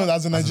 proudest moment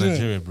as a As a Nigerian.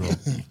 Nigerian, bro.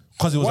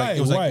 Because it was Why?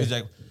 like, Why? it was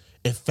like,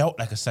 it felt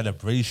like a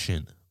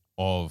celebration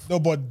of, No,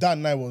 but that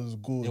night was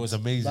good. it was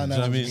amazing. That Do you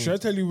know night what I was mean? Should I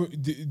tell you?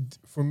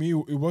 For me,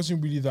 it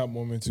wasn't really that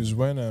moment. It was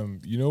when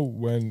you know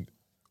when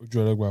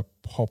Ojuelegba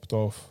popped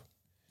off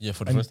Yeah,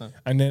 for the and, first time.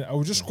 and then I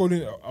was just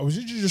scrolling. I was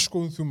literally just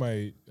scrolling through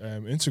my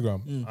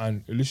Instagram,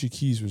 and Alicia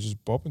Keys was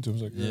just bopping to him.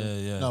 I was like,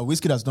 Yeah. No,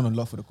 Whiskey has done a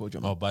lot for the culture,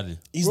 man. Oh, badly.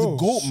 He's Bro, the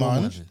GOAT, so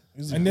man. much.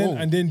 He's the And then GOAT.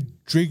 and then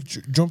Drake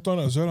jumped on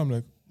it as well. I'm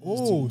like,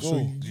 oh, so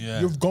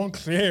Yeah. you've gone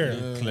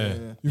clear.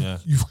 Clear. You've, Yeah.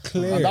 you've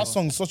cleared. And that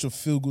song is such a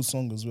feel good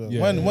song as well.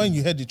 Yeah, when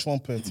you heard the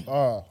trumpet,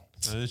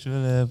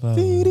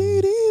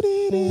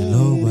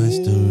 Hello, my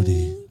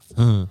story.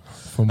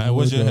 From Hey,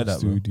 where's your Model head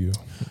at, bro? Studio.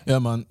 Yeah,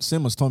 man.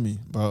 Same as Tommy,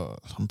 bro.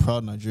 I'm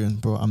proud Nigerian,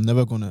 bro. I'm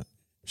never gonna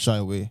shy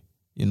away.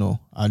 You know,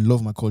 I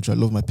love my culture. I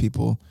love my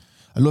people.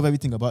 I love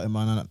everything about it,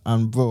 man.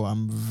 And bro,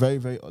 I'm very,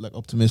 very like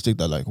optimistic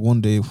that like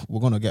one day we're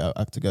gonna get our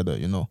act together.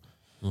 You know,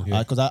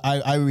 because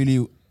I really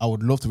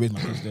would love to raise my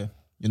kids there.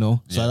 You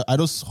know, so I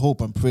just hope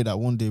and pray that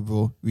one day,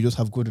 bro, we just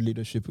have good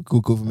leadership,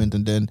 good government,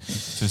 and then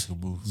Just can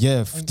move.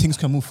 things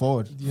can move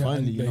forward. Yeah,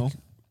 finally, and you know. like,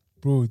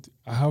 bro,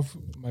 I have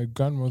my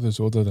grandmother's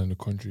older than the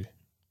country.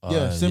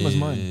 Yeah, same as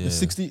mine. yeah. It's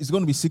 60. It's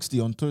gonna be 60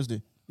 on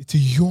Thursday. It's a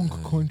young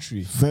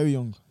country. Very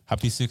young.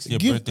 Happy 60th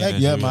Give- birthday, like-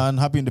 Yeah, Nigeria. man.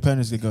 Happy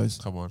Independence Day, guys.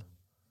 Come on.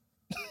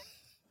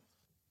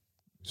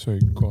 Sorry,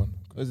 go on.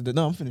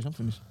 No, I'm finished.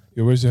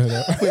 Yeah, where's your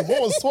head at? wait,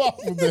 what was swap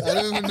with that?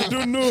 I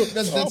don't know.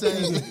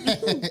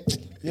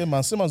 Yeah,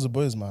 man, same as the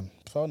boys, man.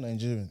 Proud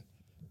Nigerian.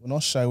 We're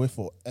not shy away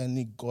for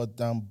any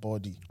goddamn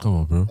body. Come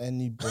on, bro.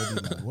 Anybody,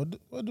 man.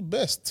 We're the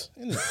best,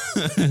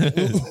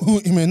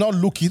 innit? He may not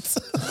look it.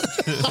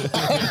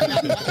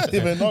 He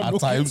may not At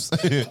look times.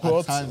 it.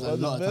 But times, a we're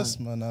the lot of best,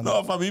 man. And No,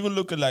 if I'm even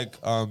looking like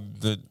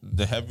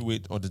the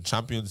heavyweight or the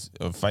champions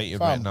fighting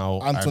fam, right now,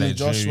 Anthony are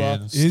Joshua,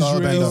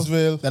 Nigerians.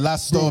 Israel. The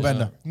last store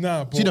bender.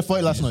 Nah, bro. See the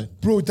fight last night?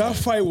 Bro, that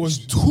fight was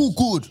Too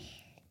good.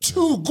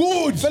 too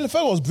good.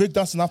 Fella was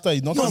breakdancing after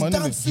he knocked him anyway.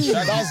 dancing.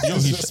 That's Yo,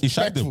 he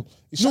shagged him. disrespectful.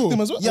 He shagged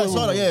him as well. Yeah, I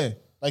saw that. Yeah.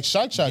 Like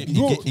shag.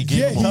 Bro, He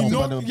gave him he a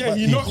knocked. bump. Yeah,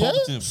 he He knocked.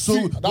 humped him. So He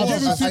gave him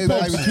I 3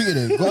 pumps.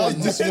 retweeted it.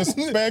 That's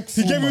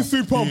disrespectful. He gave him man.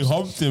 3 pumps. He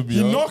humped him, He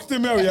yo. knocked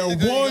him out. Yeah, 1,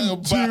 2,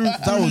 3.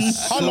 That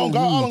was How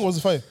long was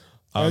the fight?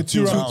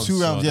 2 rounds.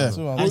 2 rounds. Yeah.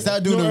 Two rounds. And he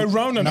started doing No, the a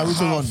round and a Naruto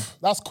half. run.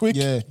 That's quick.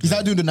 Yeah, he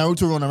started doing the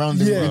Naruto run around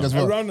the Yeah, ring as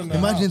well. a round and a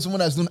Imagine half. someone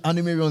that's doing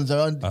anime runs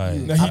around. Aye.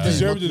 Nah, he Aye.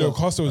 deserved it though.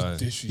 Costa was Aye.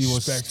 He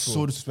was disrespectful.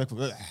 so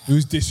disrespectful. It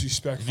was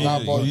disrespectful. Nah,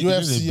 but He UFC,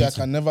 really I beat him.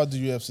 can never do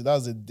UFC.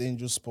 That's a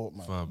dangerous sport,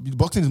 man.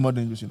 Boxing is more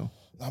dangerous, you know.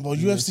 Nah, but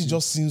UFC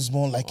just seems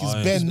more like it's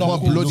Oh, bare it's More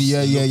knuckles. bloody.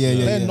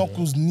 Yeah. Bare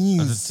knuckles, And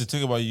knees. to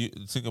think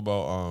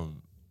about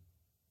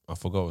I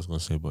forgot what I was gonna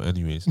say, but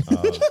anyways,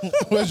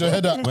 Where's your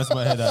head at? where's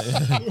my head at?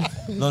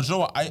 No, do you know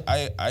what?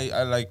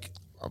 I like.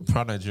 I'm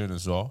proud Nigerian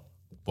as well,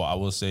 but I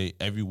will say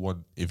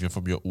everyone, if you're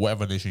from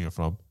whatever nation you're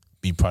from,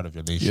 be proud of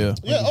your nation.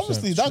 Yeah. Yeah,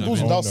 obviously that goes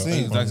Oh, without no.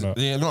 saying.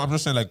 Exactly. Yeah, no, I'm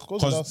just saying like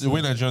Goes without because the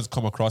way Nigerians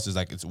come across is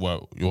like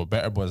you're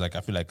better, but it's like I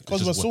feel like it's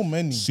 'Cause just we're so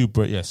many. super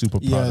proud. Yeah, it's of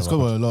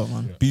got our a lot, man.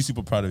 country. Be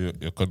super proud of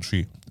your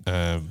country,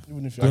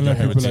 Even if Don't you're let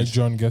people like heritage.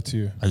 John get to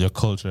you. and your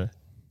culture.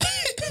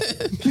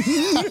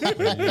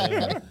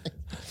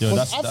 Yo, But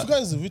that's Africa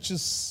is the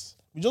richest.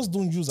 We just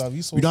don't use our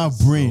resources. We don't have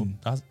brain.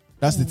 that's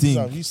That's the We thing. use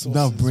our We resources,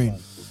 don't have brain. man.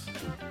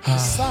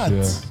 It's sad.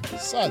 Yeah.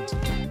 Sad.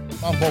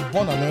 Man, but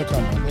born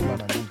American, man. No man,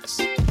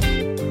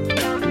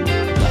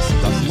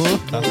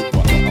 that's